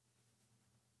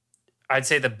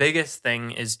say the biggest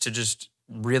thing is to just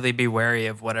really be wary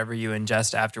of whatever you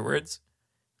ingest afterwards.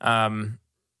 And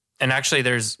actually,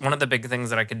 there's one of the big things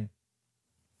that I could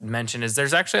mention is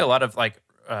there's actually a lot of like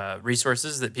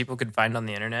resources that people could find on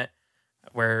the internet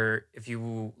where if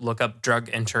you look up drug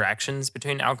interactions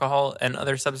between alcohol and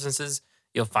other substances,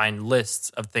 you'll find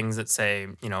lists of things that say,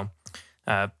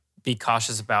 be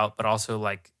cautious about, but also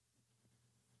like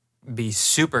be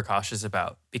super cautious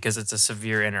about because it's a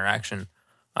severe interaction.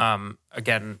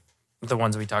 Again, the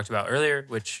ones we talked about earlier,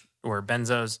 which were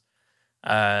benzos,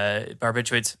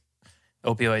 barbiturates,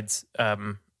 opioids,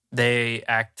 they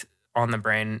act on the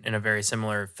brain in a very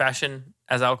similar fashion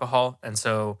as alcohol. And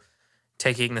so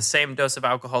taking the same dose of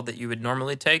alcohol that you would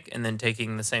normally take and then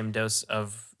taking the same dose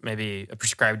of maybe a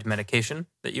prescribed medication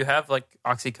that you have, like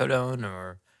oxycodone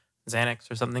or Xanax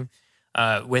or something,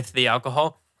 with the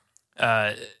alcohol,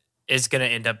 is going to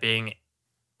end up being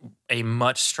a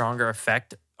much stronger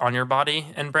effect on your body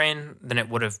and brain than it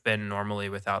would have been normally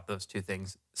without those two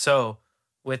things. So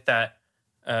with that,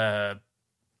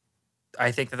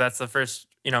 I think that that's the first,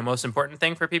 most important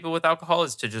thing for people with alcohol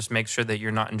is to just make sure that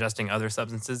you're not ingesting other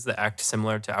substances that act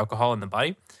similar to alcohol in the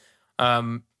body.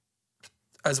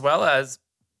 As well as,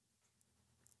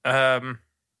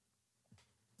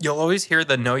 you'll always hear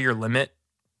the know your limit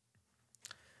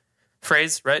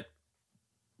phrase, right?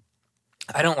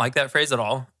 I don't like that phrase at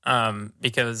all,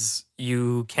 because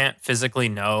you can't physically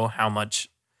know how much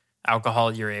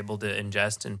alcohol you're able to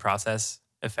ingest and process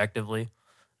effectively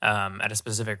at a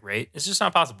specific rate. It's just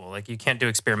not possible. Like, you can't do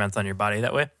experiments on your body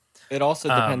that way. It also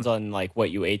depends on like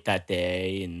what you ate that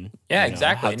day and Yeah, you know,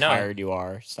 exactly. how No. tired you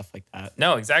are, stuff like that.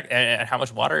 No, exactly. And how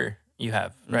much water you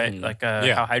have, right? Mhm. Like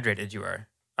Yeah. how hydrated you are.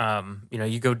 You know,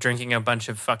 you go drinking a bunch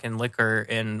of fucking liquor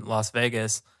in Las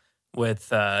Vegas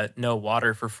with no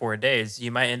water for 4 days,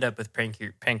 you might end up with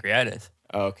pancreatitis.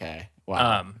 Okay.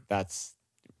 Wow. Um, That's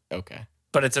okay.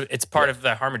 But it's part of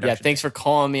the harm Yeah, reduction. thanks for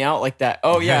calling me out like that.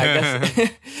 Oh yeah, I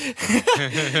guess.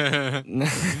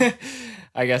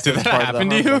 I guess Did it's that part happen of to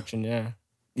the you? harm reduction, yeah.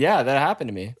 Yeah, that happened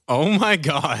to me. Oh my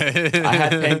god! I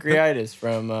had pancreatitis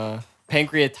from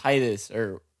pancreatitis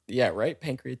or yeah, right?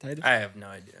 Pancreatitis. I have no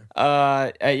idea.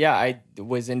 Yeah, I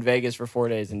was in Vegas for 4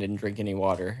 days and didn't drink any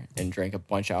water and drank a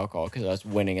bunch of alcohol because I was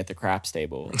winning at the craps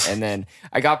table. And then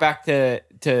I got back to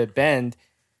Bend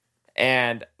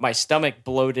and my stomach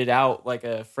bloated out like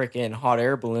a freaking hot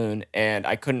air balloon and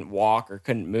I couldn't walk or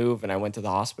couldn't move. And I went to the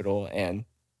hospital and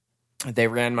they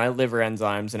ran my liver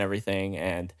enzymes and everything.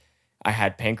 And I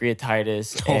had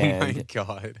pancreatitis. Oh and my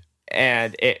god!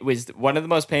 and it was one of the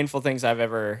most painful things I've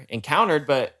ever encountered.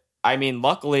 But I mean,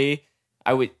 luckily,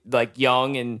 I was like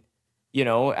young and you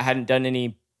know hadn't done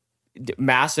any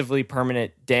massively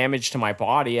permanent damage to my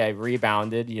body. I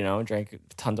rebounded, you know, drank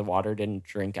tons of water, didn't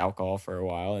drink alcohol for a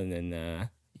while, and then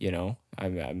you know, I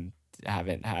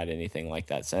haven't had anything like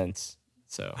that since.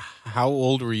 So How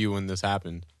old were you when this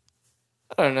happened?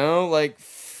 I don't know, like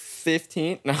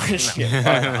 15. No, I'm just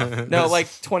kidding. No, like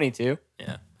 22.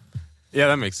 Yeah. Yeah,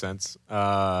 that makes sense.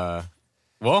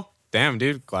 Well, damn,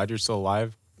 dude. Glad you're still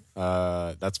alive.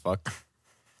 That's fucked.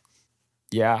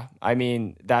 Yeah, I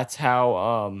mean that's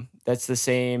how that's the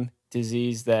same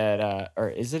disease that or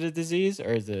is it a disease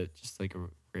or is it just like a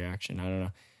reaction? I don't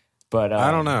know. But I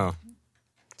don't know.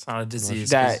 It's not a disease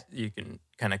That- 'cause you can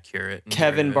kind of cure it. and get rid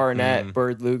Kevin of it. Barnett,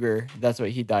 Bird Luger, that's what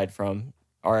he died from.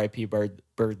 R.I.P. Bird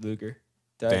Luger.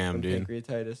 Died Damn, from dude.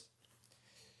 pancreatitis.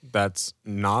 That's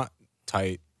not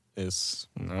tight. Is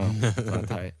No, it's not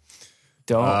tight.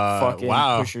 Don't fucking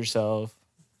wow. push yourself.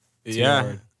 yeah.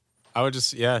 hard. I would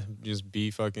just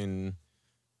be fucking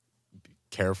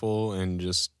careful and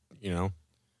just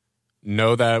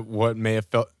know that what may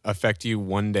affect you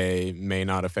one day may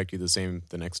not affect you the same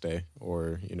the next day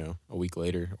or a week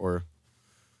later or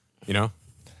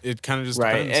it kind of just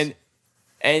Right. depends.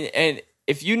 And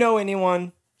if you know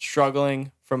anyone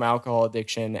struggling from alcohol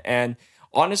addiction, and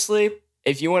honestly,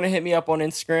 if you want to hit me up on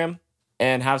Instagram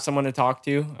and have someone to talk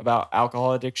to about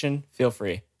alcohol addiction, feel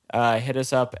free. Hit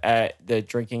us up at the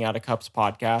Drinking Out of Cups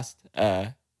podcast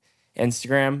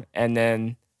Instagram, and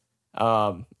then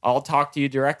I'll talk to you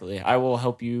directly. I will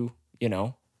help you,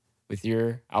 with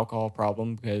your alcohol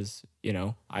problem because,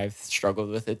 I've struggled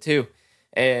with it too.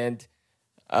 And,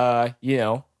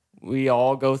 we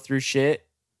all go through shit.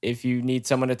 If you need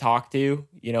someone to talk to,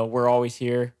 we're always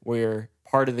here. We're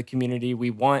part of the community. We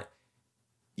want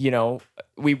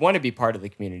to be part of the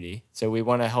community. So we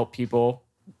want to help people,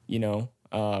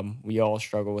 we all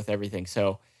struggle with everything.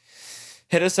 So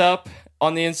hit us up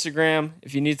on the Instagram.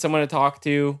 If you need someone to talk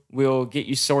to, we'll get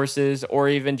you sources or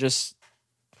even just,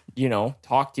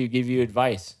 talk to you, give you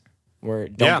advice.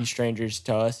 Don't be strangers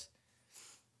to us.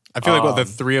 I feel like the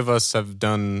three of us have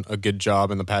done a good job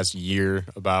in the past year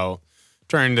about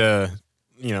trying to,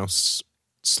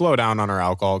 slow down on our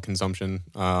alcohol consumption.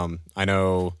 I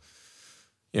know,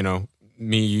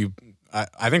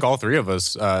 I think all three of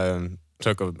us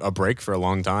took a break for a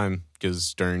long time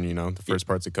because during, the first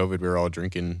parts of COVID, we were all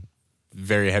drinking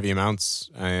very heavy amounts.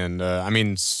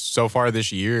 And so far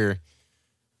this year,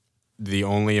 the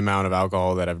only amount of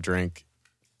alcohol that I've drank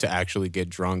to actually get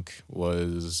drunk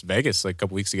was Vegas like a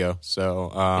couple weeks ago.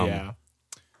 So, Yeah.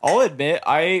 I'll admit,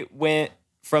 I went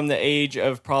from the age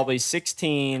of probably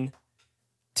 16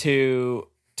 to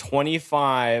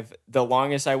 25. The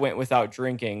longest I went without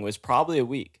drinking was probably a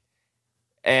week.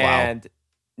 And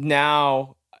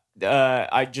now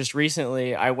I just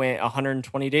recently I went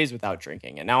 120 days without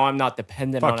drinking, and now I'm not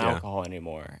dependent on alcohol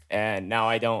anymore. And now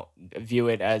I don't view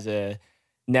it as a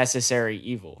necessary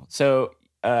evil. So,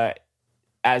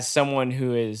 as someone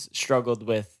who has struggled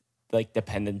with like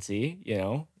dependency,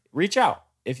 reach out.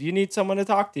 If you need someone to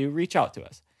talk to, reach out to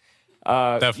us.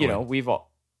 Definitely.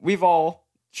 We've all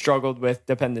struggled with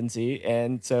dependency,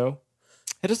 and so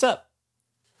hit us up.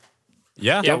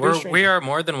 Yeah. Yeah, Don't be a we stranger. are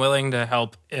more than willing to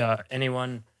help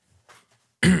anyone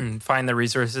find the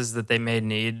resources that they may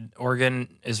need.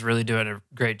 Oregon is really doing a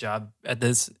great job at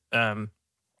this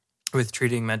with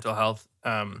treating mental health.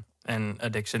 and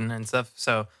addiction and stuff.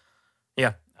 So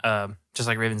yeah, just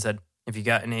like Raven said, if you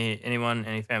got anyone,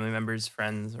 any family members,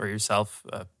 friends, or yourself,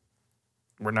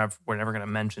 we're never gonna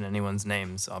mention anyone's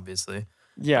names, obviously.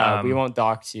 Yeah, we won't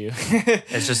dox you.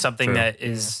 It's just something True. that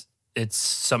is it's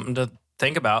something to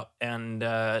think about, and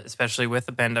especially with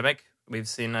the pandemic, we've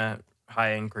seen a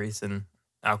high increase in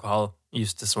alcohol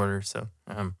use disorder. So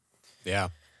Yeah.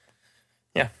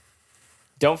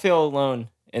 Don't feel alone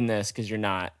in this because you're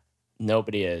not.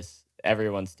 Nobody is.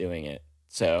 Everyone's doing it.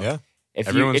 So Yeah. if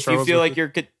Everyone you struggles feel with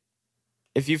like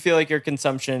if you feel like your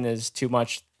consumption is too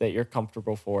much that you're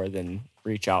comfortable for, then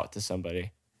reach out to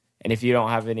somebody. And if you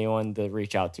don't have anyone to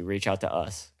reach out to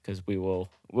us because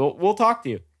we'll talk to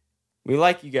you. We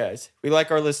like you guys. We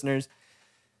like our listeners.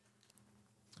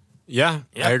 Yeah,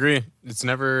 Yeah. I agree. It's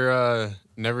never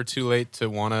too late to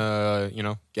want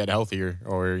to, get healthier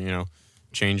or,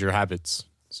 change your habits.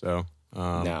 So,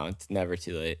 No, it's never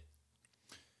too late.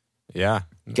 yeah.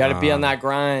 You got to be on that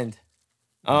grind.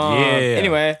 Yeah.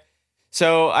 Anyway,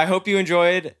 so I hope you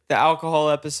enjoyed the alcohol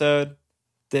episode.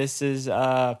 This is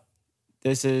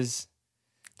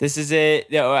it.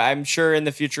 You know, I'm sure in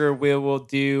the future we will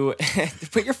do.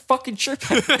 Put your fucking shirt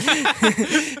back. Dude,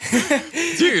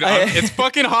 it's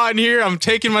fucking hot in here. I'm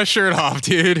taking my shirt off,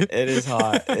 dude. It is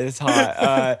hot. It is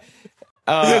hot.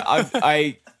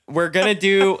 We're gonna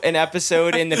do an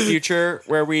episode in the future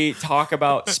where we talk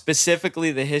about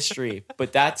specifically the history,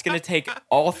 but that's gonna take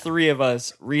all three of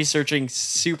us researching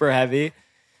super heavy.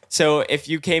 So if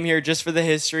you came here just for the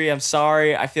history, I'm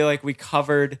sorry. I feel like we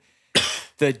covered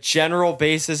the general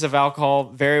basis of alcohol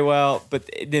very well, but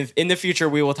in the future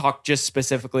we will talk just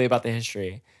specifically about the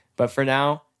history. But for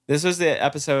now, this was the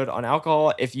episode on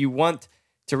alcohol. If you want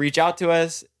to reach out to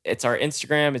us, it's our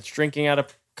Instagram. It's drinking out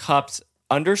of cups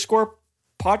 _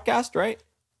 podcast, right?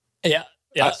 yeah.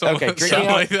 Okay,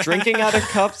 drinking out of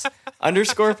cups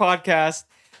 _ podcast.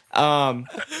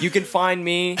 You can find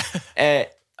me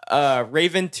at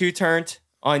Raven Two Turnt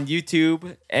on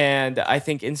YouTube, and I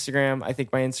think Instagram. I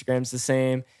think my Instagram's the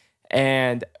same.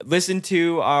 And listen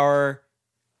to our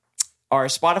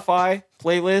Spotify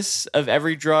playlists of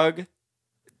every drug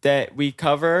that we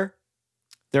cover.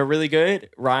 They're really good.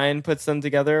 Ryan puts them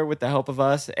together with the help of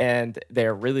us, and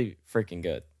they're really freaking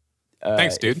good.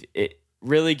 Thanks, dude. It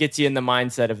really gets you in the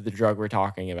mindset of the drug we're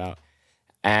talking about.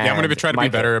 And Yeah, I'm going to try to be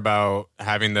Michael- better about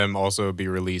having them also be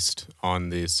released on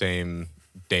the same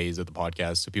days of the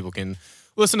podcast so people can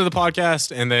listen to the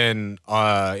podcast and then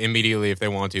immediately, if they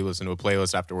want to, listen to a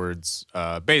playlist afterwards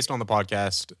based on the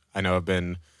podcast. I know I've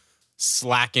been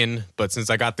slacking, but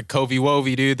since I got the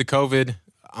COVID,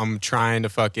 I'm trying to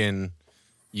fucking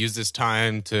use this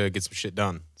time to get some shit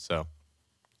done. So,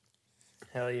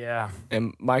 Hell yeah.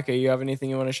 And Micah, you have anything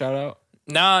you want to shout out?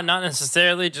 No, not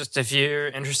necessarily. Just if you're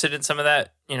interested in some of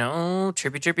that,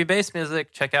 trippy bass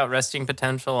music, check out Resting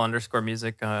Potential _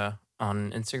 music on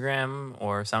Instagram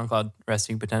or SoundCloud,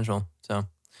 Resting Potential. So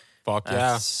fuck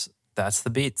yeah. that's the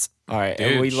beats. All right,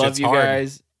 Dude, and we love shit's you hard.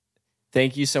 guys.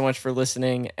 Thank you so much for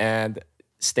listening, and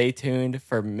stay tuned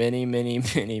for many